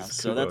 Yeah, It's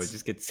so Kubo, that's- it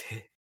just gets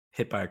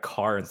hit by a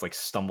car and it's like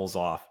stumbles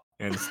off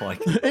and it's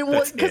like It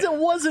was because it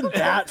wasn't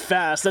that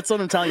fast. That's what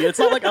I'm telling you. It's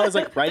not like I was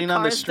like riding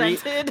on the Car's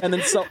street dented. and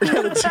then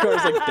the car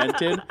was like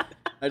dented.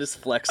 I just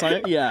flex on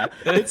it. Yeah,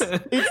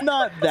 it's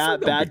not that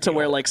no bad big to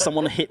where deal. like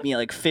someone hit me at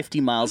like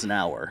 50 miles an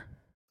hour.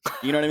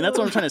 You know what I mean? That's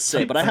what I'm trying to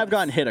say. But I have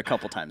gotten Jesus. hit a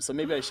couple times, so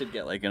maybe I should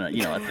get like a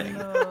thing.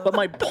 No. But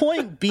my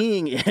point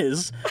being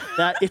is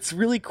that it's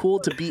really cool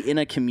to be in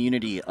a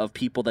community of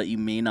people that you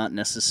may not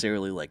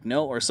necessarily like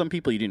know, or some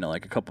people you do know.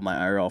 Like a couple of my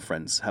IRL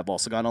friends have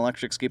also gotten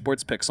electric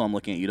skateboards. Pixel, I'm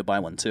looking at you to buy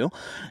one too,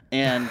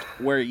 and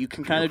where you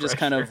can kind of just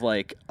kind of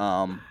like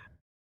I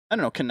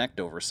don't know,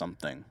 connect over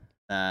something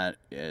that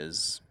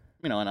is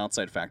an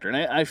outside factor. And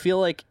I feel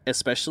like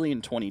especially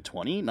in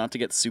 2020, not to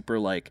get super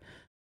like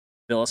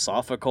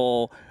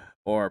philosophical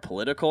or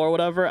political or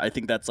whatever, I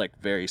think that's like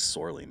very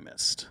sorely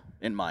missed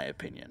in my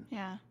opinion.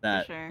 Yeah,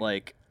 That for sure.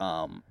 like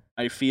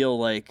I feel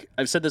like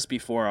I've said this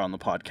before on the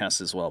podcast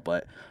as well,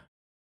 but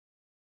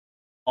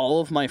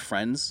all of my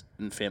friends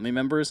and family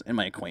members and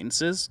my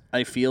acquaintances,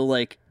 I feel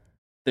like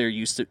they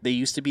used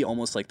to be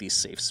almost like these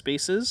safe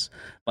spaces,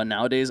 but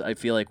nowadays I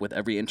feel like with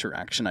every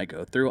interaction I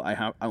go through,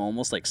 I'm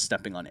almost like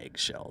stepping on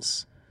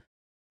eggshells.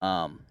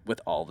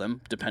 With all of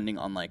them, depending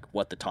on like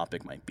what the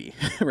topic might be,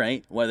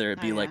 right? Whether it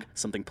be like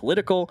something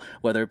political,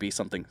 whether it be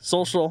something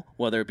social,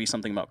 whether it be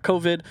something about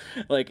COVID,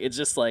 like it's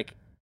just like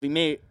we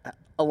may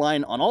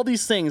align on all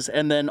these things,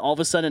 and then all of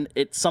a sudden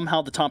it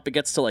somehow the topic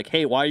gets to like,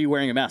 hey, why are you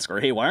wearing a mask? Or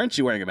hey, why aren't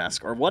you wearing a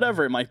mask? Or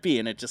whatever it might be,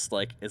 and it just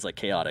like is like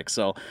chaotic.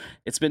 So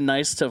it's been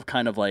nice to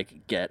kind of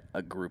like get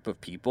a group of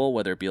people,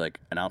 whether it be like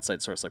an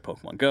outside source like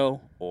Pokemon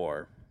Go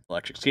or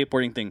electric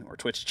skateboarding thing or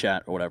Twitch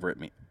chat or whatever it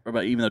means.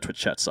 But even though Twitch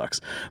chat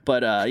sucks,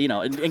 but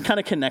and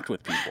kind of connect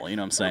with people. You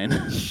know what I'm saying?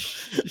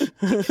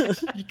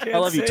 I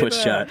love you,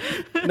 Twitch chat.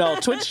 No,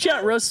 Twitch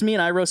chat roasts me,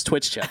 and I roast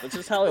Twitch chat. That's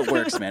just how it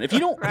works, man. If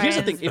you don't, here's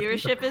the thing: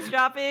 viewership is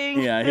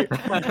dropping. Yeah,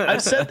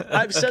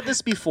 I've said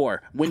this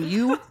before. When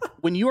you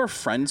are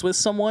friends with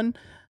someone,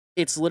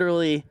 it's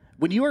literally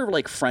when you are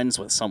like friends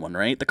with someone,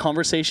 right? The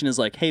conversation is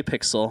like, "Hey,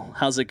 Pixel,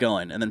 how's it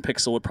going?" And then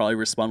Pixel would probably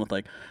respond with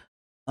like,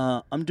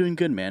 "I'm doing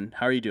good, man.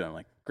 How are you doing?" I'm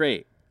like,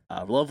 "Great."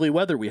 Lovely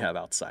weather we have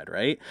outside,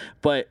 right?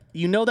 But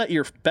you know that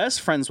you're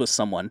best friends with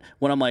someone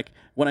when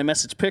I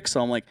message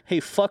Pixel, I'm like, hey,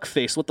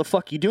 fuckface, what the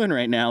fuck you doing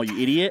right now, you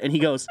idiot? And he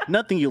goes,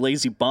 nothing, you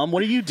lazy bum.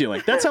 What are you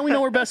doing? That's how we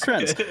know we're best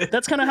friends.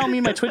 That's kind of how me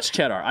and my Twitch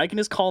chat are. I can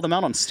just call them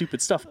out on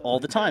stupid stuff all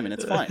the time, and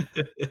it's fine.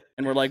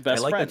 And we're like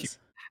best friends.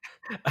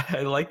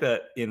 I like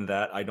that in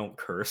that I don't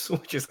curse,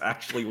 which is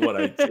actually what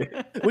I do.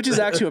 Which is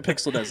actually what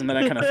Pixel does, and then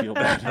I kind of feel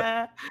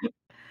bad.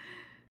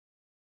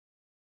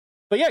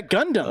 But yeah,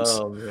 Gundams.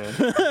 Oh man.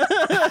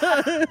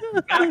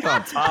 Back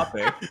on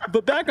topic.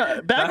 But back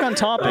on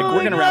topic.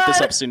 We're gonna wrap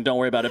this up soon. Don't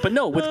worry about it. But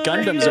no, with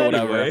Gundams or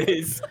whatever.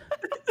 Anyways.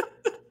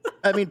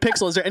 I mean,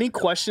 Pixel, is there any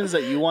questions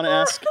that you want to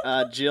ask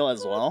Jill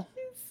as well?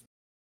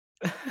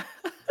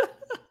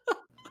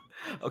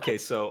 Okay,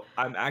 so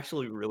I'm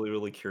actually really,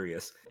 really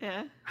curious.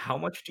 Yeah. How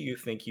much do you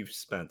think you've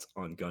spent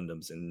on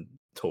Gundams in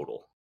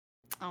total?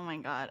 Oh my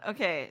god.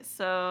 Okay,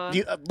 so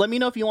Let me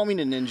know if you want me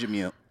to ninja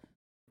mute.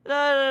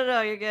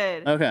 No, you're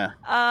good. Okay.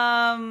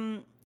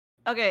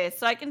 Okay,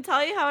 so I can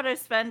tell you how much I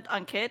spent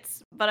on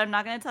kits, but I'm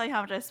not gonna tell you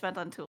how much I spent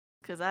on tools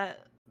because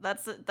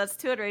that's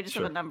too outrageous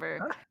of a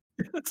number.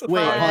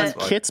 Wait, on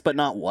But- kits, but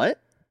not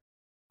what?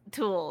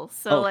 Tools.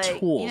 So like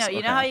tools, you know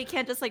okay. how you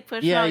can't just like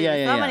push Yeah, out your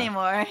thumb yeah.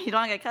 anymore. You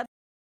don't get cut.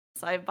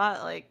 So I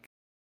bought like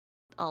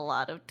a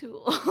lot of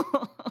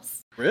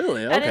tools.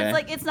 Really? Okay. And it's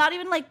like it's not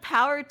even like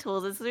power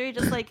tools. It's literally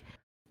just like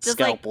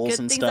Scalpels good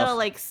and things stuff. that'll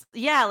like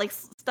like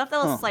stuff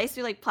that'll Huh. slice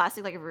through like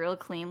plastic like real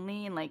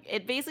cleanly, and like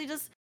it basically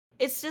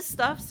it's just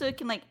stuff so it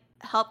can like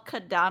help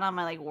cut down on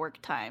my like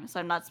work time. So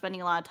I'm not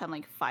spending a lot of time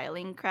like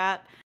filing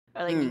crap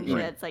or like making sure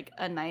right. it's like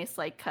a nice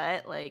like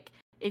cut. Like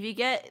if you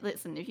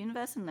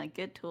invest in like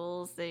good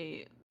tools,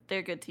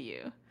 they're good to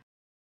you.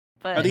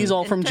 But Are these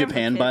all in from terms of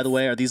Japan, by the kits,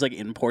 way? Are these like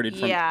imported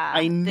from? Yeah,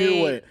 I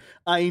knew it.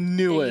 I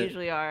knew they it.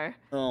 usually are.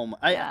 So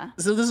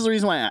this is the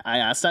reason why I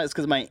asked that is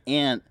because my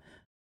aunt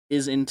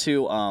is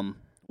into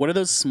what are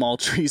those small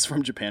trees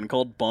from Japan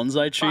called?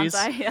 Bonsai trees.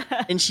 Bonsai,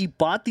 yeah. And she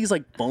bought these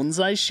like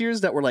bonsai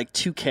shears that were like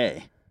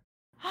 2K.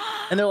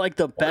 And they're like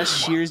the best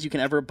shears you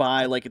can ever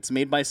buy. Like it's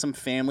made by some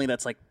family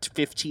that's like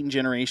 15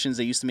 generations.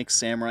 They used to make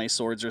samurai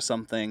swords or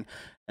something.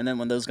 And then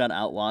when those got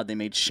outlawed, they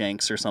made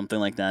shanks or something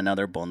like that. Now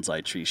they're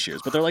bonsai tree shears.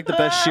 But they're like the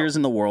best shears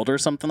in the world or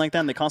something like that.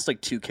 And they cost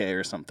like 2K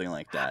or something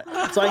like that.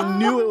 So I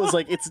knew it was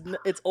like,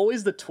 it's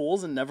always the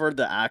tools and never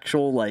the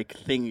actual like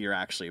thing you're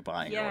actually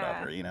buying or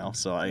whatever, you know?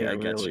 So I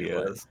get really you.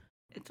 is.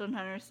 It's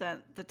 100%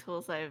 the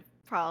tools I've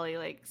probably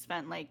like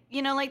spent like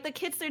like the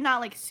kits, they're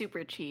not like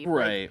super cheap.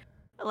 Right.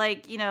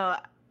 Like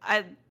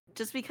I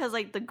just because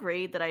like the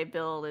grade that I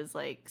build is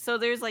like, so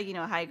there's like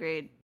high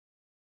grade,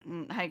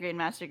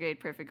 master grade,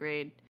 perfect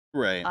grade.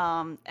 Right.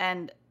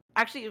 And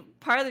actually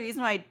part of the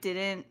reason why I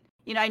didn't,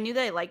 I knew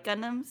that I liked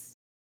Gundams,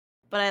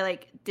 but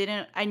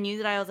I knew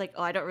that I was like,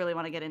 oh, I don't really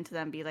want to get into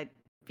them because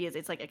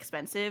it's like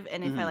expensive,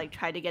 and if I like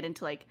try to get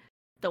into like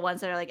the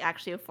ones that are like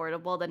actually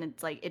affordable, then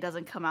it's like it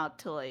doesn't come out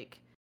to like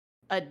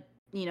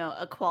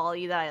a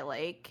quality that I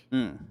like.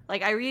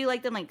 Like I really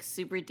like them like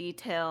super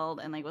detailed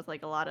and like with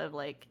like a lot of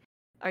like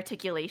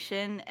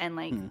articulation, and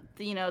like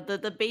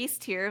the base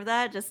tier of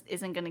that just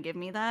isn't gonna give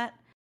me that.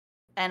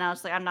 And I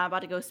was like, I'm not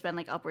about to go spend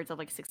like upwards of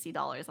like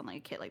 $60 on like a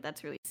kit. Like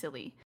that's really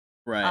silly.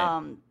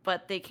 Right.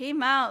 But they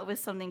came out with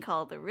something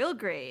called the real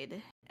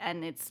grade,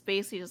 and it's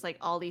basically just like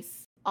all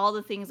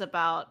the things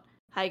about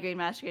high grade,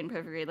 master grade, and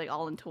perfect grade, like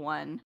all into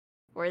one,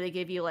 where they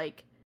give you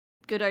like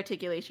good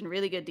articulation,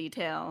 really good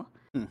detail,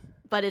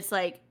 but it's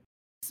like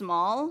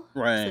small,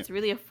 Right. so it's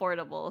really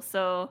affordable.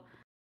 So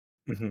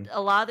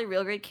a lot of the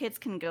real grade kits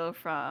can go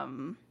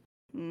from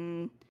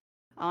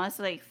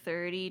honestly like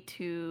 30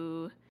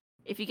 to,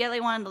 if you get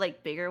like one of the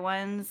like bigger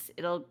ones,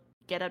 it'll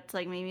get up to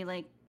like maybe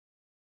like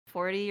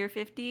 40 or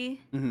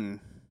 50.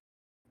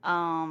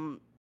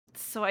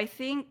 So I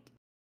think,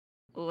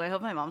 I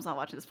hope my mom's not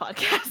watching this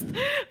podcast.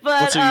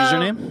 But what's your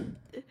username?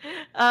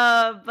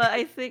 But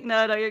I think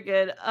no, you're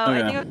good. I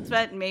Okay. think I've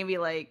spent maybe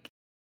like,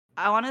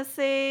 I want to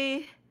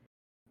say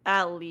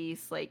at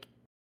least like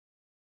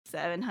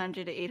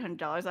 $700 to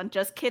 $800 on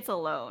just kits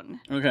alone.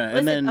 Okay, Listen,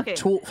 and then okay.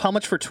 how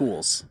much for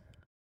tools?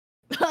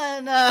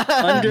 No,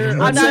 Under I'm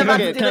not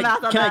about okay, to do the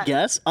math on can I that.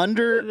 guess?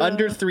 Under No.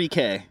 under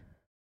 3K.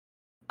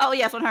 Oh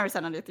yes,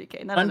 100% under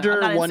 3K. No,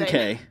 Under I'm not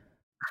 1K. insane.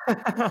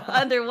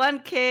 Under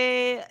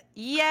 1K.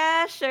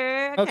 Yeah,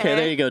 sure. Okay,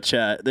 there you go,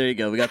 chat. There you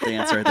go. We got the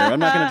answer right there. I'm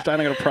not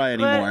gonna pry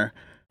But- anymore.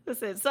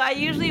 Listen, so I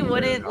usually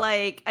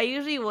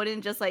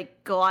wouldn't just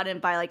like go out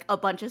and buy like a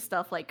bunch of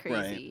stuff like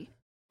crazy.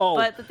 Oh,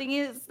 But the thing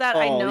is that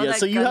I know yeah. that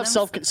So you have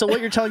Gundams- So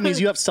what you're telling me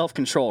is you have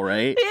self-control,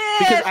 right? Yeah,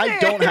 Because I sure.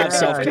 don't have Yeah,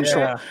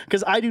 self-control. yeah.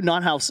 Because I do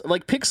not have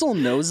like Pixel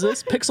knows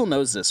this. Pixel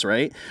knows this,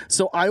 right?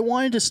 So I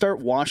wanted to start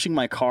washing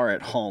my car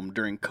at home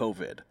during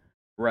COVID,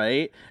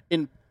 right?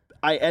 And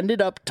I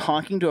ended up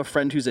talking to a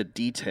friend who's a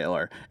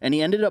detailer, and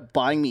he ended up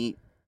buying me.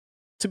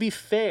 To be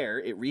fair,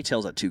 it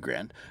retails at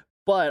 $2,000.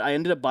 But I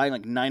ended up buying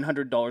like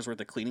 $900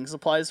 worth of cleaning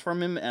supplies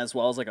from him, as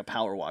well as like a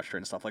power washer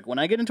and stuff. Like when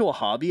I get into a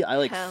hobby, I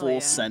like Hell full yeah.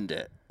 send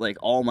it, like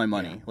all my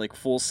money, Yeah. like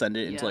full send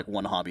it into Yeah. like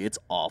one hobby. It's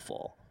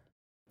awful.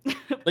 Like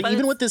But even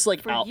it's with this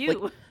like for like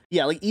you.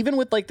 yeah, like even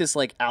with like this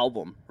like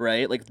album,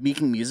 right? Like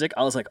making music,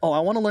 I was like, oh, I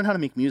want to learn how to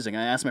make music.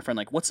 And I asked my friend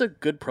like, what's a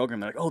good program?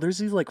 They're like, oh, there's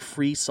these like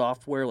free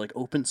software, like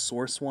open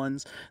source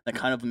ones that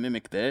kind of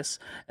mimic this.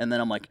 And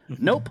then I'm like,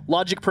 nope,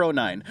 Logic Pro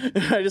 9.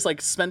 I just like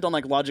spent on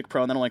like Logic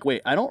Pro, and then I'm like,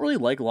 wait, I don't really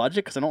like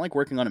Logic because I don't like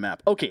working on a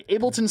map. Okay,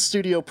 Ableton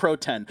Studio Pro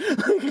 10.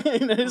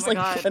 And I just my like,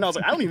 God. and I was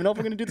like, I don't even know if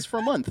I'm gonna do this for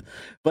a month.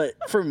 But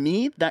for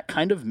me, that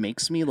kind of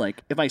makes me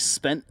like, if I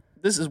spent,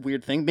 this is a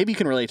weird thing. Maybe you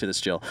can relate to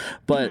this, Jill.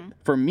 But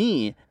for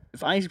me,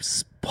 if I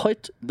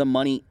put the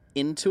money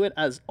into it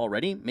as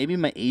already, maybe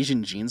my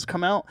Asian genes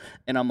come out,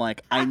 and I'm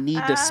like, I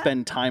need to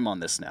spend time on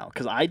this now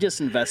because I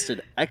just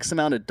invested X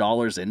amount of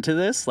dollars into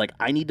this. Like,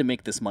 I need to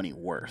make this money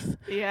worth.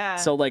 Yeah.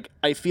 So, like,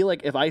 I feel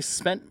like if I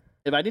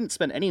didn't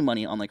spend any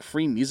money on like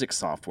free music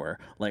software,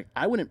 like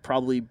I wouldn't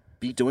probably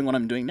be doing what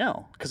I'm doing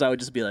now because I would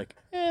just be like,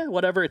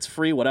 whatever, it's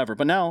free, whatever.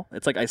 But now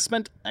it's like I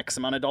spent X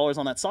amount of dollars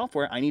on that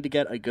software. I need to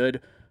get a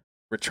good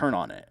return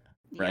on it.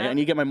 Right, Yep. I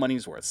need to get my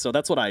money's worth. So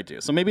that's what I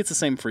do. So maybe it's the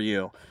same for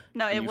you.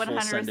 No, it and you full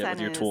 100% send it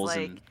with your is tools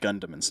like, and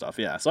Gundam and stuff.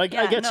 Yeah, so I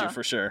Yeah, get you no.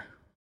 for sure.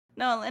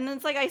 no, and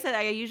it's like I said,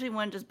 I usually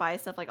wouldn't just buy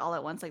stuff like all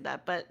at once like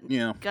that. But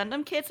Yeah,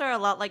 Gundam kits are a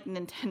lot like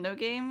Nintendo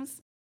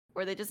games,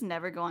 where they just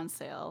never go on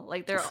sale.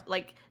 Like they're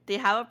like they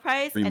have a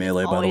price Free and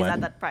Melee, it's by the always way.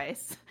 at that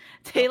price.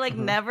 They like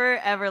never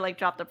ever like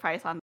drop the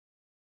price on.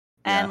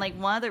 And Yeah. like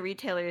one of the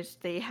retailers,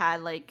 they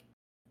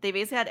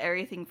basically had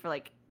everything for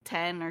like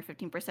 10 or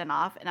 15%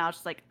 off, and I was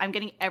just like, I'm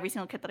getting every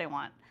single kit that I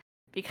want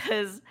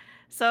because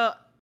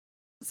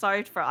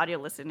sorry for audio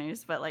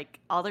listeners, but like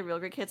all the real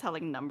grade kits have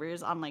like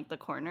numbers on like the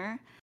corner,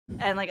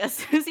 and like as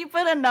soon as you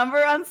put a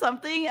number on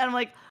something, and I'm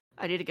like,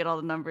 I need to get all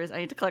the numbers. I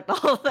need to collect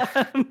all of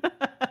them.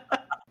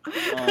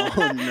 Oh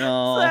So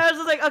no. I was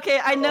just like, okay,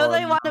 I know Oh,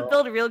 that I want to no.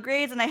 build real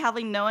grades, and I have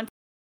like no intention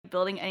of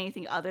building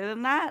anything other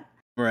than that.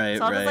 Right,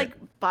 So I'll just right.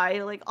 like buy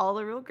like all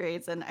the real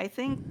grades, and I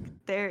think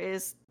there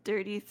is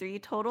 33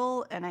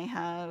 total, and I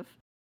have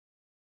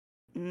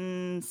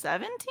 17.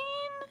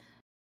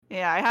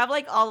 Yeah, I have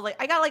like all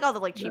I got like all the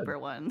like Good. cheaper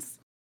ones.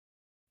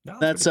 No,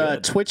 That's pretty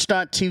good.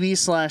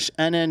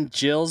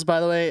 twitch.tv/NNGills, by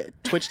the way.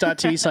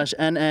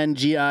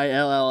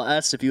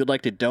 Twitch.tv/NNGILLS if you would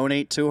like to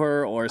donate to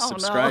her or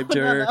subscribe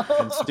to her.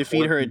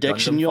 Defeat her Support the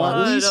addiction. Gundam You'll at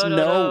fund. least No.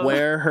 know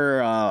where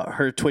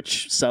her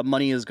Twitch sub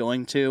money is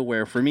going to.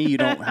 Where for me, you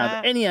don't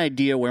have any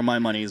idea where my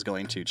money is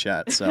going to,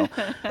 chat. So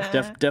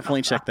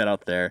definitely check that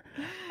out there.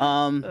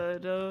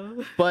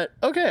 No. But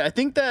okay, I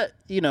think that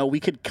we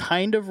could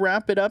kind of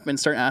wrap it up and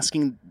start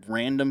asking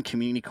random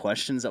community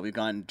questions that we've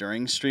gotten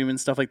during stream and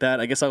stuff like that.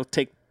 I guess I'll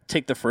take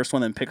the first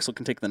one, then Pixel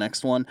can take the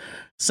next one.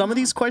 Some of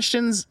these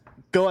questions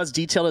go as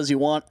detailed as you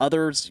want.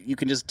 Others you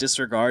can just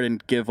disregard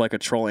and give like a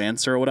troll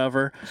answer or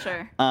whatever.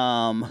 Sure.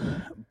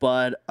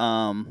 But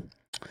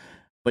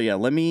yeah,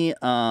 let me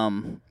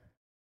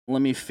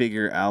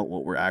figure out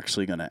what we're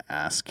actually gonna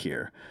ask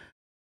here.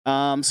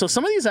 So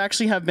some of these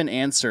actually have been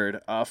answered.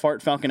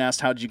 Fart Falcon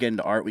asked, "How did you get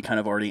into art?" We kind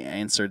of already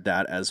answered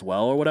that as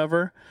well, or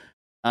whatever.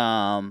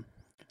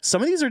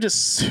 Some of these are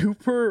just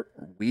super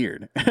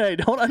weird. I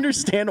don't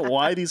understand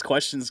why these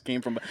questions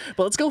came from.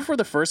 But let's go for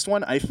the first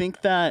one. I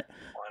think that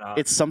Why not?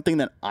 it's something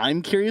that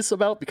I'm curious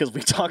about because we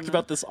talked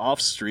about this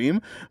off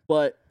stream.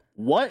 But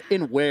what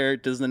and where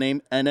does the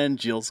name NN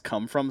Jills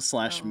come from /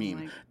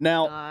 meme? my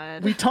Now,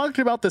 God. we talked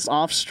about this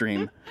off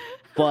stream,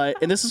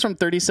 and this is from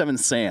 37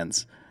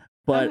 Sands.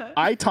 But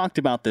I talked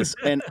about this,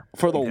 and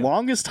for the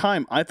longest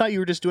time, I thought you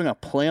were just doing a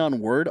play on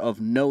word of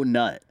no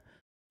nut.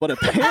 But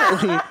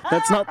apparently,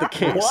 that's not the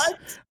case.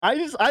 What?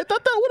 I thought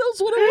that was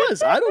what it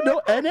was. I don't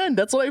know. NN.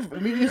 That's what I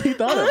immediately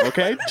thought of.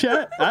 Okay,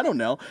 chat. I don't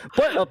know.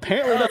 But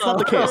apparently, that's not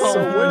the case. So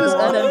where does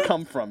NN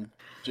come from,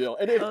 Jill?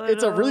 And if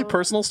it's a really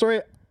personal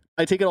story,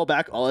 I take it all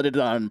back. I'll edit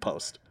it out in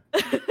post.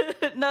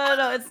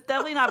 No, it's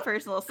definitely not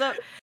personal. So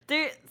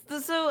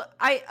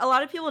a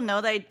lot of people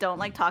know that I don't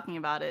like talking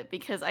about it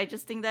because I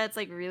just think that it's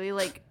like really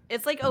like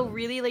it's like a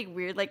really like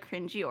weird like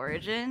cringy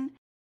origin.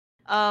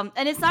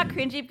 And it's not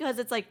cringy because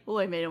it's like, oh,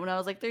 I made it when I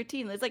was like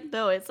 13. It's like,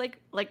 no, it's like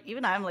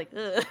even I'm like,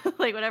 ugh,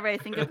 like whenever I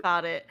think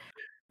about it.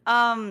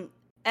 And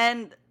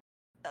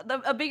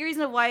a big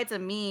reason of why it's a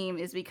meme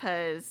is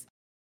because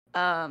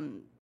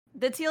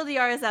the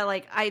TLDR is that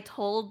like I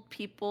told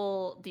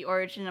people the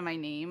origin of my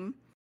name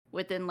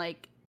within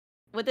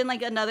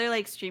another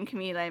like stream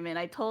community that I'm in.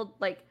 I told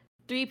like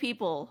 3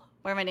 people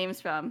where my name's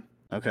from.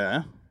 Okay.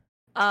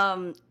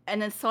 And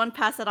then someone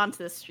passed it on to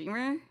the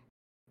streamer,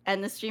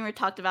 and the streamer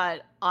talked about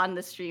it on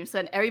the stream, so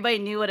then everybody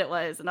knew what it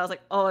was, and I was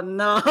like, oh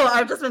no,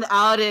 I've just been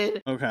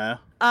outed. Okay.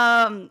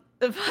 But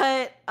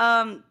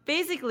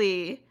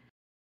basically,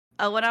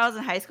 when I was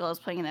in high school, I was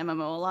playing an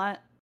MMO a lot,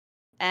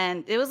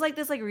 and it was like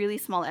this like really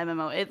small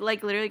MMO. It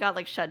like literally got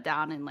like shut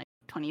down in like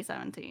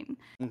 2017.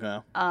 Okay.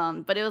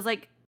 But it was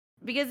like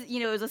because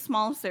it was a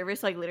small server,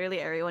 so like literally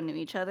everyone knew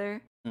each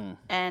other.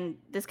 And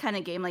this kind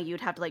of game, like you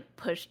would have to like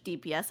push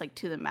DPS like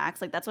to the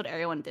max. Like that's what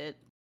everyone did.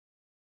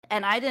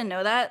 And I didn't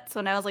know that, so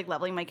when I was like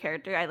leveling my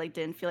character, I like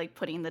didn't feel like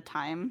putting the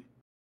time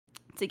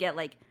to get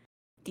like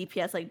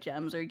DPS like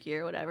gems or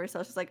gear or whatever. So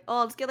I was just like, oh,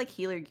 I'll just get like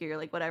healer gear,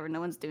 like whatever. No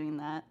one's doing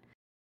that.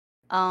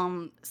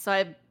 So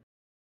I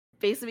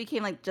basically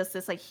became like just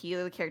this like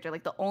healer character,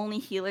 like the only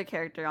healer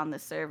character on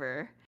this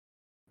server.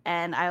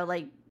 And I would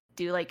like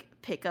do like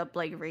pick up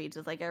like raids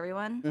with like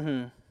everyone.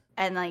 Mm-hmm.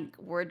 And like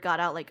word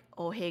got out like,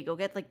 oh hey, go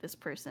get like this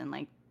person.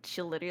 Like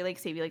she'll literally like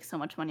save you like so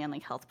much money on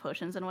like health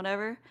potions and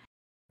whatever.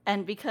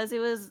 And because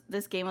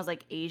this game was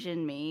like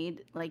Asian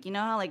made, like you know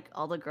how like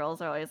all the girls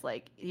are always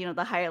like,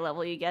 the higher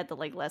level you get, the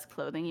like less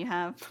clothing you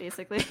have,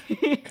 basically.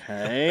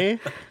 Okay.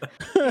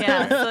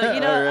 Yeah, so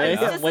right.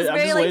 it's just this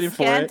very like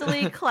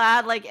scantily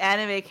clad like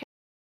anime character.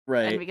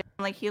 Right. And because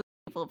I'm like healing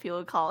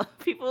people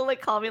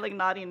would call me like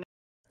naughty nerd.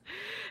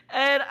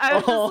 And I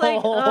was just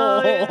like,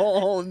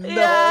 oh no,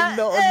 yeah,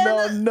 no.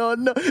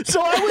 So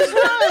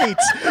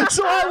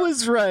I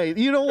was right.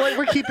 You know what?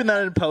 We're keeping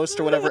that in post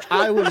or whatever.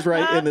 I was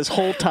right in this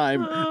whole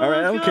time. All right.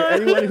 I don't care.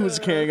 Anyone who's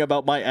caring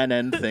about my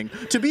NN thing.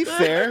 To be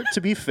fair,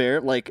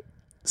 like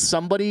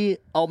somebody,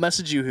 I'll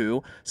message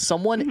you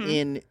someone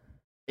in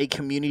a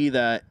community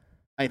that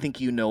I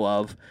think you know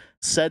of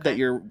said that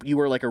you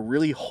were like a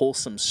really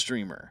wholesome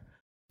streamer.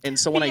 And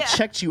so when I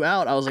checked you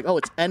out, I was like, oh,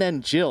 it's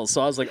NN Jill.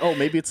 So I was like, oh,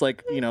 maybe it's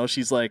like,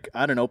 she's like,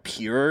 I don't know,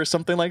 pure or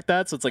something like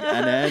that. So it's like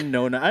NN,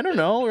 no, I don't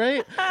know,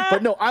 right?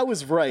 But no, I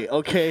was right,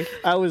 okay?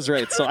 I was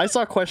right. So I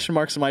saw question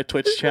marks in my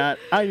Twitch chat.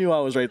 I knew I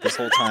was right this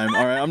whole time,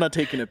 all right? I'm not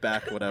taking it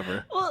back,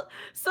 whatever. Well,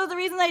 so the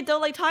reason I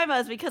don't like Taima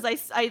is because I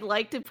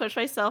like to push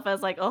myself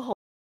as like a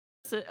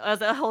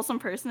wholesome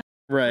person.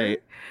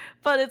 Right.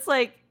 But it's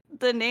like,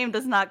 the name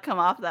does not come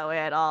off that way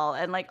at all.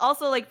 And like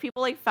also like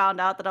people like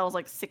found out that I was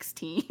like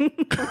 16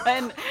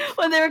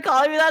 when they were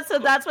calling me that, so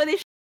that's why they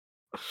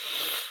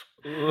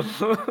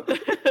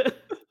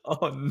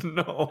oh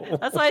no.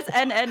 That's why it's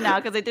NN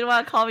now, because they didn't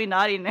want to call me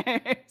naughty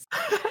nerds.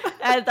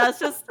 And that's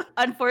just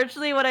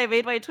unfortunately when I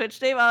made my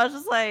Twitch name, I was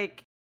just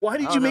like, why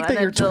did you make that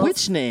your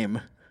Twitch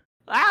name?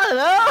 I don't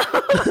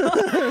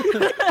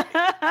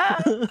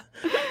know.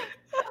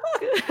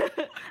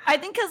 I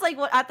think because like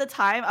at the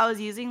time I was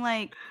using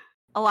like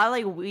a lot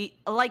of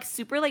like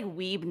super like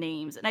weeb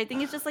names, and I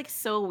think it's just like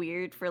so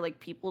weird for like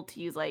people to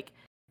use like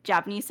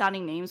Japanese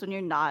sounding names when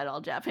you're not at all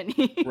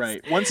Japanese.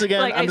 Right. Once again,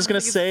 like, I'm just gonna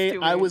say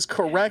I was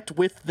correct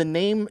with the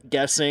name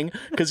guessing,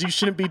 because you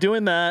shouldn't be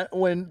doing that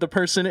when the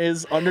person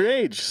is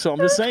underage. So I'm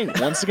just saying,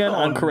 once again,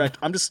 I'm correct.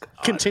 I'm just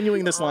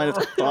continuing this line of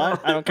thought.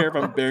 I don't care if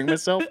I'm burying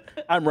myself.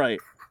 I'm right.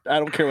 I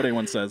don't care what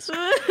anyone says.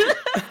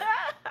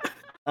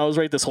 I was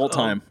right this whole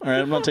time. All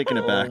right, I'm not taking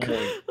it back.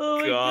 Oh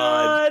my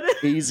god.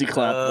 Easy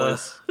clap,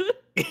 boys.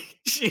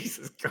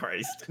 Jesus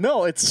Christ.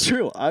 No, it's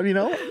true.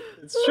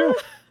 It's true.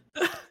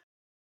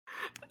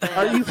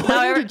 Are you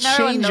planning to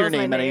change your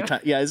name at any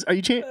time? Yeah, are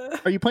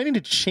you planning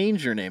to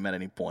change your name at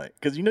any point?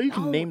 Because you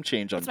can name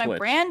change on Twitch. It's my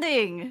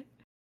branding.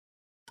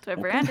 It's my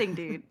branding,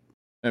 dude.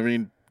 I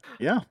mean,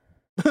 yeah.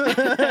 I'll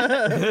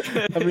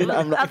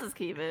just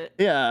keep it.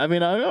 Yeah,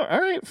 all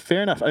right,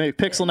 fair enough.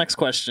 Pixel, next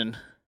question.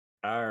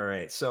 All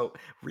right. So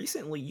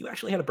recently, you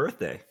actually had a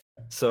birthday.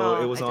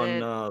 So it was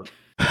on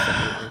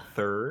December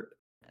 3rd.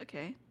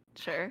 Okay,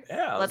 sure.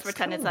 Yeah. Let's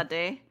pretend it's that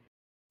day.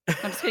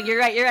 I'm just kidding. You're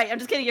right. I'm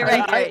just kidding. You're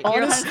right.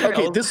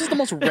 Okay, this is the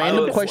most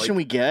random question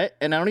we get,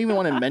 and I don't even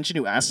want to mention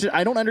who asked it.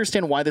 I don't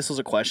understand why this was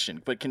a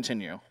question, but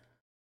continue.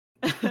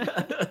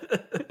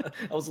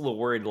 I was a little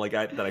worried, like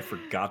that I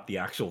forgot the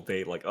actual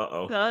date. Like,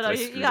 uh-oh, No, did I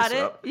you screw got this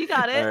it. up? You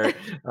got All it.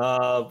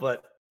 right.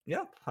 But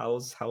yeah,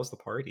 how's the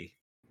party?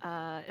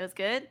 It was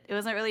good. It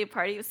wasn't really a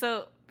party.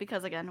 So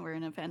because again, we're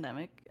in a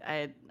pandemic,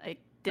 I didn't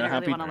really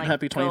Happy want to like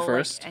happy go like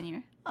 21st.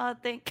 anywhere. Oh,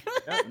 thank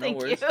Yeah, no thank you.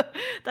 worries.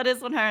 That is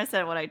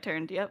 100% what I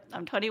turned. Yep.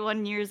 I'm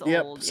 21 years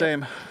Yep, old.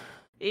 same.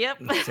 Yep.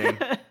 Same.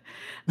 Get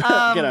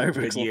out of here,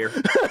 Good Pixel. year.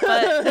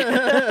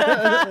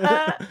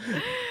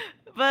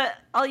 But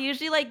I'll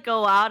usually like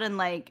go out and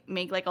like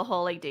make like a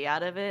whole like day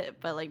out of it.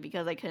 But like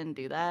because I couldn't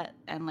do that,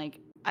 and like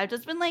I've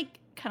just been like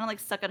kind of like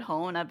stuck at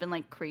home, and I've been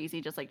like crazy,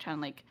 just like trying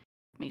to like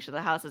make sure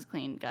the house is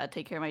clean. Gotta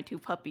take care of my 2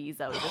 puppies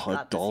that we just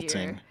got this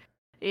year. Adulting.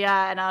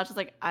 Yeah, and I was just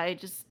like, I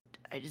just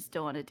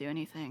don't want to do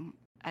anything.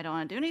 I don't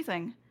want to do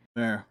anything.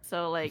 There.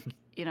 So like,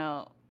 you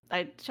know,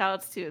 I shout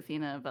outs to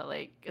Athena, but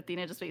like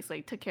Athena just basically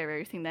like, took care of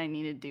everything that I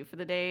needed to do for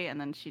the day, and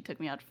then she took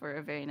me out for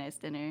a very nice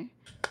dinner,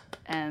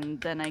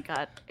 and then I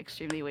got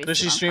extremely wasted. Does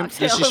she on stream? Does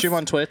she cocktails. stream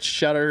on Twitch?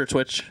 Shout out her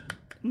Twitch.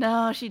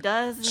 No, she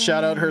does.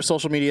 Shout out her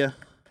social media.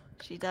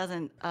 She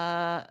doesn't.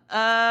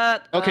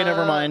 Okay,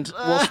 never mind.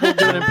 We'll do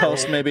it in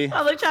post, maybe.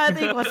 I'm like trying to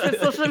think what's her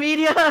social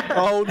media.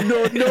 Oh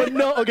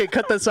no! Okay,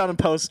 cut this out in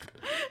post.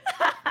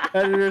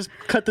 Editors,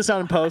 cut this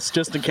out in post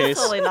just in case.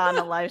 Totally not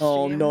on a live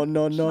stream. Oh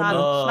no! She's not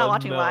Oh,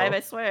 watching no. live.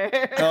 I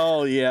swear.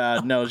 Oh yeah,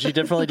 no, she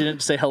definitely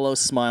didn't say hello,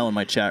 smile in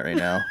my chat right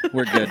now.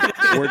 We're good.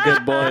 We're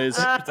good, boys.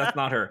 That's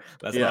not her.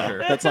 That's Yeah, not her.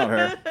 that's not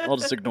her. I'll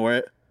just ignore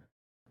it.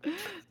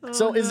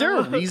 So, Oh, is there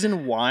a no.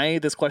 reason why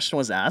this question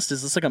was asked?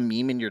 Is this like a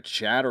meme in your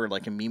chat or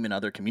like a meme in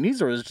other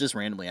communities, or is it just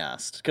randomly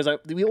asked? Because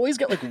we always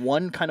get like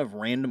one kind of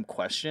random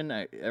question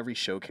at every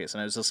showcase,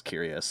 and I was just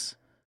curious.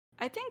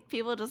 I think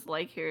people just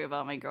like hearing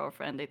about my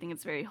girlfriend. I think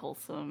it's very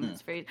wholesome. Hmm.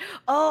 It's very.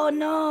 Oh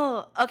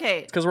no.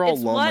 Okay. Because we're all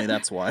It's lonely, one-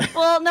 that's why.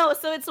 Well, no.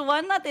 So it's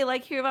one that they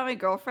like hear about my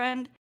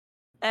girlfriend,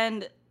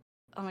 and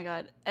oh my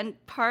god. And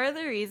part of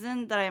the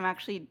reason that I'm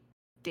actually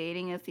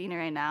dating Athena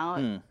right now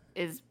Hmm.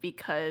 is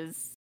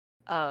because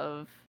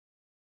of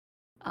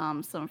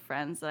some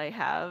friends that I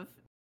have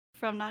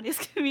from Nadia's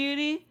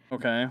community.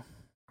 Okay.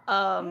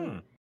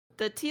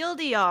 The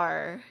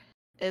TLDR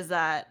is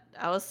that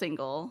I was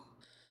single,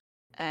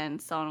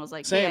 and someone was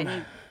like, Same. "Hey, I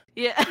need."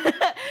 Yeah. So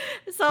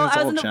It's I was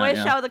all in a chat, voice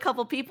yeah. chat with a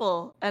couple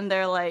people, and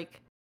they're like,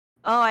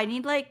 "Oh, I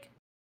need like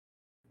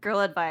girl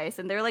advice,"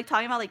 and they're like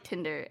talking about like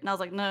Tinder, and I was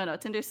like, "No,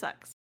 Tinder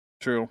sucks."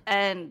 True.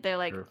 And they're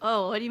like, True.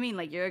 "Oh, what do you mean?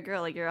 Like you're a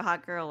girl, like you're a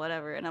hot girl,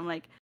 whatever." And I'm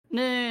like,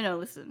 No.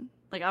 Listen,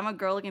 like I'm a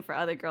girl looking for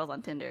other girls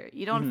on Tinder.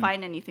 You don't Mhm.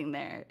 find anything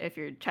there if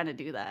you're trying to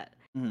do that.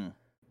 Hmm.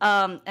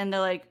 And they're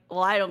like,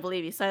 "Well, I don't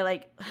believe you." So I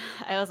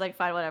was like,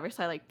 "Fine, whatever."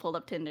 So I like pulled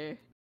up Tinder,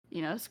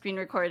 screen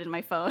recorded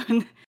my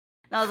phone.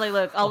 And I was like,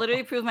 "Look, I'll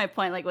literally prove my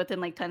point like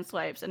within like 10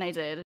 swipes," and I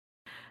did.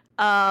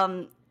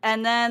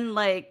 And then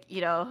like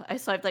I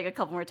swiped like a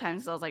couple more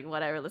times. So I was like,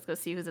 "Whatever, let's go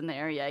see who's in the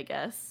area, I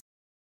guess."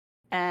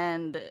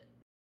 And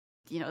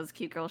this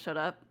cute girl showed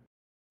up,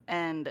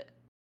 and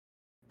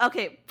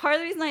okay, part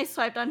of the reason I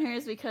swiped on her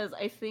is because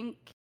I think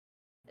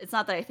it's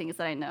not that I think, it's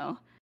that I know.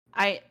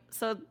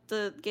 So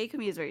the gay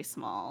community is very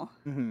small.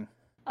 Hmm.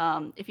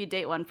 If you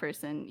date one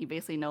person, you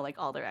basically know like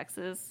all their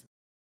exes.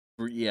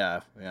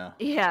 Yeah.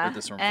 Yeah. Heard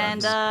this from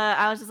And friends.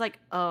 I was just like,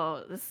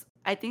 oh,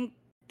 I think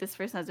this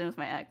person has been with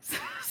my ex.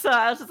 So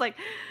I was just like,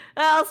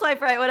 I'll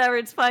swipe right, whatever,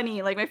 it's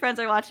funny. Like my friends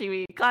are watching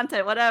me,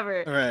 content,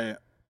 whatever. Right.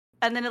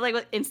 And then it like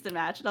went instant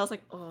match, and I was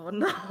like, oh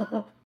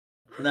no.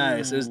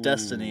 Nice. It was Ooh.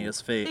 destiny. It's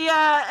fate.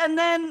 Yeah, and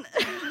then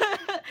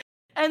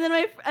and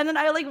then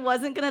I like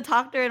wasn't gonna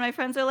talk to her, and my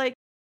friends are like,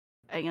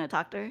 "Are you gonna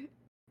talk to her?"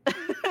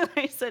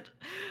 I said,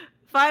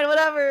 "Fine,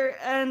 whatever."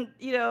 And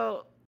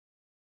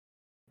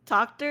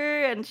talked to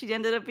her, and she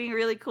ended up being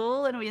really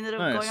cool, and we ended up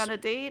Nice. going on a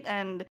date.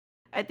 And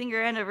I think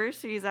our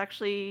anniversary is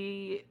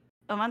actually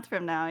a month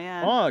from now.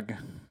 Yeah, Og.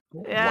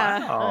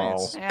 Yeah. Wow.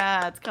 Nice.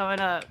 yeah, it's coming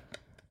up.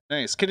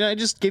 Nice. Can I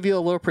just give you a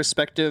little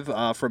perspective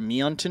from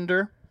me on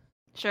Tinder?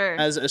 Sure.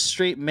 As a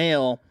straight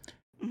male,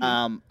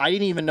 Mhm. I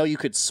didn't even know you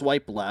could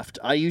swipe left.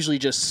 I usually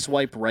just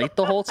swipe right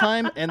the whole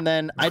time, and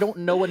then I don't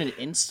know what an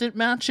instant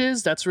match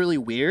is. That's really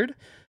weird.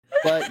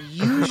 But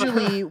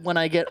usually, when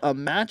I get a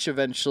match,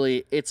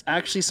 eventually, it's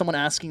actually someone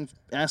asking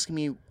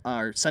me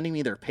or sending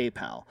me their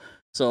PayPal.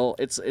 So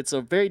it's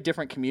a very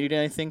different community,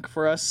 I think,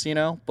 for us,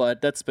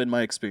 But that's been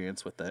my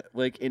experience with it.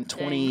 Like in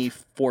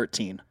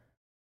 2014.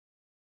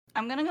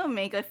 I'm gonna go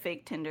make a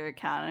fake Tinder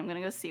account. I'm gonna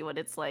go see what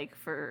it's like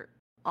for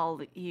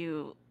all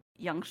you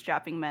young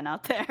strapping men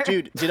out there.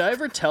 Dude, did I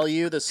ever tell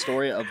you the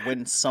story of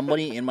when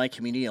somebody in my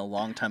community a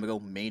long time ago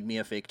made me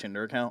a fake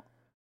Tinder account?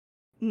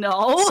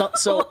 No.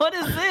 So- What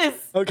is this?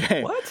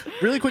 Okay. What?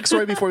 Really quick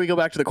story before we go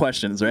back to the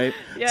questions, right?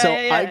 Yeah, So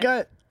yeah,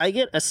 yeah. I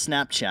get a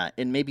Snapchat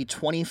in maybe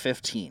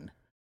 2015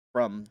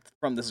 from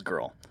this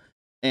girl.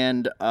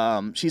 And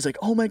she's like,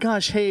 "Oh my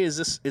gosh, hey, is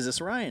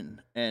this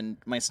Ryan?" And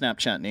my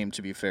Snapchat name,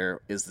 to be fair,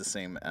 is the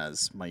same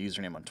as my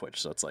username on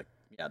Twitch. So it's like,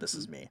 yeah, this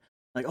is me.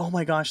 Like, "Oh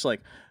my gosh,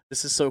 like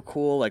this is so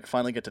cool. Like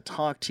finally get to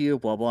talk to you,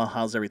 blah blah.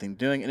 How's everything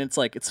doing?" And it's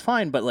like, it's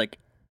fine, but like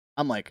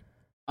I'm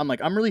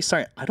really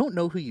sorry. I don't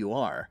know who you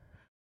are.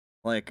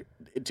 Like,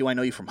 do I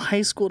know you from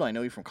high school? Do I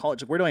know you from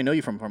college? Where do I know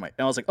you from? And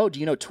I was like, oh, do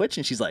you know Twitch?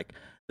 And she's like,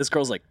 this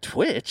girl's like,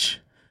 Twitch?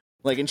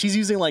 Like, and she's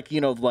using like,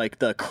 like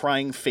the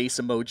crying face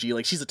emoji.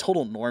 Like, she's a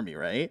total normie,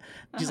 right?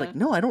 She's like,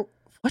 no, I don't.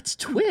 What's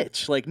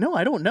Twitch? Like, no,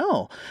 I don't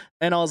know.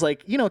 And I was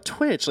like,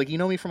 Twitch. Like, you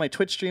know me from my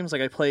Twitch streams.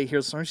 Like, I play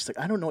Heroes of Storm. She's like,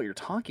 I don't know what you're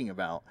talking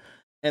about.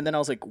 And then I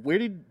was like,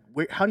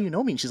 how do you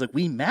know me? And she's like,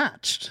 we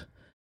matched.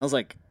 I was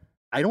like,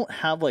 I don't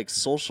have like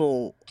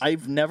social.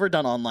 I've never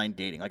done online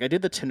dating. Like, I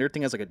did the Tinder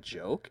thing as like a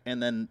joke,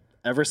 and then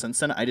ever since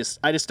then, I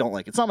just don't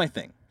like it. It's not my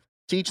thing.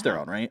 To each their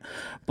own, right?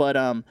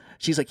 But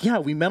she's like, yeah,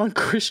 we met on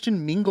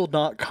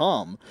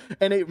christianmingle.com.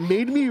 And it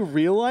made me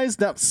realize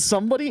that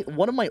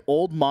one of my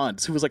old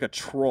mods who was like a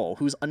troll,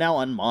 who's now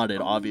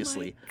unmodded,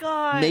 obviously,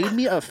 made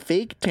me a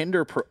fake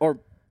Tinder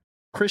or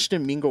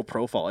Christian Mingle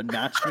profile and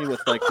matched me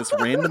with like this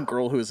random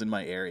girl who was in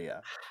my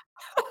area.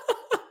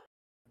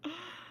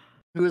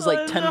 Who was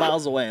like 10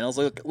 miles away. And I was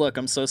like, look,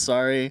 I'm so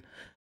sorry.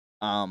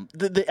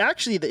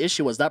 The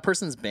issue was that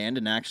person's banned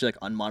and actually like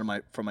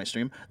unmodded from my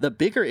stream. The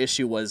bigger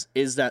issue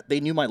is that they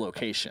knew my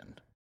location.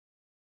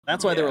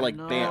 That's why they were like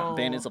banned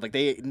and stuff. Like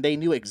they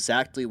knew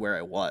exactly where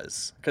I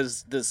was,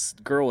 because this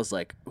girl was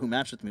like, who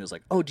matched with me, was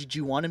like, oh, did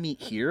you want to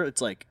meet here?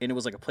 It's like, and it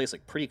was like a place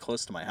like pretty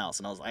close to my house.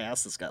 And I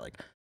asked this guy like,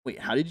 wait,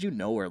 how did you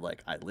know where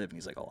like I live? And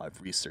he's like, oh, I've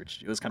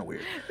researched you. It was kind of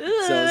weird. So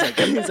I was like,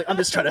 he's like, I'm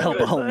just trying to help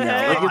a homie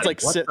out. Like,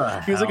 it's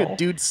like he was like a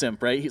dude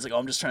simp, right? He's like, oh,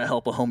 I'm just trying to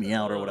help a homie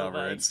out or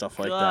whatever and stuff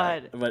like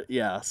that. But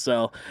yeah,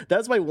 so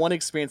that's my one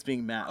experience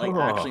being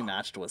actually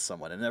matched with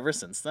someone, and ever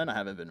since then I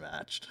haven't been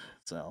matched.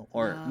 So,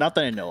 or not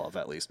that I know of,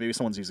 at least. Maybe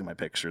someone's using my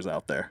pictures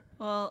out there.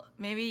 Well,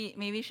 maybe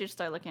you should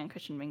start looking at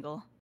Christian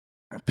Mingle.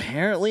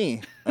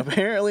 Apparently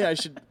I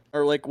should,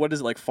 or like, what is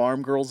it, like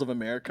Farm Girls of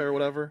America or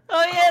whatever?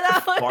 Oh yeah,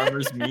 that one.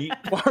 Farmer's Meat.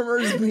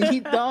 Farmer's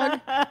Meat,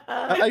 dog.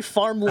 I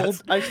farm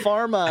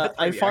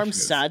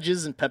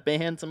Sages and Pepe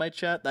hands in my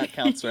chat. That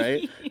counts,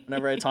 right?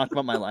 Whenever I talk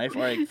about my life,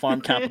 or I farm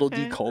capital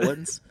D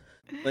colons.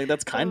 Like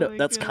that's kind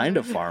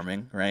of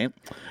farming, right?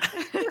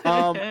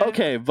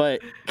 Okay,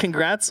 but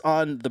congrats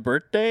on the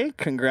birthday.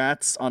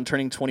 Congrats on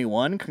turning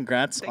 21.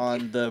 Congrats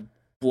on the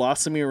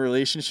blossoming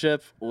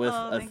relationship with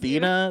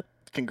Athena.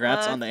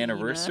 Congrats on the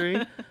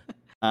anniversary.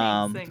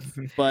 Thanks.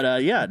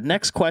 But yeah,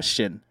 next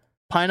question.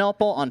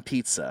 Pineapple on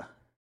pizza.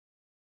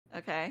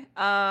 Okay.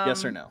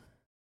 Yes or no?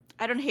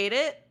 I don't hate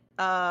it.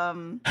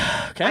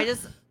 Okay. I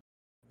just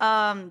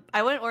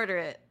I wouldn't order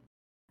it.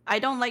 I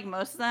don't like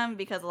most of them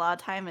because a lot of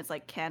time it's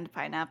like canned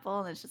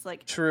pineapple, and it's just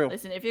like, true.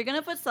 Listen, if you're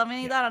gonna put something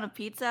like that on a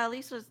pizza, at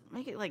least just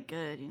make it like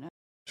good, you know.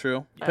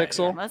 True. But,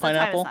 Pixel, yeah, most pineapple. of the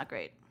time it's not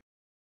great.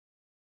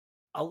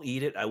 I'll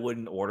eat it. I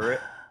wouldn't order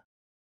it.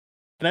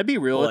 Can I be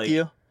real with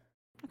you?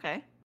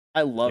 Okay.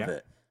 I love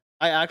it.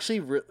 I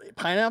actually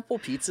pineapple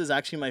pizza is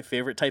actually my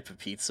favorite type of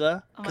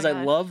pizza because I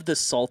love the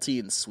salty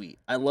and sweet.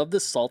 I love the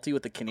salty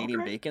with the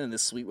Canadian bacon and the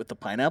sweet with the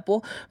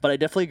pineapple, but I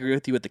definitely agree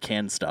with you with the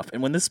canned stuff.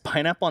 And when this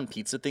pineapple on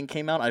pizza thing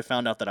came out, I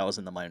found out that I was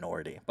in the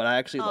minority. But I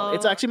actually love it.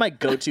 It's actually my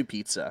go-to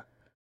pizza.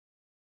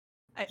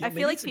 I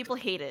feel like people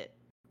hate it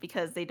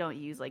because they don't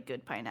use like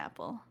good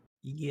pineapple.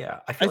 Yeah,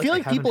 I feel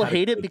like people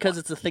hate it because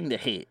it's a thing to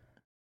hate.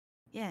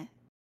 Yeah.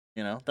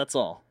 You know, that's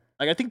all.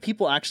 Like, I think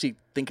people actually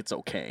think it's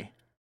okay,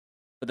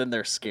 but then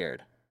they're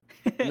scared.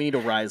 We need to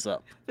rise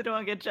up. They don't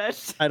want to get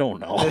judged. I don't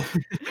know.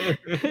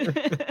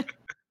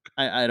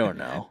 I don't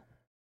know.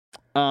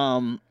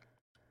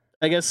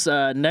 I guess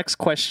next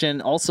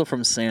question, also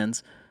from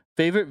Sans.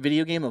 Favorite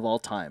video game of all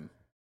time?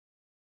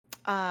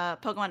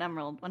 Pokemon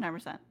Emerald,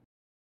 100%.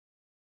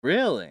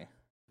 Really?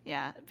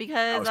 Yeah,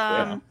 because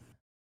cool.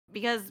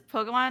 Because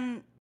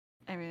Pokemon,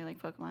 I really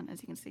like Pokemon,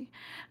 as you can see.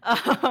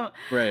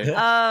 Right.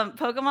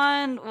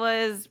 Pokemon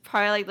was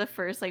probably like the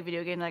first like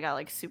video game that I got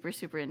like super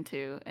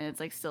into, and it's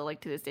like still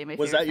like to this day my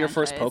favorite. Was that your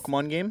franchise. first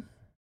Pokemon game?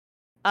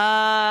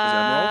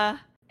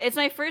 It's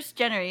my first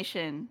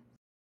generation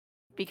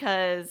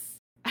because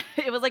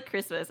it was like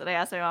Christmas, and I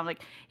asked my mom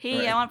like,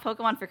 "Hey, I want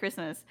Pokemon for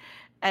Christmas,"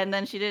 and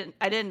then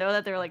I didn't know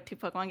that there were like 2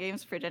 Pokemon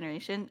games per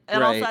generation,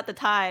 and also at the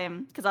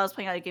time because I was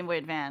playing on like Game Boy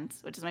Advance,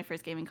 which is my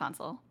first gaming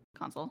console.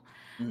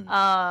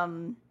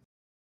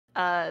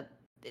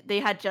 They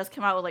had just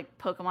come out with like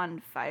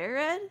Pokemon Fire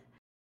Red,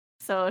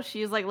 so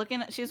she's like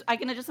I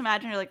can just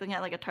imagine her like looking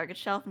at like a Target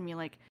shelf and be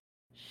like,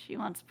 she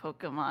wants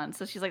Pokemon,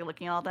 so she's like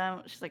looking at all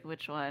them. She's like,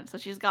 which one? So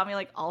she's got me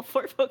like all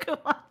 4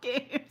 Pokemon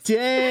games.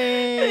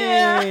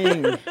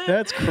 Dang, yeah.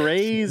 That's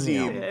crazy.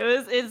 It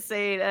was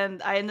insane,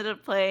 and I ended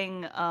up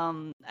playing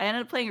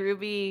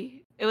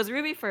Ruby. It was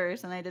Ruby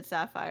first, and I did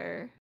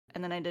Sapphire,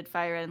 and then I did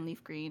Fire Red and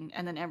Leaf Green,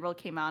 and then Emerald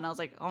came out, and I was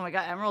like, oh my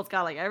god, Emerald's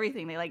got like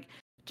everything. They like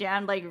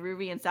jammed like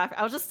Ruby and Sapphire.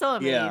 I was just so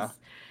amazed,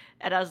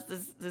 and I was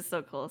this is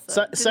so cool.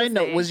 So side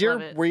note,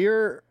 were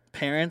your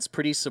parents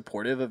pretty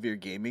supportive of your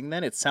gaming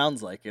then? It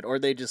sounds like it, or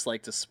they just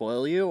like to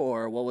spoil you,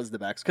 or what was the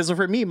back? Because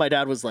for me, my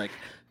dad was like,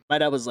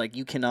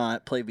 you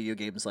cannot play video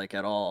games like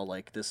at all.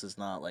 Like this is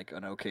not like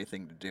an okay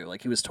thing to do.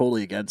 Like he was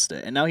totally against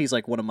it, and now he's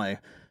like one of my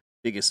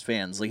biggest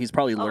fans. Like he's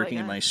probably lurking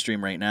in my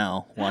stream right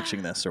now,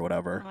 watching this or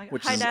whatever,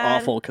 which is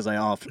awful because I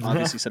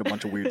obviously said a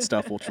bunch of weird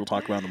stuff, which we'll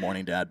talk about in the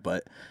morning, Dad.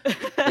 But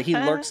Like he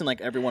lurks in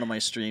like every one of my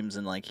streams,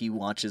 and like he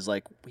watches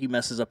like he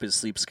messes up his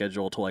sleep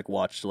schedule to like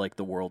watch like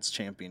the World's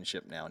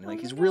Championship now, and like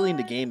Oh he's my really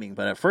into God. gaming,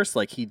 but at first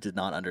like he did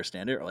not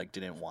understand it or like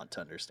didn't want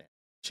to understand.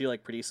 Is she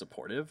like pretty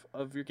supportive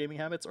of your gaming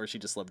habits, or she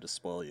just loved to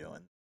spoil you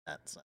in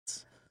that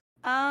sense?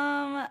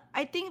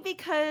 I think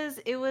because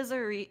it was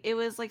it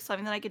was like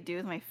something that I could do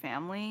with my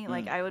family.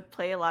 Like I would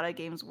play a lot of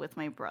games with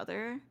my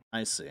brother.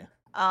 I see.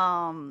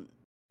 Um,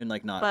 And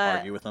like not But-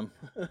 argue with them.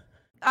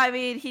 I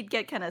mean, he'd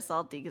get kind of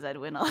salty because I'd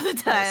win all the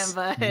Nice.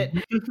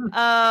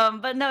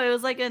 time, but no, it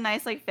was like a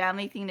nice like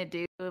family thing to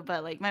do.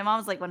 But like my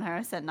mom's like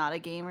 100% not a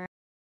gamer.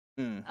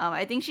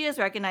 I think she just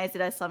recognized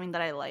it as something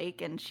that I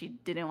like, and she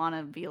didn't want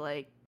to be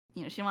like,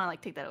 she didn't want to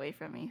like take that away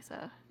from me.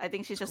 So I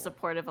think she's just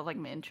supportive of like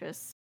my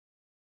interests.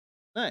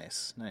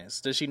 Nice.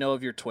 Does she know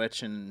of your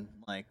Twitch and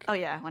like Oh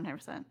yeah,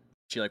 100%.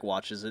 she like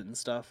watches it and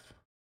stuff?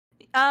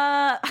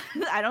 I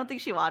don't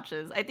think she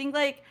watches. I think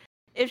like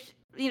if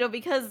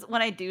because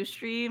when I do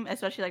stream,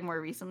 especially like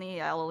more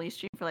recently, I'll only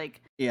stream for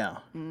like Yeah.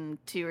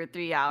 2 or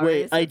 3 hours.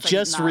 Wait, so I it's, like,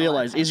 just not a lot of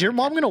realized. time Is for your me to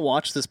mom catch gonna up.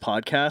 watch this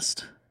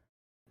podcast?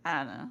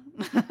 I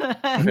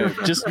don't know.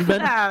 Okay, just I don't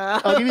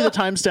know. I'll give you the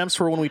timestamps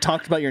for when we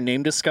talked about your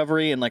name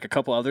discovery and like a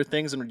couple other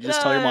things, and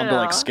just tell your mom to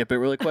like No. skip it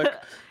really quick.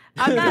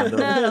 I'm not.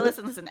 No,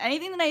 listen.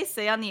 Anything that I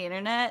say on the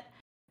internet,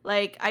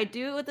 like I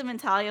do it with the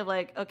mentality of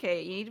like,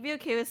 okay, you need to be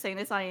okay with saying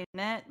this on the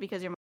internet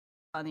because your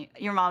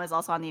mom is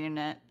also on the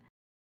internet.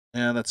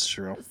 Yeah, that's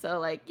true. So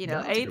like, That's a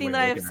good anything way that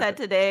of I've looking at said it.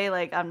 today,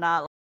 like I'm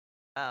not.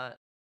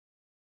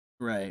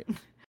 Right.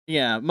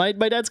 Yeah, my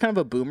dad's kind of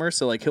a boomer,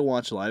 so like he'll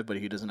watch live, but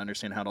he doesn't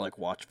understand how to like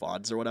watch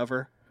VODs or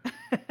whatever.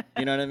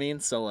 You know what I mean?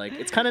 So like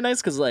it's kind of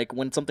nice because like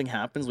when something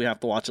happens, we have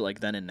to watch it like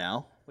then and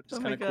now, which is Oh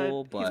my kind of God.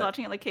 cool. He's But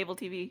watching it like cable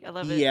TV. I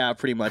love it. yeah,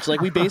 pretty much.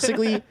 Like we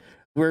basically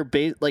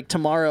like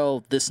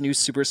tomorrow this new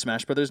Super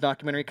Smash Brothers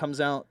documentary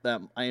comes out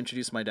that I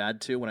introduced my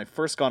dad to when I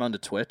first got onto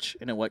Twitch,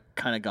 and what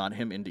kind of got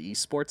him into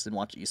esports and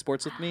watch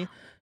esports with me.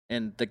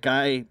 And the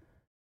guy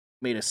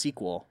made a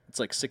sequel. It's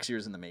like 6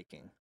 years in the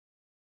making.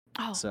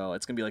 Oh, So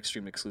it's gonna be like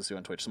stream exclusive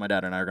on Twitch. So my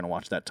dad and I are gonna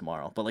watch that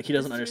tomorrow. But like he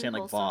doesn't This is understand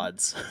really like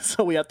VODs,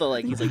 so we have to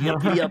like he's like you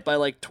have to be up by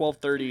like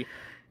 12:30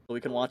 so we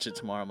can watch it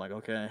tomorrow. I'm like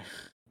okay.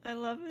 I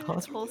love it. Oh,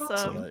 that's really Wholesome.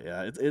 awesome. So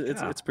yeah, it's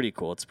Yeah. it's pretty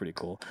cool. It's pretty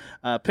cool.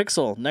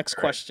 Pixel, next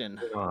Alright, question.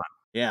 moving on.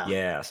 Yeah.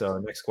 Yeah. So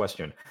next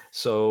question.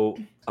 So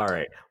all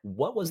right,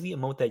 what was the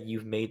emote that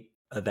you've made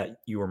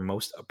that you were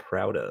most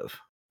proud of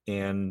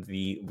and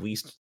the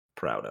least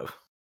proud of?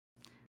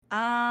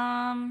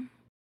 Trying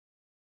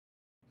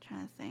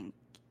to think.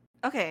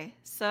 Okay,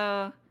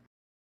 so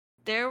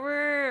there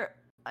were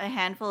a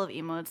handful of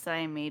emotes that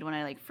I made when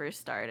I like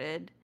first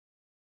started,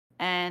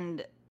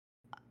 and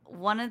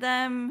one of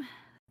them,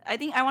 I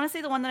think I want to say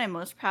the one that I'm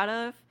most proud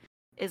of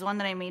is one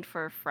that I made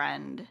for a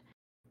friend,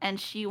 and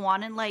she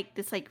wanted like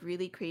this like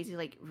really crazy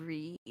like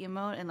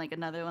emote and like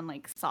another one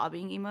like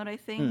sobbing emote, I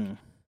think. Hmm.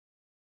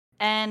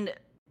 And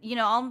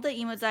all the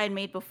emotes that I had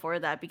made before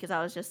that, because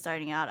I was just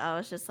starting out, I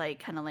was just like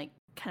kind of like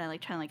trying to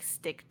like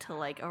stick to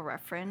like a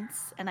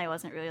reference, and I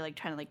wasn't really like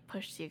trying to like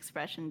push the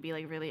expression, be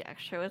like really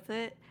extra with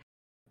it.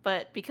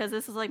 But because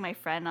this is like my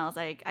friend, I was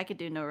like I could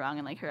do no wrong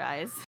in like her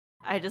eyes.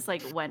 I just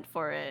like went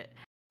for it,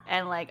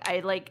 and like I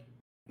like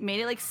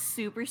made it like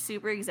super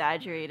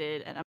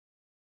exaggerated, and I'm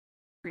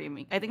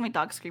screaming. I think my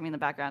dog's screaming in the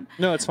background.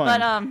 No, it's fine.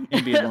 But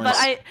Ambient but noise.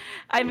 I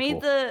Pretty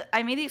made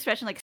cool. the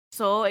expression like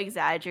so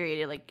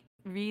exaggerated, like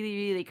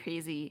really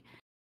crazy,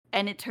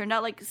 and it turned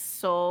out like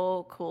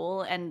so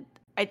cool. And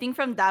I think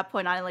from that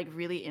point on, it like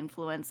really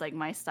influenced like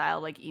my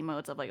style, like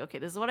emotes of like, okay,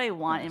 this is what I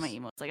want in my Nice.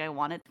 emotes. Like I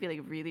want it to be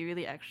like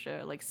really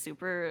extra, like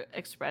super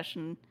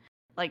expression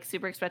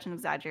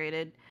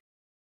exaggerated.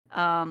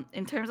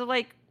 In terms of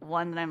like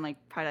one that I'm like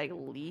probably like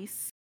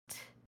least,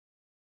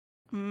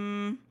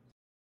 I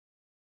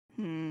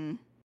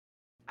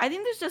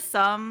think there's just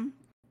some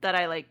that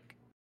I like.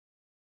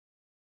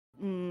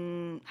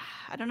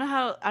 I don't know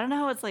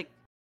how it's like.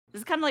 This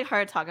is kind of like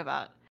hard to talk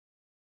about.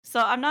 So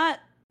I'm not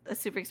a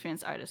super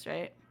experienced artist,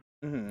 right?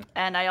 Mhm.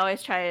 And I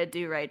always try to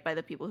do right by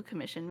the people who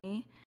commission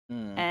me.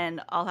 Mm.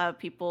 And I'll have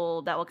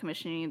people that will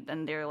commission me,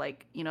 and they're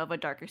like, of a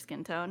darker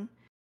skin tone.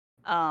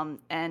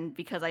 And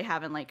because I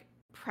haven't like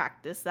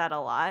practiced that a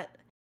lot,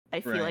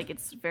 I feel Right. like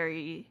it's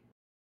very.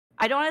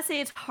 I don't want to say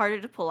it's harder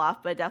to pull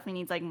off, but it definitely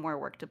needs like more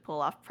work to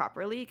pull off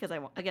properly. Because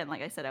again,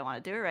 like I said, I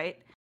want to do it right.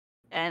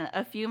 And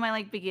a few of my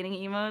like beginning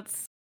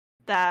emotes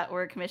that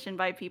were commissioned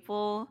by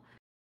people,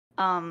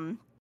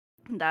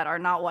 that are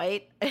not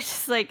white, it's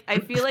just like I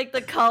feel like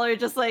the color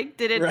just like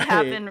didn't Right.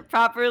 happen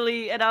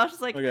properly, and I was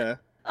just like, Okay.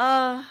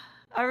 I'm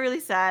really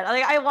sad.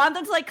 Like I want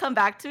them to like come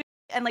back to me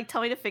and like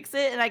tell me to fix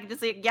it, and I can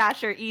just say, yeah,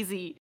 sure,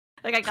 easy.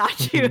 Like I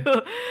got you.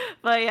 But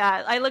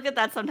yeah, I look at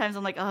that sometimes.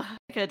 I'm like, I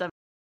could have done.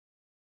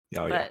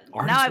 Oh, But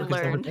Artist now I've work is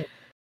never learned. done.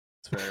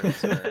 It's fair. It's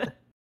fair.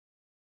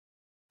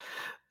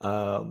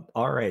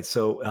 All right.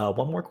 So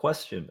one more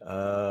question.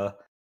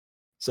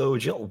 So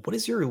Jill, what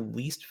is your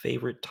least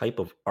favorite type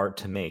of art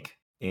to make,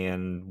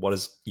 and what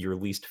is your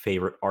least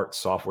favorite art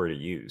software to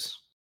use?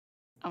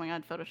 Oh my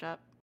god, Photoshop.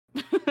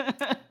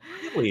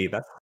 Really,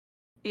 that's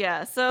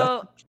Yeah,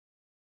 so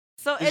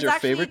So Is it's your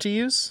actually favorite to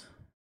use?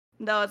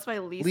 no, it's my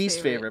least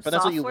Least favorite, but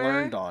that's what you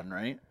learned on,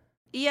 right?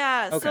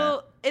 Yeah, Okay.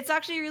 so it's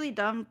actually really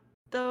dumb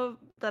though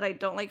that I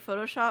don't like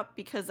Photoshop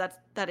because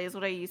that is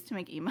what I use to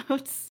make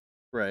emotes.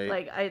 Right.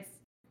 Like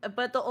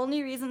but the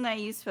only reason that I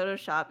use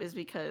Photoshop is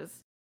because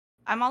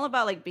I'm all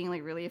about like being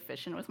like really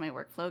efficient with my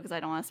workflow because I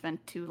don't want to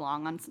spend too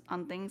long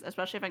on things,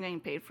 especially if I'm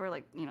getting paid for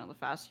like the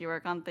faster you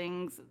work on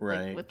things,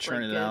 Right. like with Churn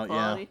like it good out,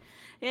 quality.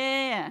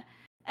 Yeah.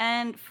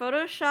 And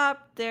Photoshop,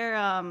 they're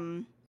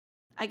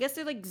I guess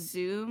they're like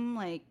Zoom,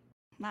 like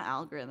not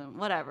algorithm,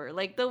 whatever.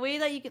 Like the way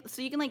that you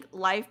can like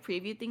live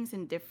preview things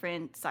in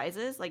different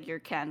sizes, like your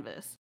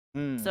canvas.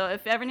 So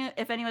if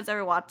anyone's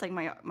ever watched like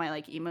my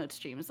like emote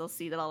streams, they'll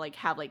see that I'll like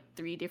have like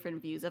 3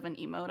 different views of an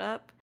emote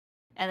up,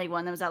 and like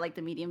one of them's at like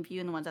the medium view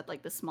and the one's at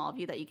like the small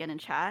view that you get in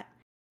chat,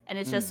 and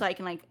it's just so I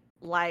can like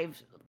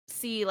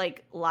see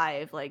like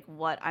live like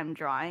what I'm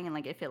drawing and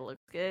like if it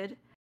looks good.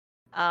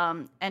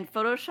 And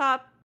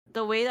Photoshop,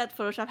 the way that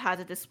Photoshop has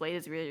it displayed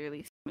is really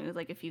really smooth.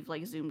 Like if you've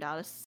like zoomed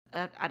out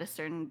at a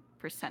certain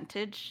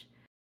percentage,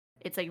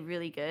 it's like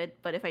really good.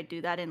 But if I do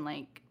that in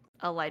like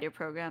a lighter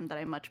program that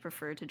I much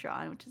prefer to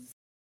draw in, which is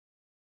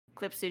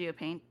Clip Studio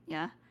Paint,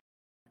 yeah.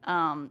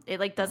 It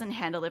like doesn't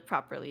handle it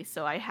properly,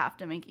 so I have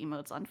to make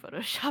emotes on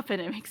Photoshop,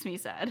 and it makes me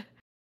sad.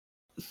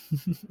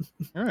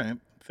 All right,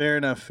 fair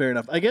enough.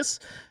 I guess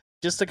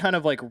just to kind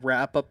of like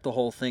wrap up the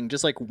whole thing,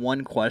 just like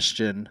one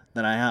question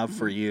that I have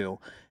for you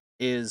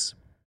is,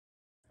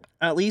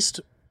 at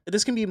least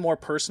this can be more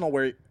personal,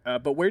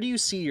 but where do you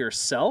see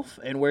yourself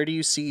and where do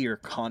you see your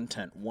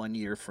content 1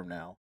 year from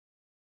now?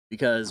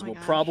 Because we'll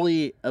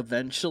probably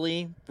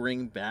eventually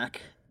bring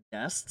back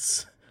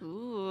guests.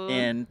 Ooh.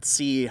 And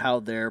see how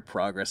their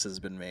progress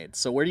has been made.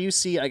 So where do you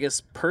see, I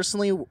guess,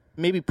 personally,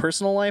 maybe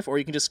personal life, or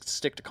you can just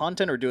stick to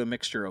content or do a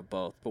mixture of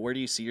both, but where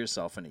do you see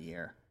yourself in a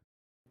year?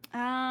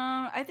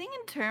 I think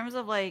in terms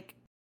of like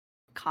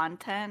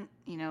content,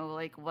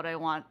 like what I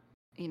want,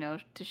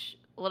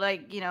 what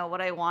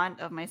I want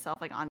of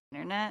myself like on the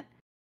internet,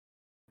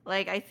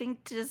 like I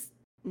think to just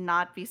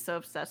not be so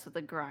obsessed with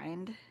the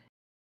grind.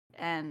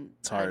 And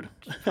it's hard.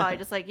 Probably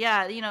just like,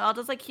 I'll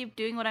just like keep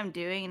doing what I'm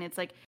doing, and it's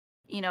like,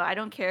 I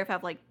don't care if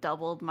I've like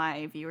doubled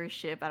my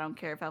viewership. I don't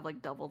care if I've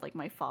like doubled like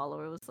my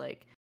followers.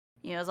 Like,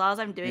 as long as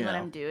I'm doing what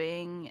I'm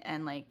doing,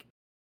 and like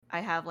I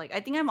have like, I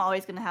think I'm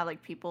always gonna have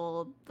like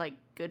people, like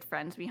good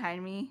friends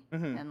behind me,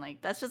 and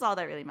like that's just all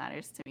that really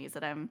matters to me, is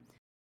that I'm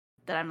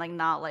like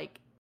not like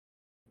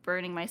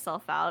burning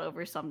myself out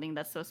over something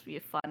that's supposed to be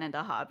fun and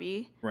a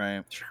hobby.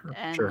 Right.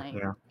 And sure, like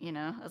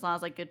yeah. As long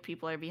as like good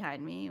people are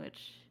behind me,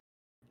 which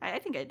I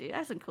think I do. I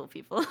have some cool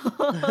people.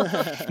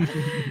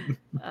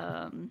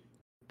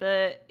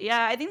 But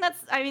yeah, I think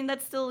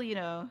that's still,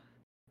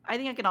 I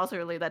think I can also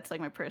relate that to like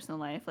my personal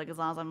life. Like as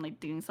long as I'm like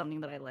doing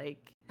something that I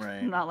like, right,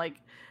 I'm not like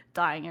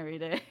dying every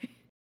day.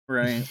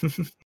 Right.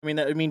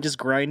 I mean, just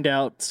grind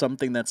out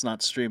something that's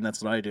not stream.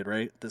 That's what I did,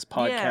 right? This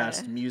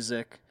podcast,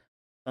 music,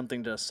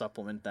 something to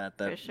supplement that.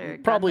 That sure.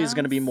 probably is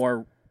going to be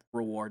more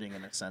rewarding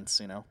in a sense,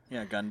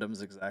 Yeah,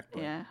 Gundams,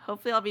 exactly. Yeah,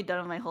 hopefully I'll be done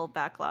with my whole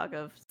backlog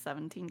of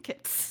 17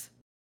 kits.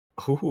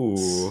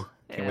 Ooh,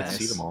 can't wait to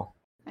see them all.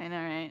 I know,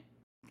 right?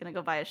 Gonna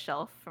go buy a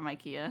shelf from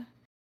IKEA.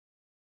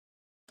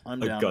 I'm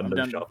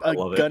down. Shelf. I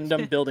love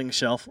Gundam building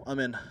shelf. I'm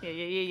in.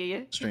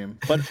 Yeah. Stream.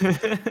 But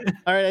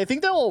all right, I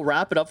think that will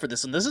wrap it up for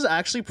this one. This is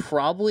actually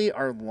probably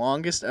our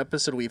longest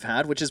episode we've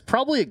had, which is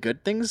probably a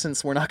good thing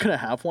since we're not going to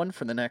have one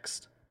for the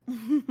next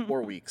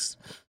 4 weeks.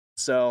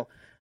 So,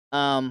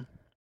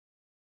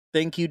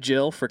 thank you,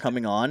 Jill, for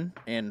coming on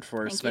and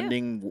for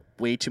spending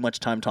way too much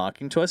time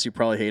talking to us. You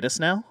probably hate us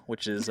now,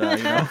 which is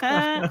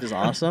which is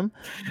awesome.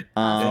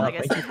 I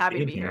guess I'm happy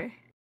to be here.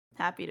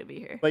 Happy to be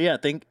here. But yeah,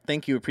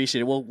 thank you,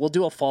 appreciate it. We'll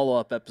do a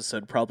follow-up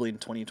episode probably in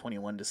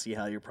 2021 to see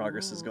how your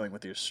progress is going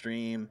with your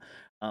stream.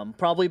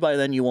 Probably by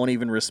then you won't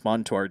even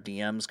respond to our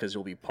DMs because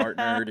you'll be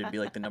partnered and be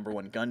like the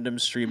 #1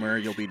 Gundam streamer.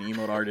 You'll be an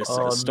emote artist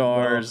to the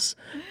stars.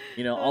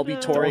 No. I'll be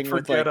touring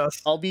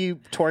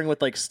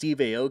with like Steve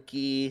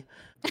Aoki.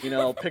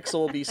 Pixel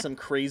will be some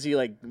crazy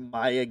like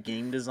Maya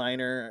game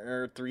designer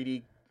or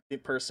 3D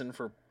person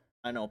for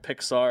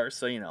Pixar.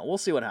 So we'll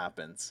see what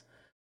happens.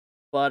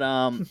 But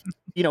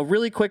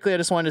really quickly, I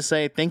just wanted to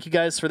say thank you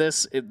guys for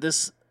this.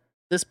 This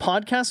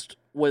podcast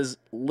was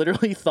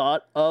literally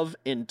thought of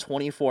in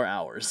 24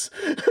 hours.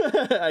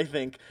 I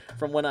think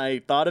from when I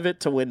thought of it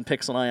to when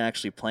Pixel and I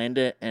actually planned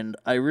it, and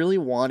I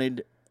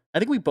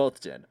think we both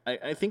did.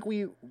 I think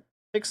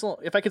Pixel.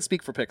 If I could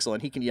speak for Pixel,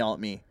 and he can yell at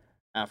me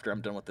after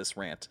I'm done with this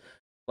rant,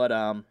 but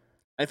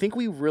I think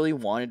we really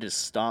wanted to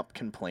stop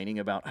complaining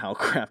about how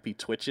crappy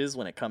Twitch is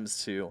when it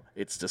comes to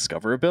its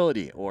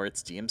discoverability or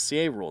its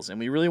DMCA rules. And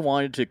we really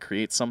wanted to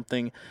create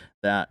something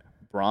that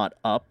brought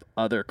up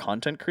other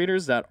content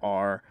creators that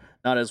are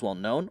not as well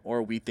known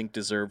or we think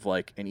deserve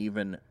like an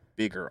even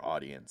bigger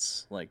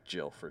audience, like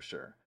Jill for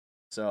sure.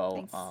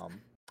 So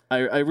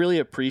I really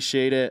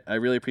appreciate it. I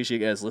really appreciate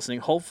you guys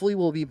listening. Hopefully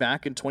we'll be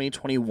back in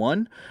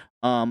 2021.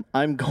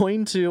 I'm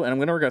going to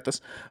regret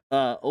this,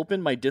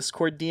 open my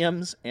Discord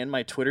DMs and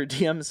my Twitter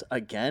DMs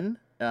again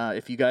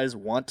if you guys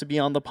want to be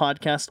on the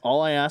podcast,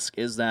 all I ask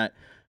is that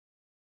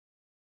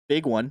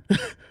big one.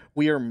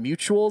 We are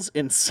mutuals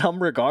in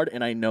some regard,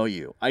 and I know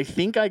you. I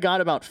think I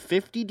got about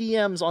 50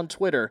 DMs on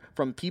Twitter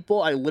from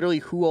people I literally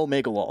who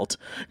Omega Lalt,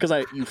 because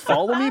you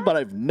follow me, but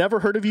I've never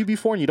heard of you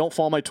before, and you don't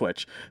follow my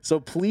Twitch. So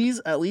please,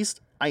 at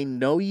least I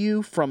know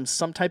you from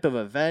some type of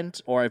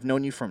event, or I've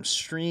known you from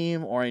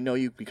stream, or I know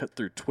you because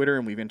through Twitter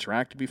and we've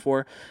interacted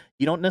before.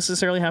 You don't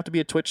necessarily have to be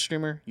a Twitch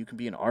streamer. You can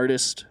be an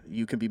artist.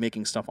 You can be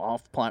making stuff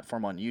off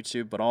platform on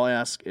YouTube. But all I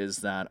ask is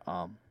that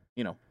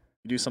you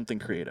do something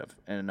creative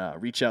and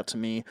reach out to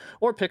me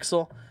or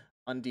Pixel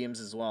on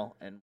DMs as well,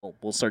 and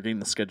we'll start getting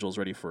the schedules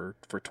ready for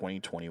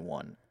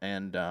 2021.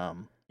 And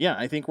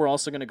I think we're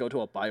also going to go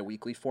to a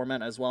bi-weekly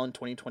format as well in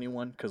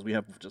 2021 because we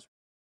have just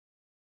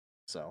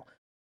so.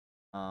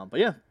 But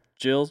yeah,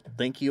 Jill,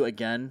 thank you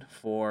again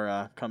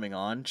for coming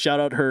on. Shout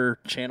out her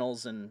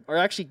channels or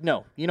actually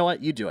no, you know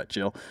what? You do it,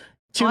 Jill.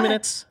 2 What?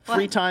 minutes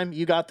free What? time.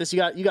 You got this. You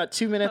got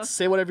 2 minutes.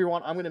 Say whatever you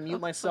want. I'm going to mute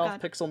myself.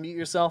 God. Pixel, mute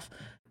yourself.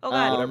 Oh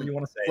God. Whatever you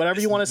want to say. Whatever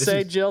you want to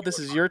say, Jill. This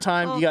is your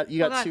time. Oh, You got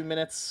God. 2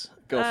 minutes.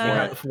 Go You for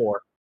have it. the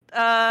floor.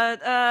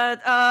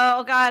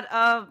 Oh God.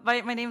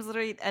 My name's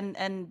literally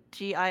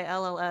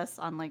NGILLS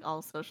on like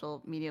all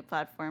social media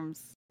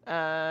platforms.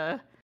 I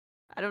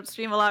don't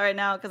stream a lot right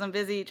now because I'm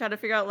busy trying to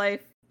figure out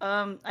life.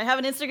 I have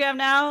an Instagram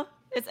now.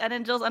 It's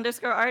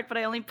 @angels_art, but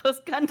I only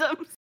post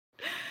Gundams.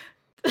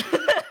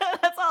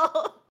 That's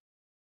all.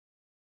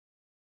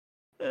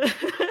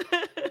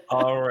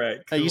 All right.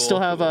 You cool,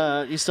 still have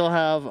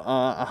cool.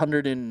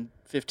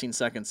 115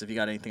 seconds if you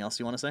got anything else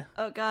you want to say.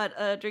 Oh God,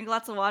 drink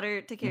lots of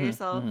water, take care of Mhm,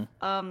 yourself.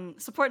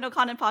 Support No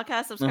Content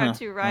Podcast, subscribe Uh-huh,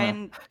 to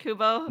Ryan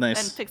Kubo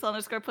Nice. and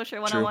Pixel_Pusher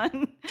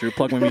 101. Drew,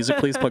 plug my music,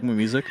 please. Plug my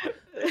music.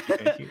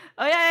 Thank you.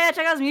 Oh yeah,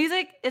 check out his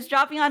music. It's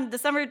dropping on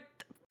December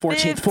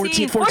 14th.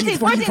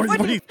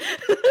 14th.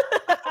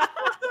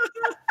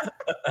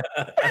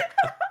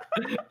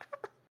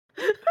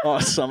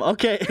 Awesome.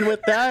 Okay, and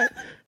with that,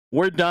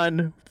 we're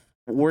done.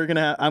 I'm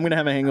gonna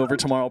have a hangover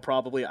tomorrow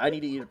probably. I need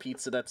to eat a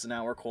pizza that's an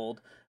hour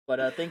cold.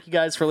 But thank you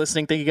guys for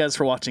listening. Thank you guys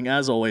for watching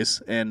as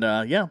always. And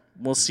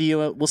we'll see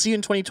you. We'll see you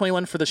in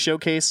 2021 for the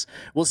showcase.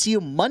 We'll see you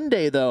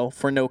Monday though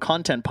for No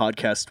Content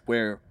Podcast,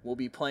 where we'll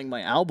be playing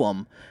my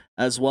album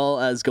as well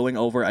as going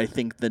over I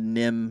think the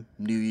NIM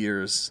New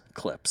Year's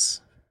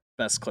clips,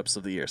 best clips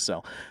of the year.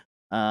 So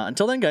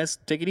until then, guys,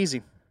 take it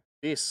easy.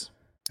 Peace.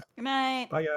 Good night. Bye, guys.